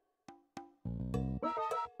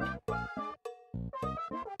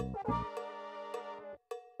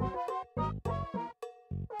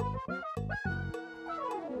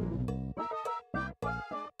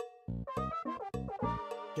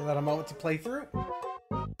 Give that a moment to play through.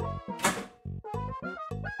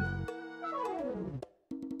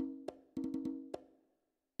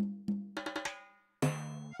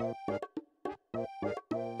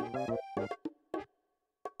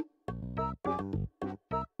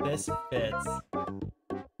 This fits.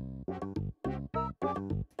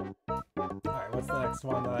 Alright, what's the next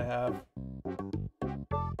one that I have?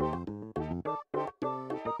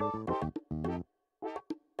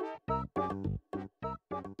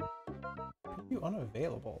 You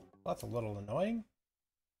unavailable. That's a little annoying.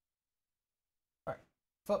 Alright,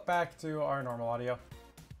 flip back to our normal audio.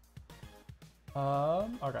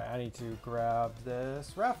 Okay, I need to grab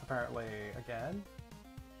this ref apparently again.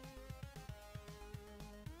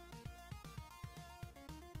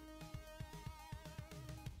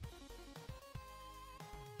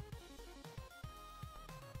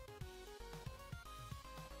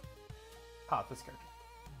 Pop this character.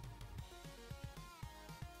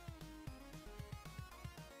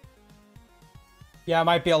 Yeah, it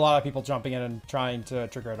might be a lot of people jumping in and trying to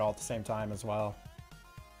trigger it all at the same time as well.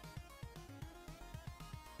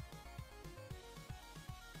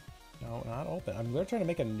 No, not open. I'm literally trying to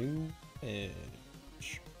make a new page.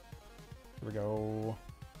 Here we go.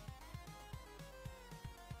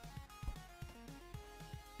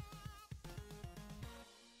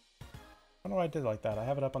 I don't know why I did it like that. I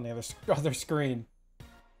have it up on the other screen.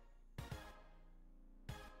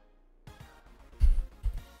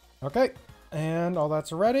 Okay, and all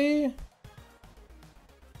that's ready.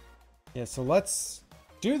 Yeah, so let's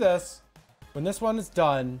do this. When this one is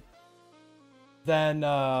done, then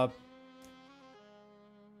when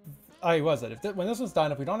this one's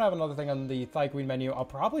done, if we don't have another thing on the Thigh Queen menu, I'll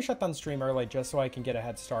probably shut down stream early just so I can get a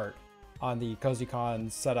head start on the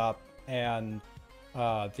CozyCon setup and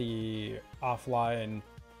the offline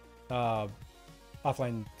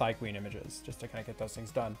Thigh Queen images, just to kind of get those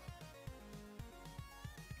things done.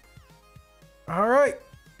 All right,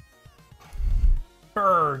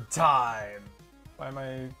 bird time. Why am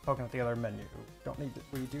I poking at the other menu? Don't need to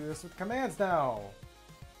redo this with commands now.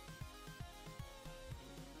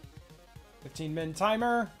 15-minute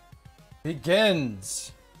timer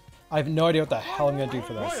begins. I have no idea what the hell I'm gonna do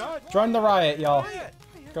for this. Join the riot, y'all.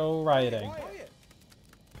 Go rioting.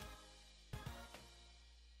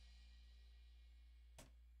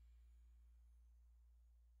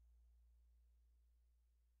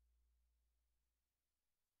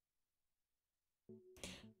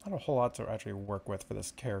 Not a whole lot to actually work with for this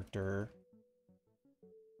character.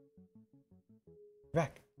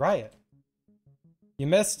 Back, riot. You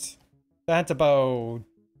missed the Antabo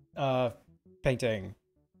painting.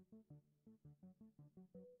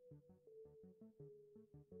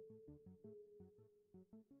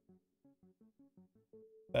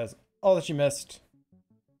 That's all that you missed.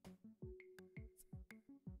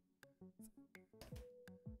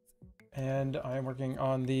 And I'm working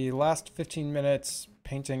on the last 15 minutes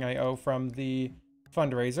painting I owe from the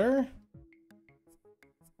fundraiser.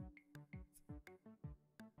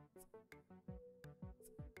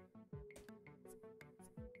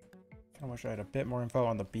 I wish I had a bit more info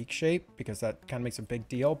on the beak shape, because that kind of makes a big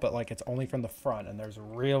deal, but like it's only from the front and there's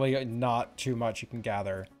really not too much you can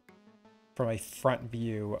gather from a front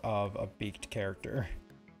view of a beaked character.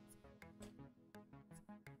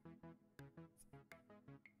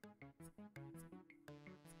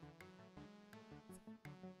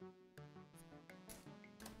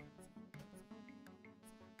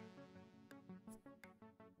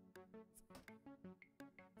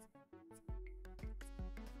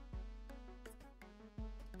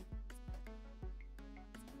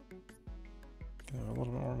 A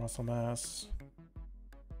little bit more muscle mass.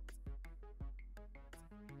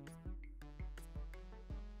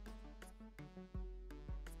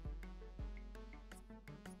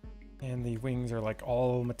 And the wings are like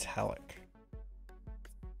all metallic.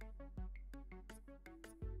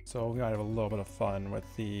 So we might have a little bit of fun with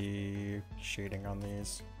the shading on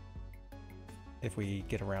these if we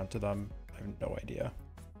get around to them. I have no idea.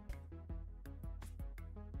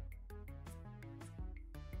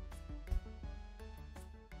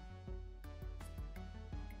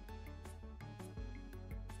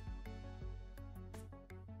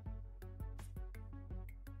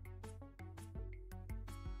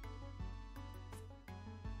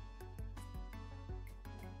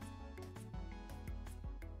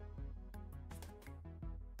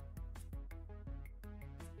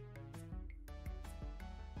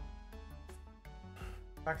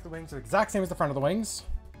 Back to the wings are the exact same as the front of the wings.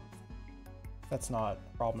 That's not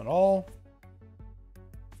a problem at all.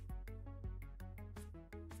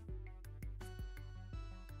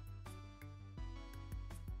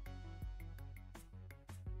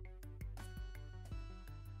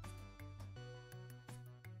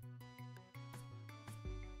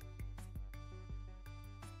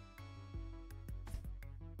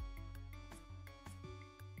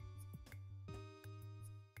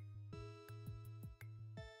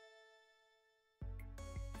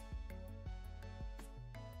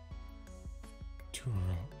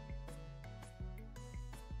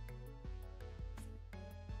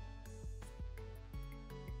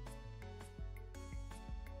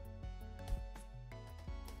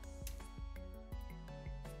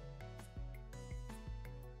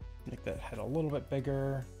 Make that head a little bit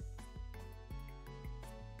bigger.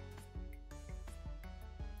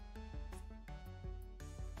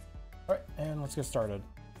 All right, and let's get started.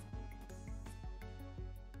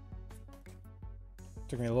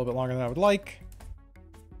 Took me a little bit longer than I would like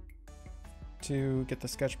to get the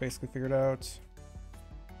sketch basically figured out.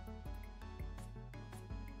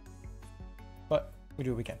 But we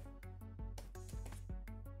do what we can.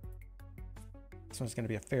 This one's going to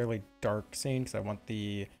be a fairly dark scene because I want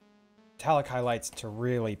the metallic highlights to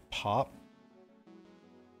really pop.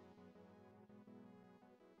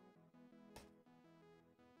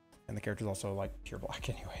 And the character's also like pure black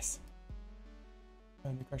anyways.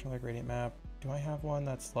 New question like gradient map. Do I have one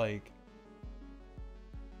that's like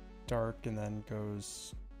dark and then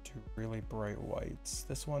goes to really bright whites?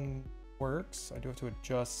 This one works. I do have to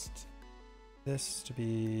adjust this to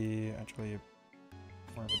be actually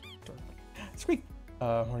more of a dark, sweet,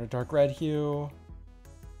 more of a dark red hue.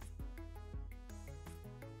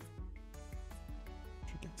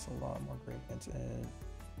 Should give us a lot more gradients in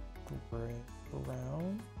gray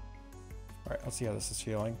brown. All right, let's see how this is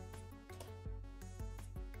feeling.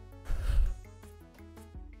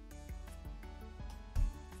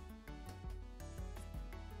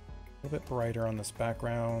 A little bit brighter on this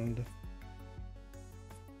background.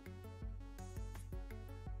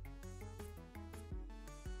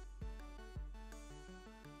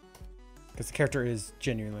 Because the character is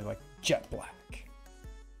genuinely like jet black.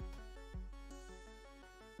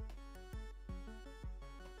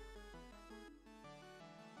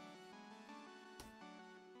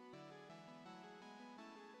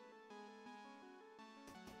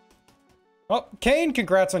 Oh, Kane,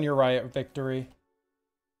 congrats on your Riot victory.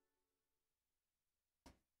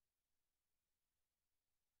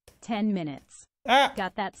 "10 minutes. Ah!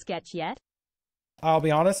 Got that sketch yet?" I'll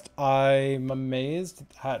be honest, I'm amazed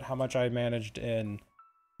at how much I managed in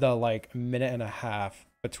the like minute and a half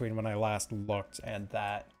between when I last looked and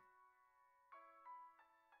that.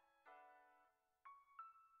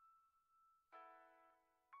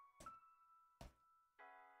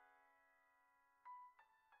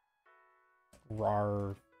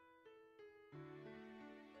 Rawr.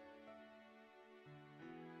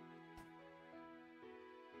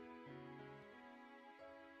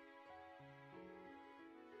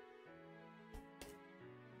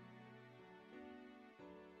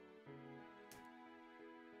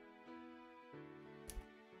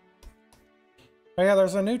 Oh yeah,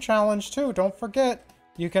 there's a new challenge too. Don't forget,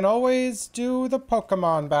 you can always do the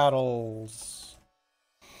Pokemon battles.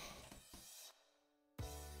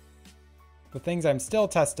 The things I'm still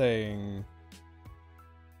testing,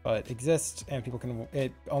 but exist and people can,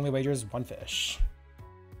 it only wagers one fish.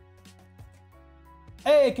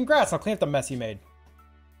 Hey, congrats, I'll clean up the mess you made.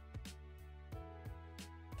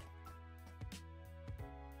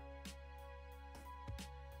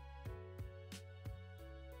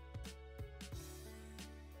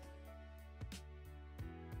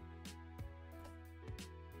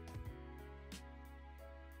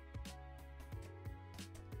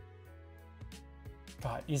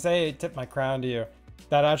 God, you say I tip my crown to you.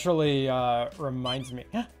 That actually reminds me.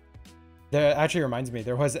 That actually reminds me.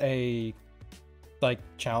 There was a like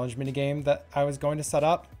challenge minigame that I was going to set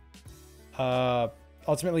up.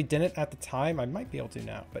 Ultimately didn't at the time. I might be able to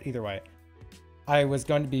now, but either way, I was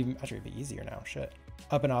going to be actually it'd be easier now. Shit.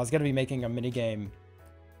 And I was going to be making a minigame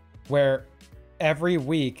where every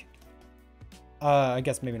week I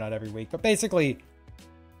guess maybe not every week, but basically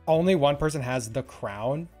only one person has the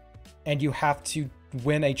crown, and you have to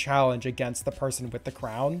win a challenge against the person with the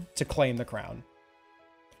crown to claim the crown.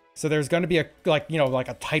 So there's going to be a, like, you know, like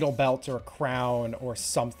a title belt or a crown or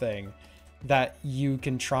something that you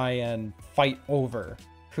can try and fight over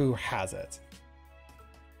who has it.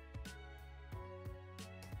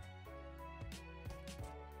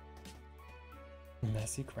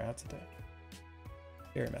 Messy crowd today.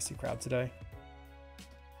 Very messy crowd today.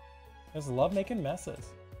 I just love making messes.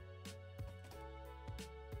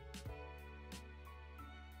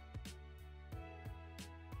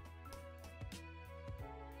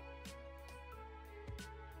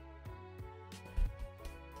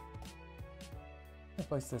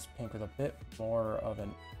 Replace this pink with a bit more of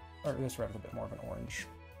an, or this red with a bit more of an orange.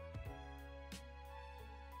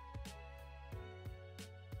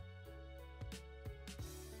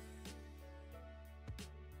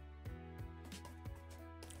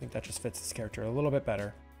 I think that just fits this character a little bit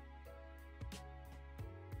better.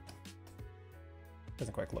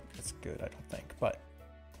 Doesn't quite look as good, I don't think, but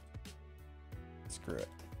screw it.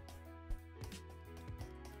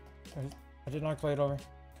 I did not play it over,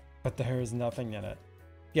 but there is nothing in it.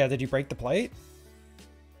 Yeah, did you break the plate?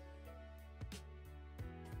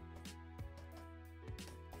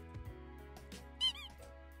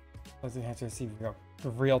 Let's have to see if we go. The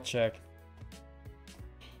real chick.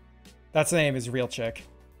 That's the name, is Real Chick.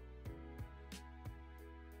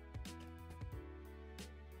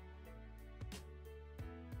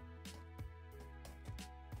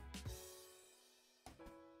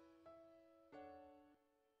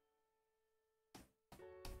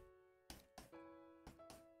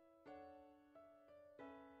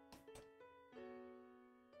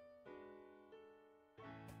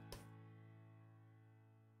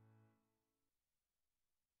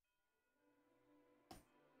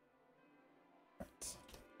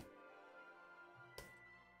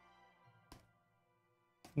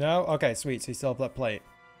 No? Okay, sweet. So you still have that plate.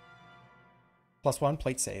 +1,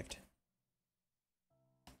 plate saved.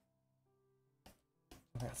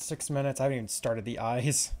 I got 6 minutes. I haven't even started the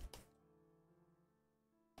eyes.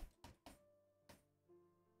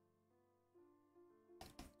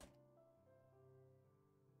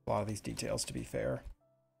 A lot of these details, to be fair.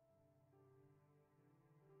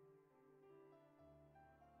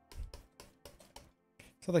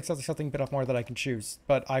 Something, bit off more that I can choose.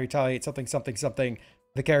 But I retaliate something.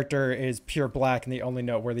 The character is pure black, and the only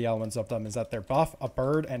noteworthy elements of them is that they're buff, a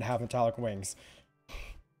bird, and have metallic wings.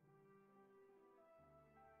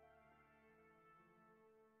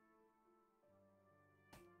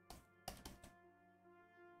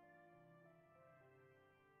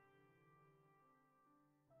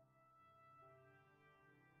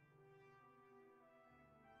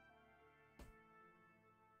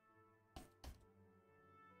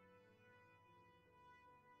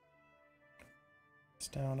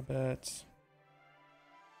 Down a bit.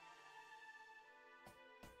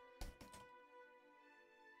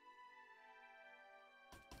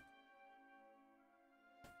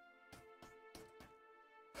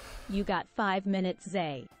 You got 5 minutes,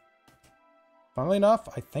 Zay. Funnily enough,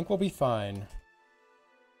 I think we'll be fine.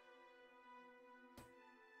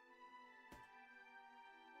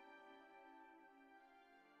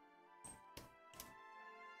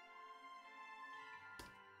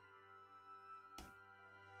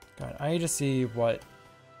 God, I need to see what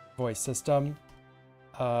voice system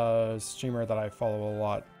streamer that I follow a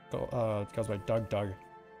lot, goes by Doug,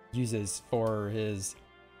 uses for his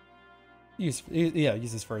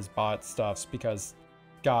uses for his bot stuffs, because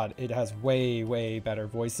God, it has way better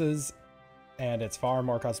voices and it's far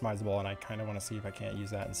more customizable, and I kind of want to see if I can't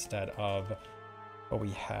use that instead of what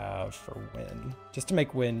we have for Win, just to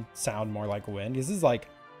make Win sound more like Win. This is like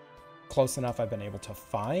close enough I've been able to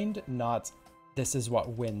find, not this is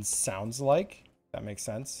what Win sounds like. That makes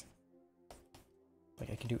sense. Like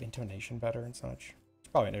I can do intonation better and such. It's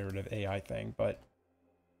probably an iterative AI thing, but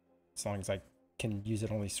as long as I can use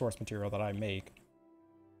it only source material that I make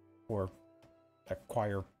or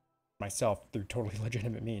acquire myself through totally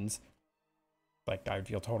legitimate means, like I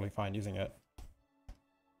feel totally fine using it.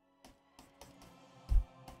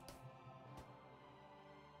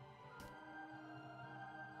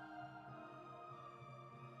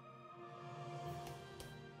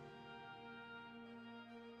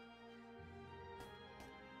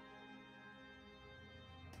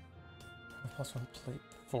 +1 plate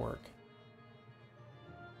fork.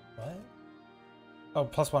 What? Oh,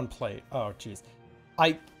 +1 plate. Oh, jeez.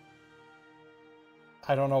 I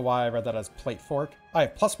don't know why I read that as plate fork. I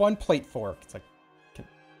have +1 plate fork. It's like,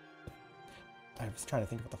 I was trying to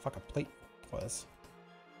think of what the fuck a plate was.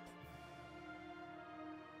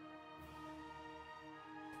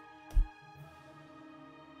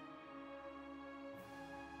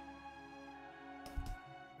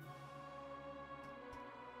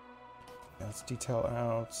 Let's detail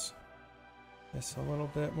out this a little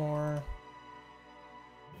bit more.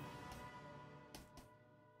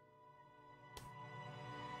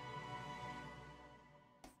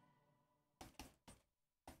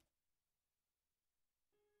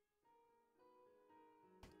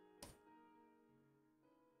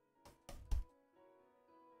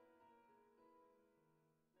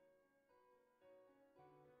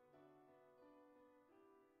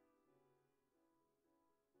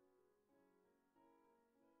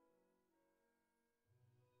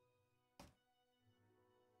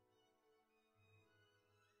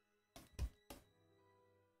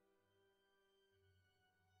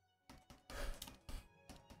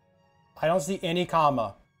 I don't see any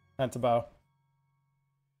comma, Pentabo.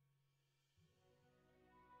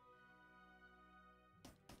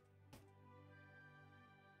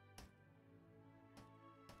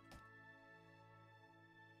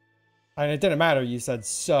 And it didn't matter, you said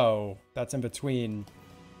so. That's in between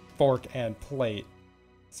fork and plate.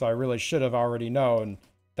 So I really should have already known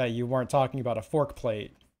that you weren't talking about a fork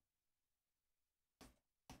plate.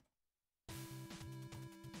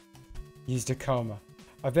 Used a coma.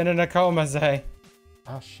 I've been in a coma, Zay.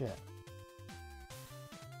 Oh, shit.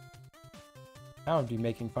 That would be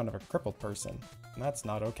making fun of a crippled person. And that's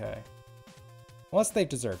not okay. Unless they've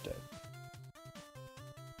deserved it.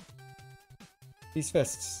 These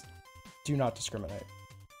fists do not discriminate.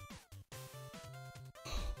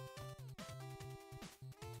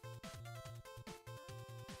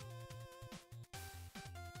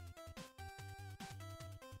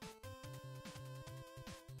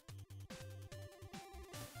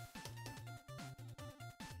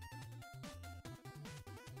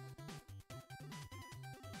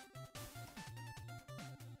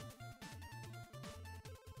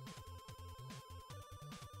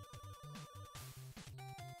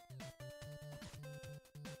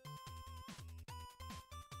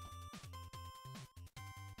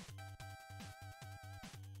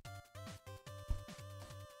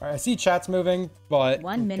 All right, I see chat's moving, but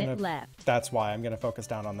 1 minute left. That's why I'm gonna focus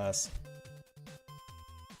down on this.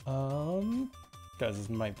 Because this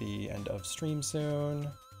might be end of stream soon.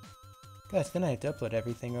 Guys, then I have to upload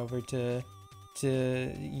everything over to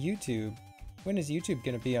YouTube. When is YouTube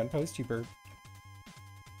gonna be on PostTuber?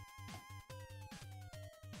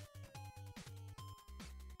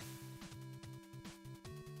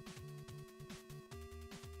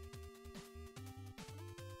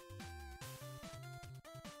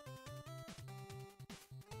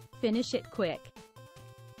 Finish it quick.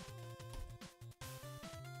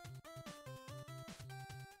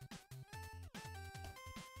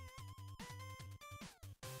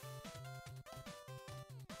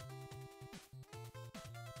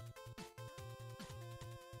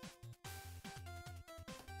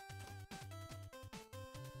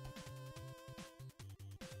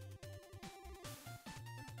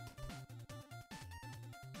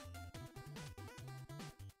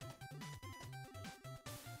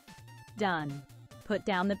 Done. Put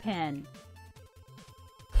down the pen.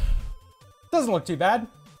 Doesn't look too bad.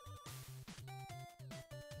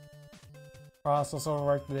 Process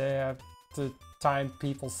overwork today. I have to time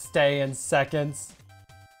people stay in seconds.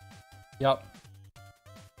 Yep.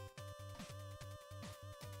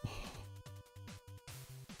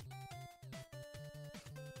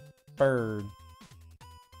 Bird.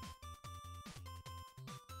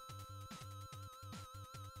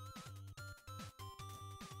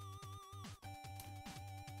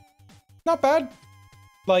 Not bad.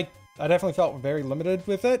 Like, I definitely felt very limited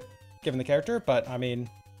with it, given the character, but I mean,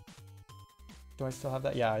 do I still have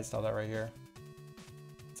that? Yeah, I still have that right here.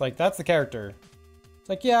 It's like, that's the character. It's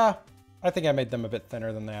like, yeah, I think I made them a bit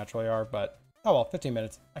thinner than they actually are, but oh well, 15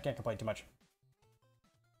 minutes. I can't complain too much.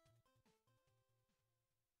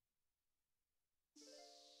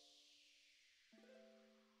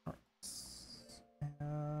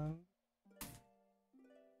 And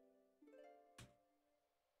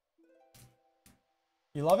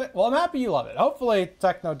you love it? Well, I'm happy you love it. Hopefully,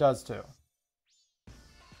 Techno does too.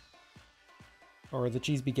 Or the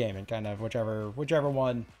Cheese Be Gaming, kind of, whichever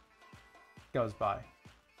one goes by.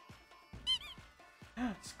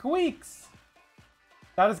 Squeaks!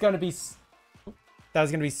 That is gonna be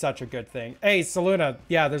such a good thing. Hey, Saluna,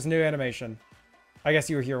 yeah, there's new animation. I guess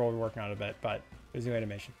you were here while we were working on it a bit, but there's new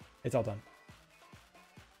animation. It's all done.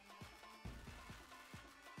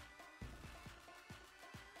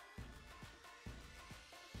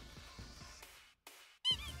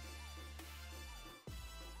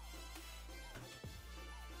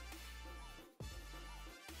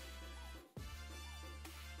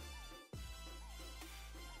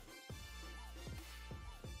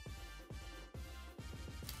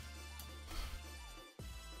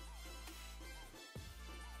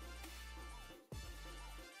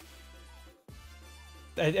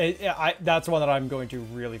 That's one that I'm going to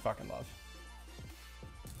really fucking love.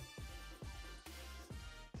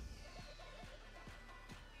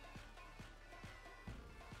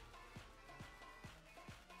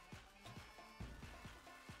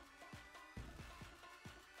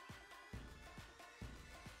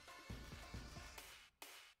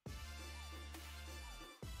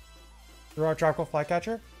 Raw tropical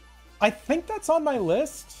flycatcher. I think that's on my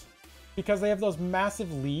list because they have those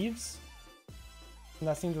massive leaves, and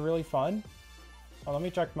that seems really fun. Oh, let me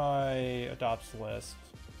check my adopts list.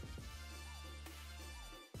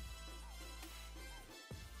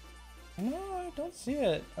 No, I don't see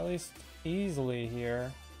it, at least easily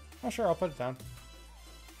here. Oh, sure, I'll put it down.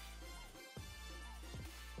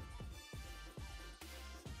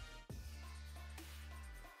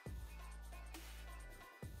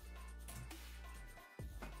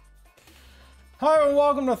 Hi, and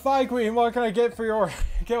welcome to Thigh Queen. What can I get for your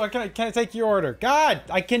can I take your order? God,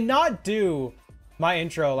 I cannot do my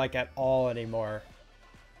intro like at all anymore.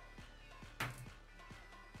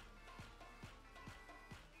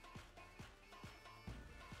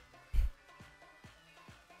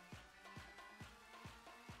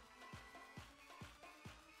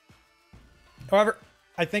 However,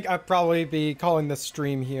 I think I'll probably be calling this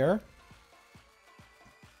stream here.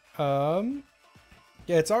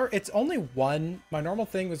 Yeah, it's only one. My normal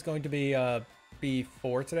thing was going to be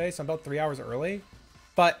 4 today, so I'm about 3 hours early.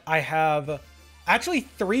 But I have actually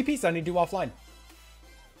 3 pieces I need to do offline.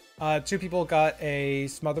 2 people got a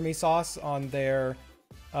smother me sauce on their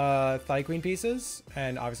Thigh Queen pieces,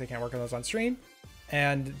 and obviously can't work on those on stream.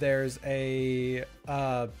 And there's a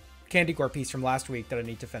candy gore piece from last week that I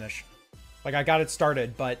need to finish. Like, I got it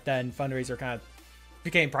started, but then fundraiser kind of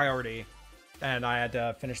became priority, and I had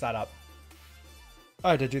to finish that up. I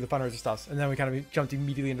had to do the fundraiser stuff, and then we kind of jumped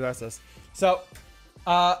immediately into the rest of this. So,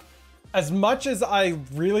 as much as I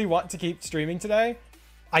really want to keep streaming today,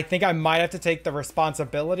 I think I might have to take the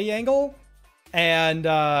responsibility angle and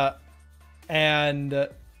go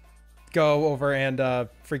over and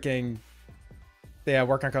freaking, yeah,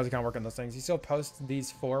 work on CozyCon, work on those things. You still post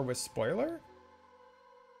these 4 with spoiler?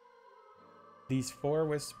 These 4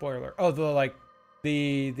 with spoiler. Oh, the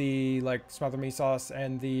like smother me sauce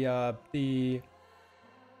and the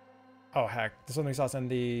oh heck, the smother me sauce and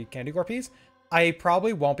the candy gore piece. I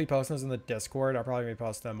probably won't be posting those in the Discord. I'll probably be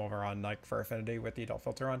posting them over on like for Affinity with the adult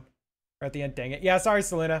filter on. Or at the end, dang it. Yeah, sorry,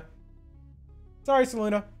 Selena. Sorry,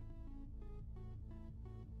 Selena.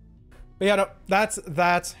 But yeah, no,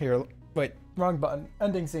 that's here. Wait, wrong button.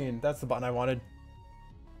 Ending scene. That's the button I wanted.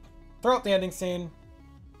 Throw out the ending scene.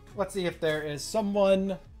 Let's see if there is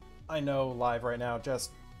someone I know live right now,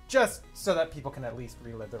 just so that people can at least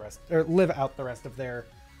relive the rest, or live out the rest of their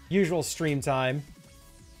usual stream time,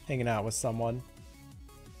 hanging out with someone.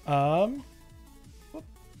 All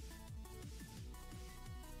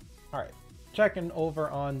right, checking over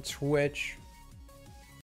on Twitch.